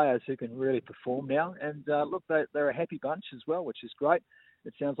got players who can really perform now, and look, they're a happy bunch as well, which is great.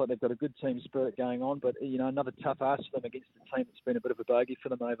 It sounds like they've got a good team spirit going on, but, you know, another tough ask for them against a team that's been a bit of a bogey for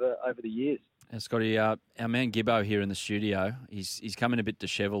them over the years. Scotty, our man Gibbo here in the studio, he's coming a bit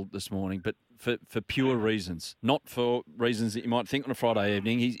dishevelled this morning, but for pure reasons, not for reasons that you might think on a Friday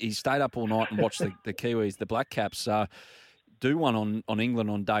evening. He stayed up all night and watched the Kiwis, the Black Caps, do one on England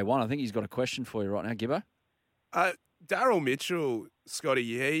on day one. I think he's got a question for you right now, Gibbo. Daryl Mitchell, Scotty,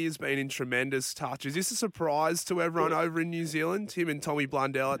 he has been in tremendous touch. Is this a surprise to everyone over in New Zealand? Him and Tommy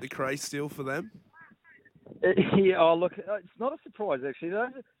Blundell at the crease still for them? Yeah, look, it's not a surprise, actually.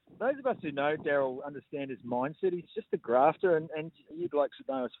 Those of us who know Daryl understand his mindset. He's just a grafter, and you blokes should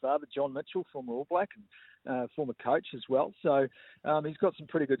know his father, John Mitchell, former All Black and former coach as well. So he's got some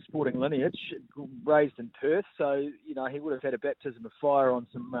pretty good sporting lineage, raised in Perth. So, you know, he would have had a baptism of fire on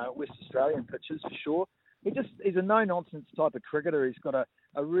some West Australian pitches for sure. He's a no-nonsense type of cricketer. He's got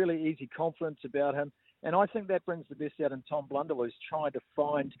a really easy confidence about him. And I think that brings the best out in Tom Blundell, who's trying to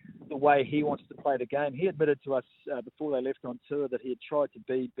find the way he wants to play the game. He admitted to us before they left on tour that he had tried to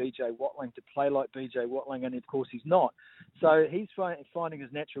be BJ Watling, to play like BJ Watling, and of course he's not. So he's finding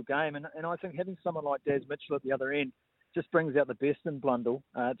his natural game. And I think having someone like Daz Mitchell at the other end just brings out the best in Blundell,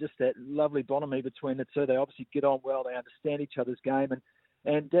 just that lovely bonhomie between the two. They obviously get on well. They understand each other's game.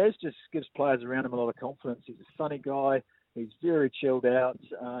 And Daz just gives players around him a lot of confidence. He's a funny guy. He's very chilled out.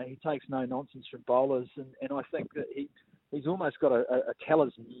 He takes no nonsense from bowlers, and I think that he's almost got a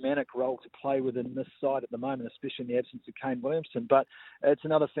talismanic role to play within this side at the moment, especially in the absence of Kane Williamson. But it's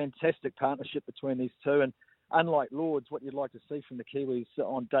another fantastic partnership between these two. And unlike Lords, what you'd like to see from the Kiwis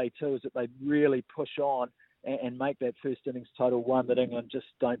on day 2 is that they really push on and make that first innings total one that England just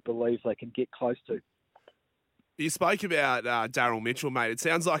don't believe they can get close to. You spoke about Daryl Mitchell, mate. It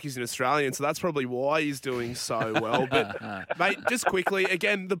sounds like he's an Australian, so that's probably why he's doing so well. But, mate, just quickly,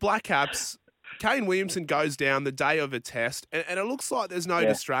 again, the Black Caps, Kane Williamson goes down the day of a test, and it looks like there's no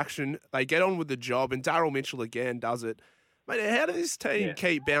distraction. They get on with the job, and Daryl Mitchell again does it. Mate, how does this team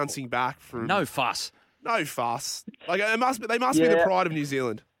keep bouncing back from... No fuss. No fuss. Like, they must be the pride of New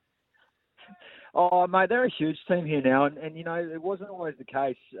Zealand. Oh, mate, they're a huge team here now, and you know, it wasn't always the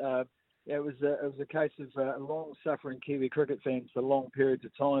case. It was a case of long-suffering Kiwi cricket fans for long periods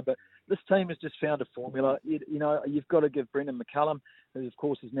of time. But this team has just found a formula. You know, you've got to give Brendan McCullum, who of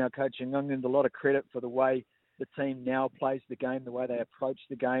course is now coaching England, a lot of credit for the way the team now plays the game, the way they approach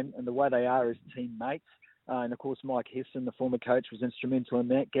the game, and the way they are as teammates. And of course, Mike Hesson, the former coach, was instrumental in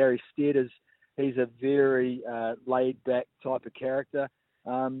that. Gary Stead he's a very laid-back type of character.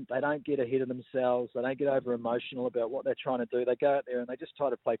 They don't get ahead of themselves. They don't get over emotional about what they're trying to do. They go out there and they just try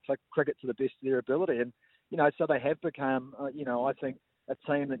to play cricket to the best of their ability. And, you know, so they have become, I think a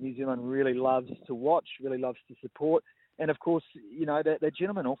team that New Zealand really loves to watch, really loves to support. And of course, you know, they're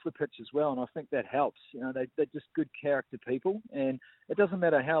gentlemen off the pitch as well. And I think that helps. You know, they're just good character people. And it doesn't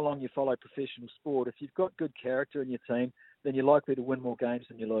matter how long you follow professional sport. If you've got good character in your team, then you're likely to win more games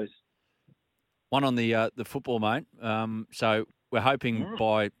than you lose. One on the football, mate. So we're hoping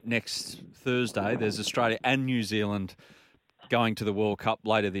by next Thursday there's Australia and New Zealand going to the World Cup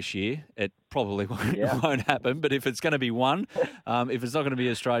later this year. It probably won't happen, but if it's going to be one, if it's not going to be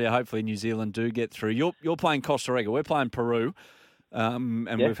Australia, hopefully New Zealand do get through. You're playing Costa Rica. We're playing Peru,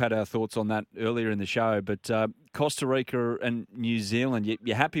 and we've had our thoughts on that earlier in the show. But Costa Rica and New Zealand,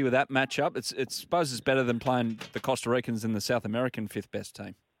 you're happy with that matchup? It's suppose it's better than playing the Costa Ricans in the South American fifth best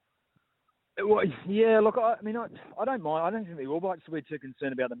team. Well, yeah, look, I don't mind. I don't think the All Blacks will be too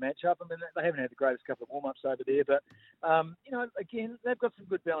concerned about the matchup. I mean, they haven't had the greatest couple of warm-ups over there, but, again, they've got some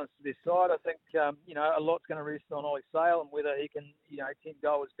good balance to their side. I think, a lot's going to rest on Ollie Sale and whether he can, 10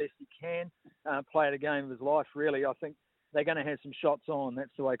 goal as best he can, play the game of his life, really. I think they're going to have some shots on.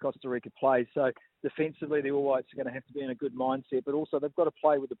 That's the way Costa Rica plays. So defensively, the All Whites are going to have to be in a good mindset, but also they've got to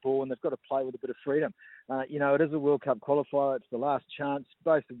play with the ball and they've got to play with a bit of freedom. It is a World Cup qualifier. It's the last chance.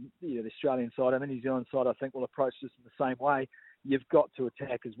 Both the Australian side and the New Zealand side, I think, will approach this in the same way. You've got to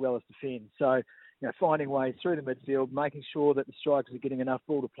attack as well as defend. So, finding ways through the midfield, making sure that the strikers are getting enough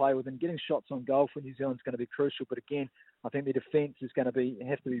ball to play with and getting shots on goal for New Zealand is going to be crucial. But again, I think the defence is going to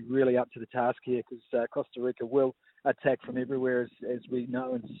have to be really up to the task here because Costa Rica will attack from everywhere, as we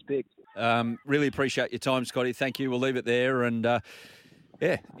know and suspect. Really appreciate your time, Scotty. Thank you. We'll leave it there and,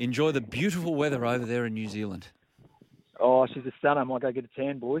 enjoy the beautiful weather over there in New Zealand. Oh, she's a stunner. I might go get a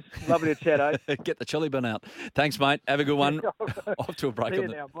tan, boys. Lovely to chat, eh? Get the chili bun out. Thanks, mate. Have a good one. Off to a break on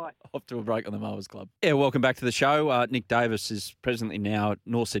the Mowers Club. Yeah, welcome back to the show. Nick Davis is presently now at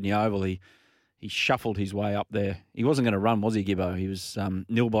North Sydney Oval. He shuffled his way up there. He wasn't going to run, was he, Gibbo? He was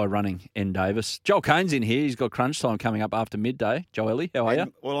nil by running N Davis. Joel Kane's in here. He's got crunch time coming up after midday. Joelly, how are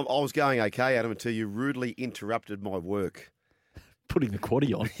you? Well, I was going okay, Adam, until you rudely interrupted my work. Putting the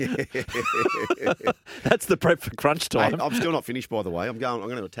quaddie on. That's the prep for crunch time. Hey, I'm still not finished, by the way. I'm going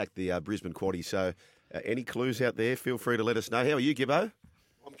to attack the Brisbane quaddie. So, any clues out there? Feel free to let us know. How are you, Gibbo?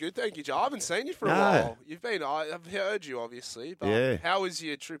 I'm good, thank you, Joe. I haven't seen you for a while. I've heard you, obviously. But how was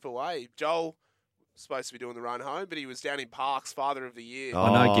your trip away? Joel supposed to be doing the run home, but he was down in Parks, Father of the Year.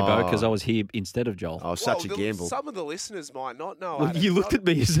 I know, Gibbo, because I was here instead of Joel. Oh, such a gamble. Some of the listeners might not know. Well, you looked at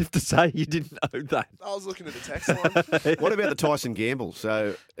me as if to say you didn't know that. I was looking at the text line. What about the Tyson gamble?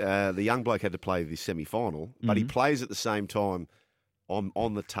 So the young bloke had to play this semi-final, but he plays at the same time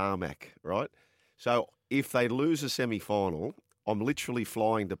on the tarmac, right? So if they lose a semi-final, I'm literally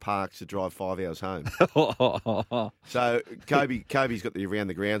flying to Parks to drive 5 hours home. So Kobe's got the around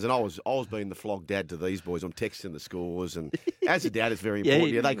the grounds, and I was being the flog dad to these boys. I'm texting the scores, and as a dad, it's very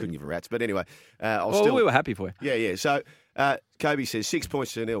important. Yeah, they couldn't give a rat's, but anyway, we were happy for you. Yeah. So Kobe says 6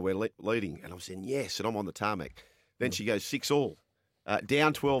 points to 0, we're leading, and I'm saying yes, and I'm on the tarmac. Then she goes 6-all,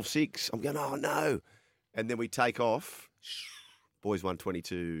 down 12-6. I'm going, oh no, and then we take off. Boys won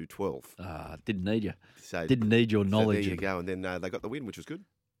 22-12. Didn't need you. So, didn't need your knowledge. So there you go. And then they got the win, which was good.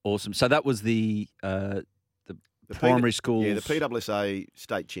 Awesome. So that was the primary schools. Yeah, the PWSA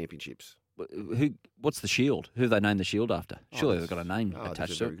state championships. What's the shield? Who have they named the shield after? Surely they've got a name attached to it.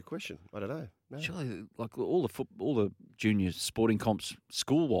 That's a very good question. I don't know. Surely, like all the junior sporting comps,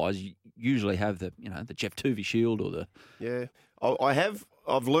 school wise, you usually have the Jeff Tuvey Shield or the. Yeah,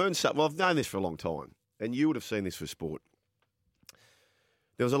 I've learned something. Well, I've known this for a long time, and you would have seen this for sport.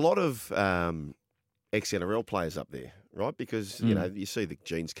 There was a lot of ex-NRL players up there, right? Because you see the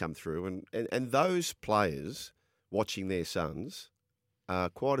genes come through, and those players watching their sons are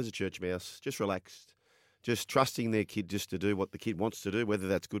quiet as a church mouse, just relaxed, just trusting their kid just to do what the kid wants to do, whether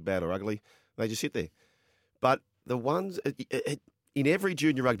that's good, bad, or ugly. They just sit there. But the ones in every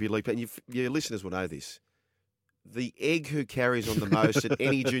junior rugby league, and your listeners will know this, the egg who carries on the most at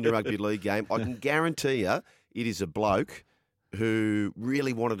any junior rugby league game, I can guarantee you it is a bloke who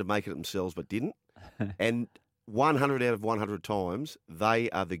really wanted to make it themselves but didn't. And 100 out of 100 times, they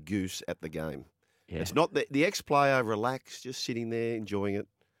are the goose at the game. Yeah. It's not the ex-player relaxed, just sitting there enjoying it.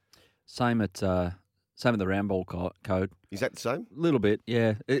 Same at the Ramble code. Is that the same? A little bit,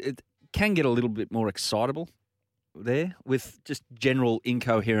 yeah. It can get a little bit more excitable there with just general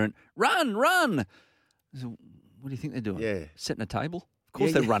incoherent, run! So what do you think they're doing? Yeah. Setting a table? Of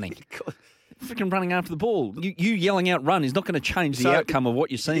course they're running. Freaking running after the ball. You yelling out run is not going to change the outcome of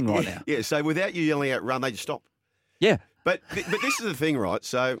what you're seeing right now. Yeah, so without you yelling out run, they just stop. Yeah. But this is the thing, right?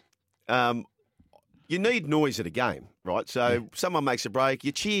 So you need noise at a game, right? So someone makes a break,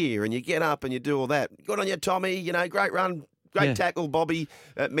 you cheer and you get up and you do all that. Good on you, Tommy, great run, great tackle, Bobby,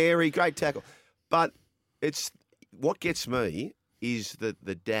 Mary, great tackle. But it's what gets me is that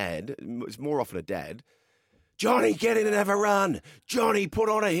the dad, it's more often a dad, Johnny, get in and have a run. Johnny, put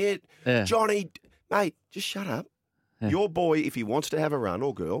on a hit. Yeah. Johnny, mate, just shut up. Yeah. Your boy, if he wants to have a run,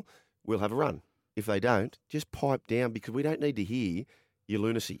 or girl, will have a run. If they don't, just pipe down because we don't need to hear your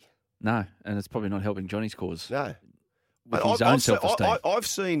lunacy. No, and it's probably not helping Johnny's cause. No. With his own self-esteem. I've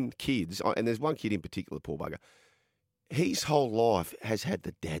seen kids, and there's one kid in particular, poor bugger. His whole life has had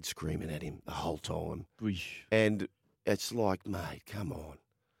the dad screaming at him the whole time. And it's like, mate, come on.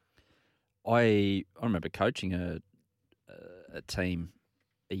 I remember coaching a team,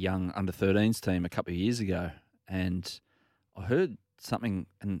 a young under-13s team a couple of years ago, and I heard something,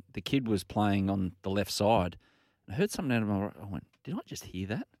 and the kid was playing on the left side. I heard something out of my right. I went, did I just hear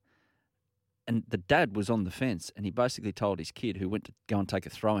that? And the dad was on the fence, and he basically told his kid, who went to go and take a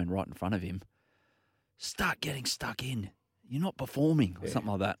throw-in right in front of him, start getting stuck in. You're not performing, or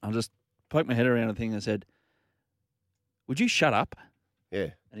something like that. I just poked my head around the thing and said, would you shut up? Yeah.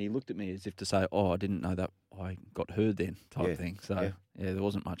 And he looked at me as if to say, I didn't know that I got heard then, type thing. So, there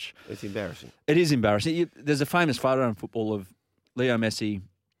wasn't much. It's embarrassing. It is embarrassing. There's a famous photo in football of Leo Messi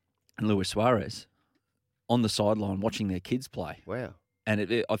and Luis Suarez on the sideline watching their kids play. Wow.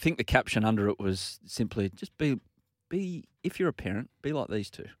 And I think the caption under it was simply, just be if you're a parent, be like these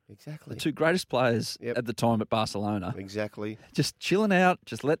two. Exactly. The two greatest players at the time at Barcelona. Exactly. Just chilling out,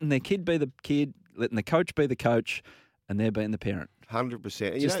 just letting their kid be the kid, letting the coach be the coach, and they're being the parent.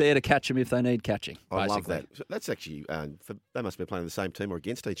 100%. Just there to catch them if they need catching. I basically. love that. So that's actually, they must be playing the same team or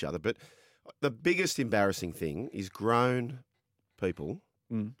against each other. But the biggest embarrassing thing is grown people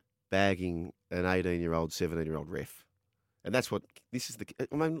bagging an 18-year-old, 17-year-old ref. And that's what,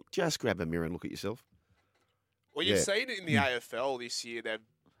 just grab a mirror and look at yourself. Well, you've seen it in the AFL this year. They've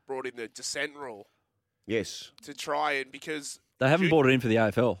brought in the dissent rule. Yes. To try and, because... They haven't brought it in for the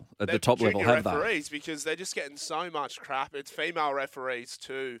AFL at the top level, have they? Referees, because they're just getting so much crap. It's female referees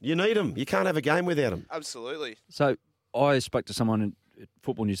too. You need them. You can't have a game without them. Absolutely. So I spoke to someone at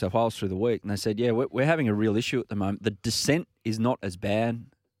Football New South Wales through the week, and they said, we're having a real issue at the moment. The dissent is not as bad.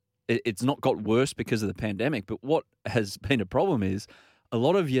 It's not got worse because of the pandemic, but what has been a problem is a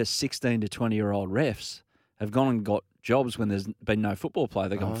lot of your 16 to 20-year-old refs have gone and got jobs when there's been no football play.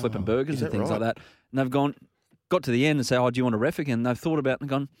 They've gone flipping burgers and things like that. And they've got to the end and say, do you want to ref again? And they've thought about it and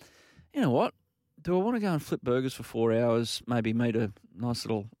gone, you know what? Do I want to go and flip burgers for 4 hours, maybe meet a nice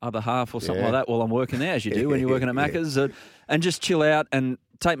little other half or something like that while I'm working there, as you do when you're working at Macca's, and just chill out and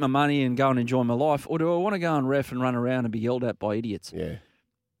take my money and go and enjoy my life? Or do I want to go and ref and run around and be yelled at by idiots? Yeah.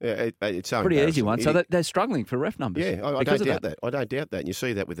 Yeah, it's so pretty easy one. So they're struggling for ref numbers. Yeah, I don't doubt that. I don't doubt that. And you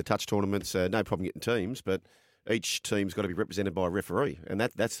see that with the touch tournaments, no problem getting teams, but each team's got to be represented by a referee, and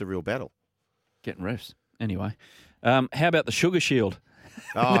that's the real battle. Getting refs. Anyway, how about the Sugar Shield?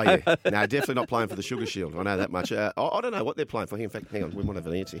 Oh, yeah. No, definitely not playing for the Sugar Shield. I know that much. I don't know what they're playing for. In fact, hang on, we might have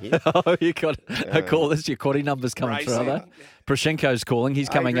an answer here. Oh, you got a call. There's your quaddy numbers coming through, are they? Poroshenko's calling. He's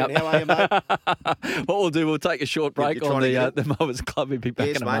coming up. How are you, mate? What we'll do, we'll take a short break on the Mowers Club. We'll be back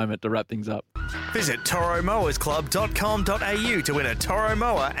in a moment to wrap things up. Visit toromowersclub.com.au to win a Toro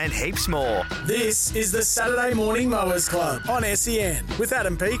mower and heaps more. This is the Saturday Morning Mowers Club on SEN with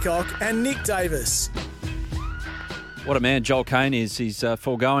Adam Peacock and Nick Davis. What a man Joel Kane is. He's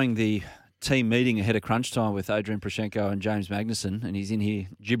foregoing the team meeting ahead of crunch time with Adrian Prashenko and James Magnuson, and he's in here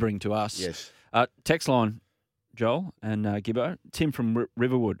gibbering to us. Yes. Text line, Joel and Gibbo. Tim from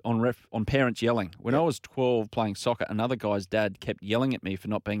Riverwood on parents yelling. When I was 12 playing soccer, another guy's dad kept yelling at me for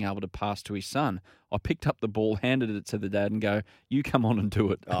not being able to pass to his son. I picked up the ball, handed it to the dad, and go, "You come on and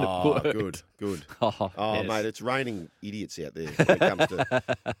do it." And it worked. Good. Oh, yes. Mate, it's raining idiots out there when it comes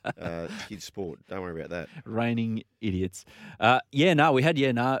to kids' sport. Don't worry about that. Raining idiots. We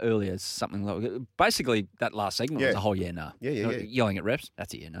had nah earlier. Something like basically that last segment was a whole nah. Yeah. Yelling at refs.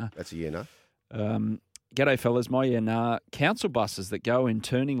 That's a nah. That's a nah. G'day, fellas. My nah. Council buses that go in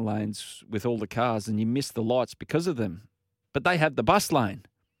turning lanes with all the cars and you miss the lights because of them. But they have the bus lane.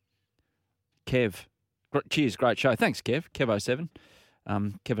 Kev. Cheers, great show. Thanks, Kev. Kev07.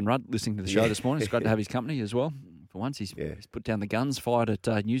 Kevin Rudd listening to the show this morning. It's great to have his company as well. For once, he's put down the guns, fired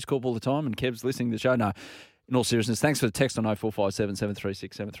at News Corp all the time, and Kev's listening to the show. No, in all seriousness, thanks for the text on 0457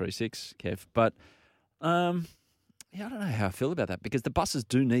 736 736, Kev. But, I don't know how I feel about that because the buses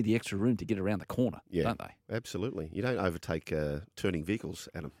do need the extra room to get around the corner, don't they? Absolutely. You don't overtake turning vehicles,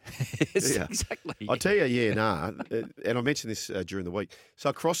 Adam. Yes, exactly. I tell you, nah. And I mentioned this during the week. So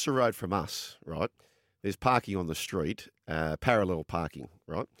across the road from us, right, there's parking on the street, parallel parking,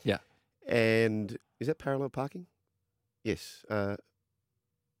 right? Yeah. And is that parallel parking? Yes.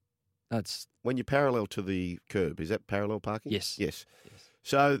 That's when you're parallel to the curb. Is that parallel parking? Yes. Yes.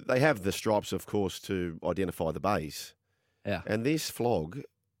 So they have the stripes, of course, to identify the bays. Yeah. And this flog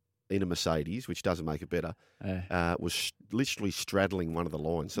in a Mercedes, which doesn't make it better, was literally straddling one of the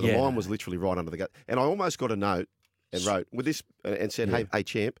lines. So the line was literally right under the gate. And I almost got a note and wrote with this and said, "Hey,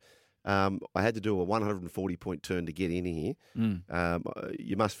 champ, I had to do a 140-point turn to get in here.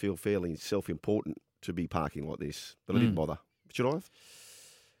 You must feel fairly self-important to be parking like this." But I didn't bother. Should I have?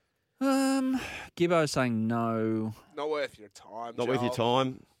 Gibbo saying no. Not worth your time. Not worth your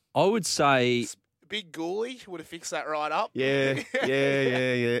time. I would say Big Ghoulie would have fixed that right up. Yeah.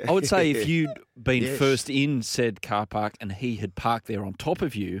 I would say if you'd been first in said car park and he had parked there on top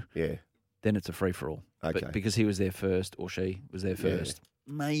of you, then it's a free for all. Okay. But because he was there first or she was there first,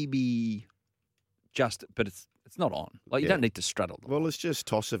 maybe but it's not on. Like you don't need to straddle them. Well, it's just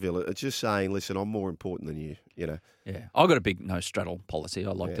Tossaville. It's just saying, listen, I'm more important than you. You know. Yeah, I've got a big no straddle policy.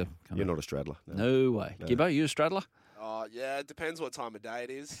 I like to. You're not a straddler. No way. No. Gibbo, you a straddler? Oh yeah, it depends what time of day it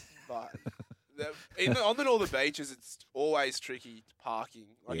is. But on the northern beaches, it's always tricky parking.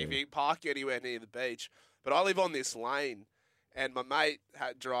 Like if you park anywhere near the beach. But I live on this lane, and my mate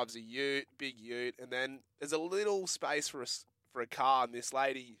drives a big ute, and then there's a little space for a car, and this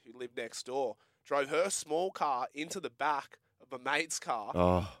lady who lived next door drove her small car into the back of my mate's car.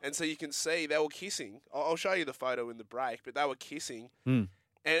 Oh. And so you can see they were kissing. I'll show you the photo in the break, but they were kissing. Mm.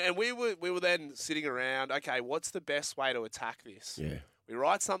 And we were then sitting around, okay, what's the best way to attack this? Yeah. We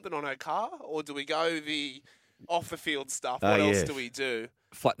write something on her car, or do we go the off-the-field stuff? What else do we do?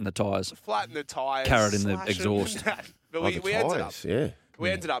 Flatten the tyres. Carrot in the exhaust. But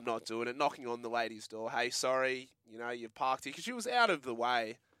we ended up not doing it, knocking on the lady's door. Hey, sorry, you've parked here. Because she was out of the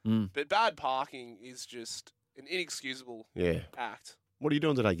way. But bad parking is just an inexcusable act. What are you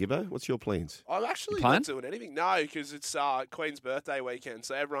doing today, Gibbo? What's your plans? I'm actually not doing anything. No, because it's Queen's birthday weekend,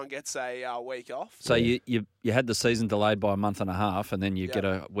 so everyone gets a week off. So you had the season delayed by a month and a half, and then you get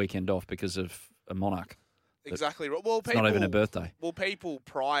a weekend off because of a monarch. Exactly right. Well, it's not even a birthday. Well, people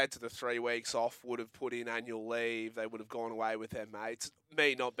prior to the 3 weeks off would have put in annual leave. They would have gone away with their mates.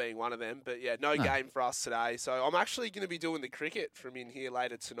 Me not being one of them, but no game for us today. So I'm actually going to be doing the cricket from in here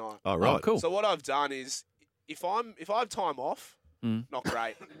later tonight. Oh, right. Oh, cool. So what I've done is, if I have time off, not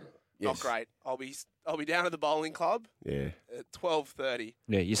great. Not great. I'll be down at the bowling club. At 12:30.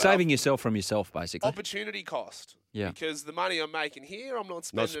 Yeah, you're saving yourself from yourself, basically. Opportunity cost. Yeah. Because the money I'm making here, I'm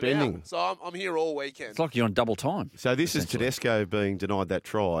not Not spending. spending. It out. So I'm here all weekend. It's like you're on double time. So this is Tedesco being denied that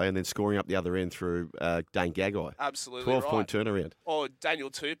try and then scoring up the other end through Dane Gagai. Absolutely 12-point turnaround. Or Daniel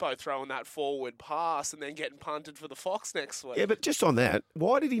Tupou throwing that forward pass and then getting punted for the Fox next week. Yeah, but just on that,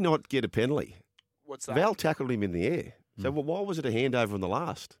 why did he not get a penalty? What's that? Val tackled him in the air. So why was it a handover on the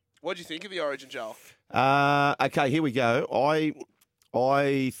last? What do you think of the Origin, Joel? Okay, here we go.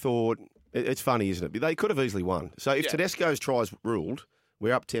 I thought it's funny, isn't it? They could have easily won. So if Tedesco's tries ruled,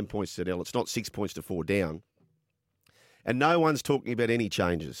 we're up 10 points to nil. It's not 6 points to 4 down. And no one's talking about any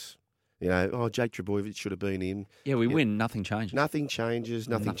changes. Jake Trebojevic should have been in. Yeah, we win. Nothing changes. Nothing changes.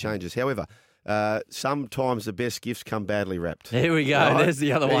 Nothing changes. However, sometimes the best gifts come badly wrapped. There we go. Right? There's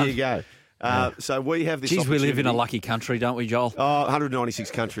the other one. There you go. So we have this. Geez, we live in a lucky country, don't we, Joel?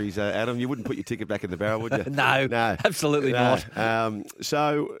 196 countries, Adam. You wouldn't put your ticket back in the barrel, would you? No, absolutely not.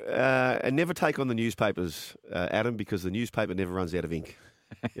 And never take on the newspapers, Adam, because the newspaper never runs out of ink.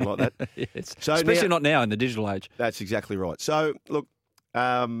 You like that? Yes. So Especially not now in the digital age. That's exactly right. So, look,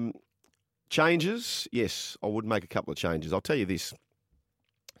 changes, yes, I would make a couple of changes. I'll tell you this.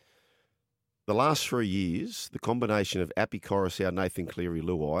 The last 3 years, the combination of Appy, Coruscant, Nathan Cleary,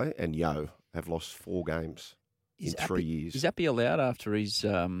 Luai and Yo have lost 4 games in 3 years. Is Appy allowed after his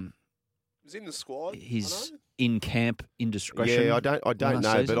He's in the squad. his in-camp indiscretion? Yeah, I don't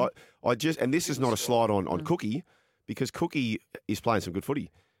know, season? but I just, and this is not a slide on Cookie, because Cookie is playing some good footy.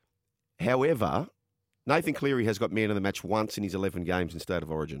 However, Nathan Cleary has got man of the match once in his 11 games in State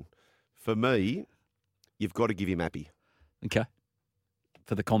of Origin. For me, you've got to give him Appy. Okay.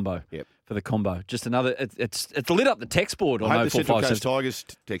 For the combo. Yep. For the combo. Just another, it's lit up the text board on I hope the Central 0457. Coast Tigers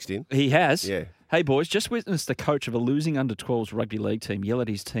text in. He has. Yeah. Hey, boys, just witnessed the coach of a losing under-12s rugby league team yell at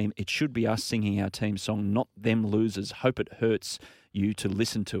his team, it should be us singing our team song, not them losers. Hope it hurts you to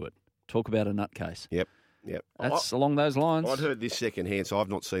listen to it. Talk about a nutcase. Yep. That's along those lines. I'd heard this secondhand, so I've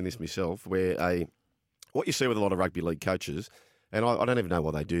not seen this myself, where what you see with a lot of rugby league coaches, and I don't even know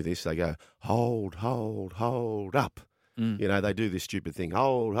why they do this, they go, hold up. You know, they do this stupid thing,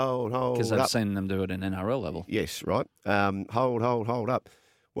 hold up. Because they've seen them do it in NRL level. Yes, right. Hold up.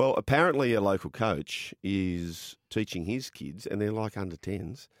 Well, apparently a local coach is teaching his kids, and they're like under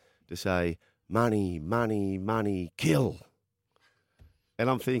 10s, to say, money, money, money, kill. And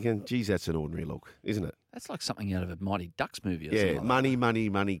I'm thinking, geez, that's an ordinary look, isn't it? That's like something out of a Mighty Ducks movie or Yeah, something like money, money,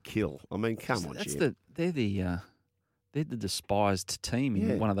 money, kill. I mean, come on, Jim. They're the despised team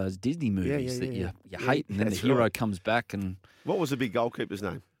in one of those Disney movies that you hate, and then the that's hero right. comes back and... What was the big goalkeeper's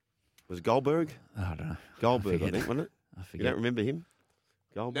name? Was it Goldberg? I don't know. Goldberg, I forget. think, wasn't it? I You forget. don't remember him?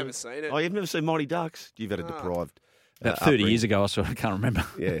 Goldberg? Never seen it. Oh, you've never seen Mighty Ducks? You've had a deprived... About 30 upbringing. years ago, I sort of can't remember.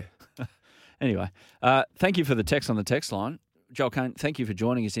 Yeah. Anyway, thank you for the text on the text line. Joel Kane, thank you for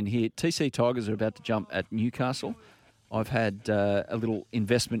joining us in here. TC Tigers are about to jump at Newcastle. I've had a little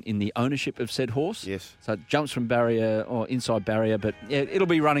investment in the ownership of said horse. Yes. So it jumps from barrier or inside barrier, but yeah, it'll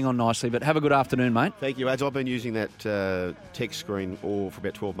be running on nicely. But have a good afternoon, mate. Thank you, Ads. I've been using that text screen for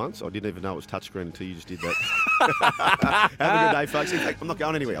about 12 months. I didn't even know it was touchscreen until you just did that. Have a good day, folks. In fact, I'm not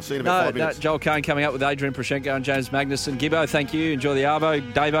going anywhere. I'll see you in about 5 minutes. Joel Kane coming up with Adrian Prashenko and James Magnuson. Gibbo, thank you. Enjoy the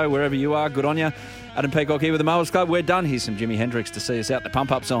Arvo. Davo, wherever you are, good on you. Adam Peacock here with the Mowers Club. We're done. Here's some Jimi Hendrix to see us out the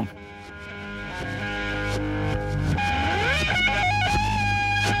pump-up song.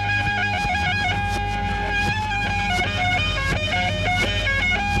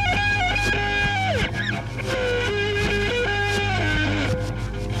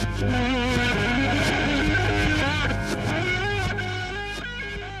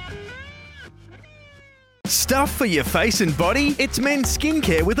 Stuff for your face and body? It's men's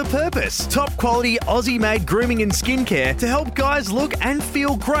skincare with a purpose. Top quality Aussie-made grooming and skincare to help guys look and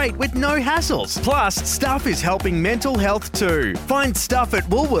feel great with no hassles. Plus, Stuff is helping mental health too. Find Stuff at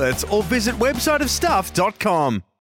Woolworths or visit websiteofstuff.com.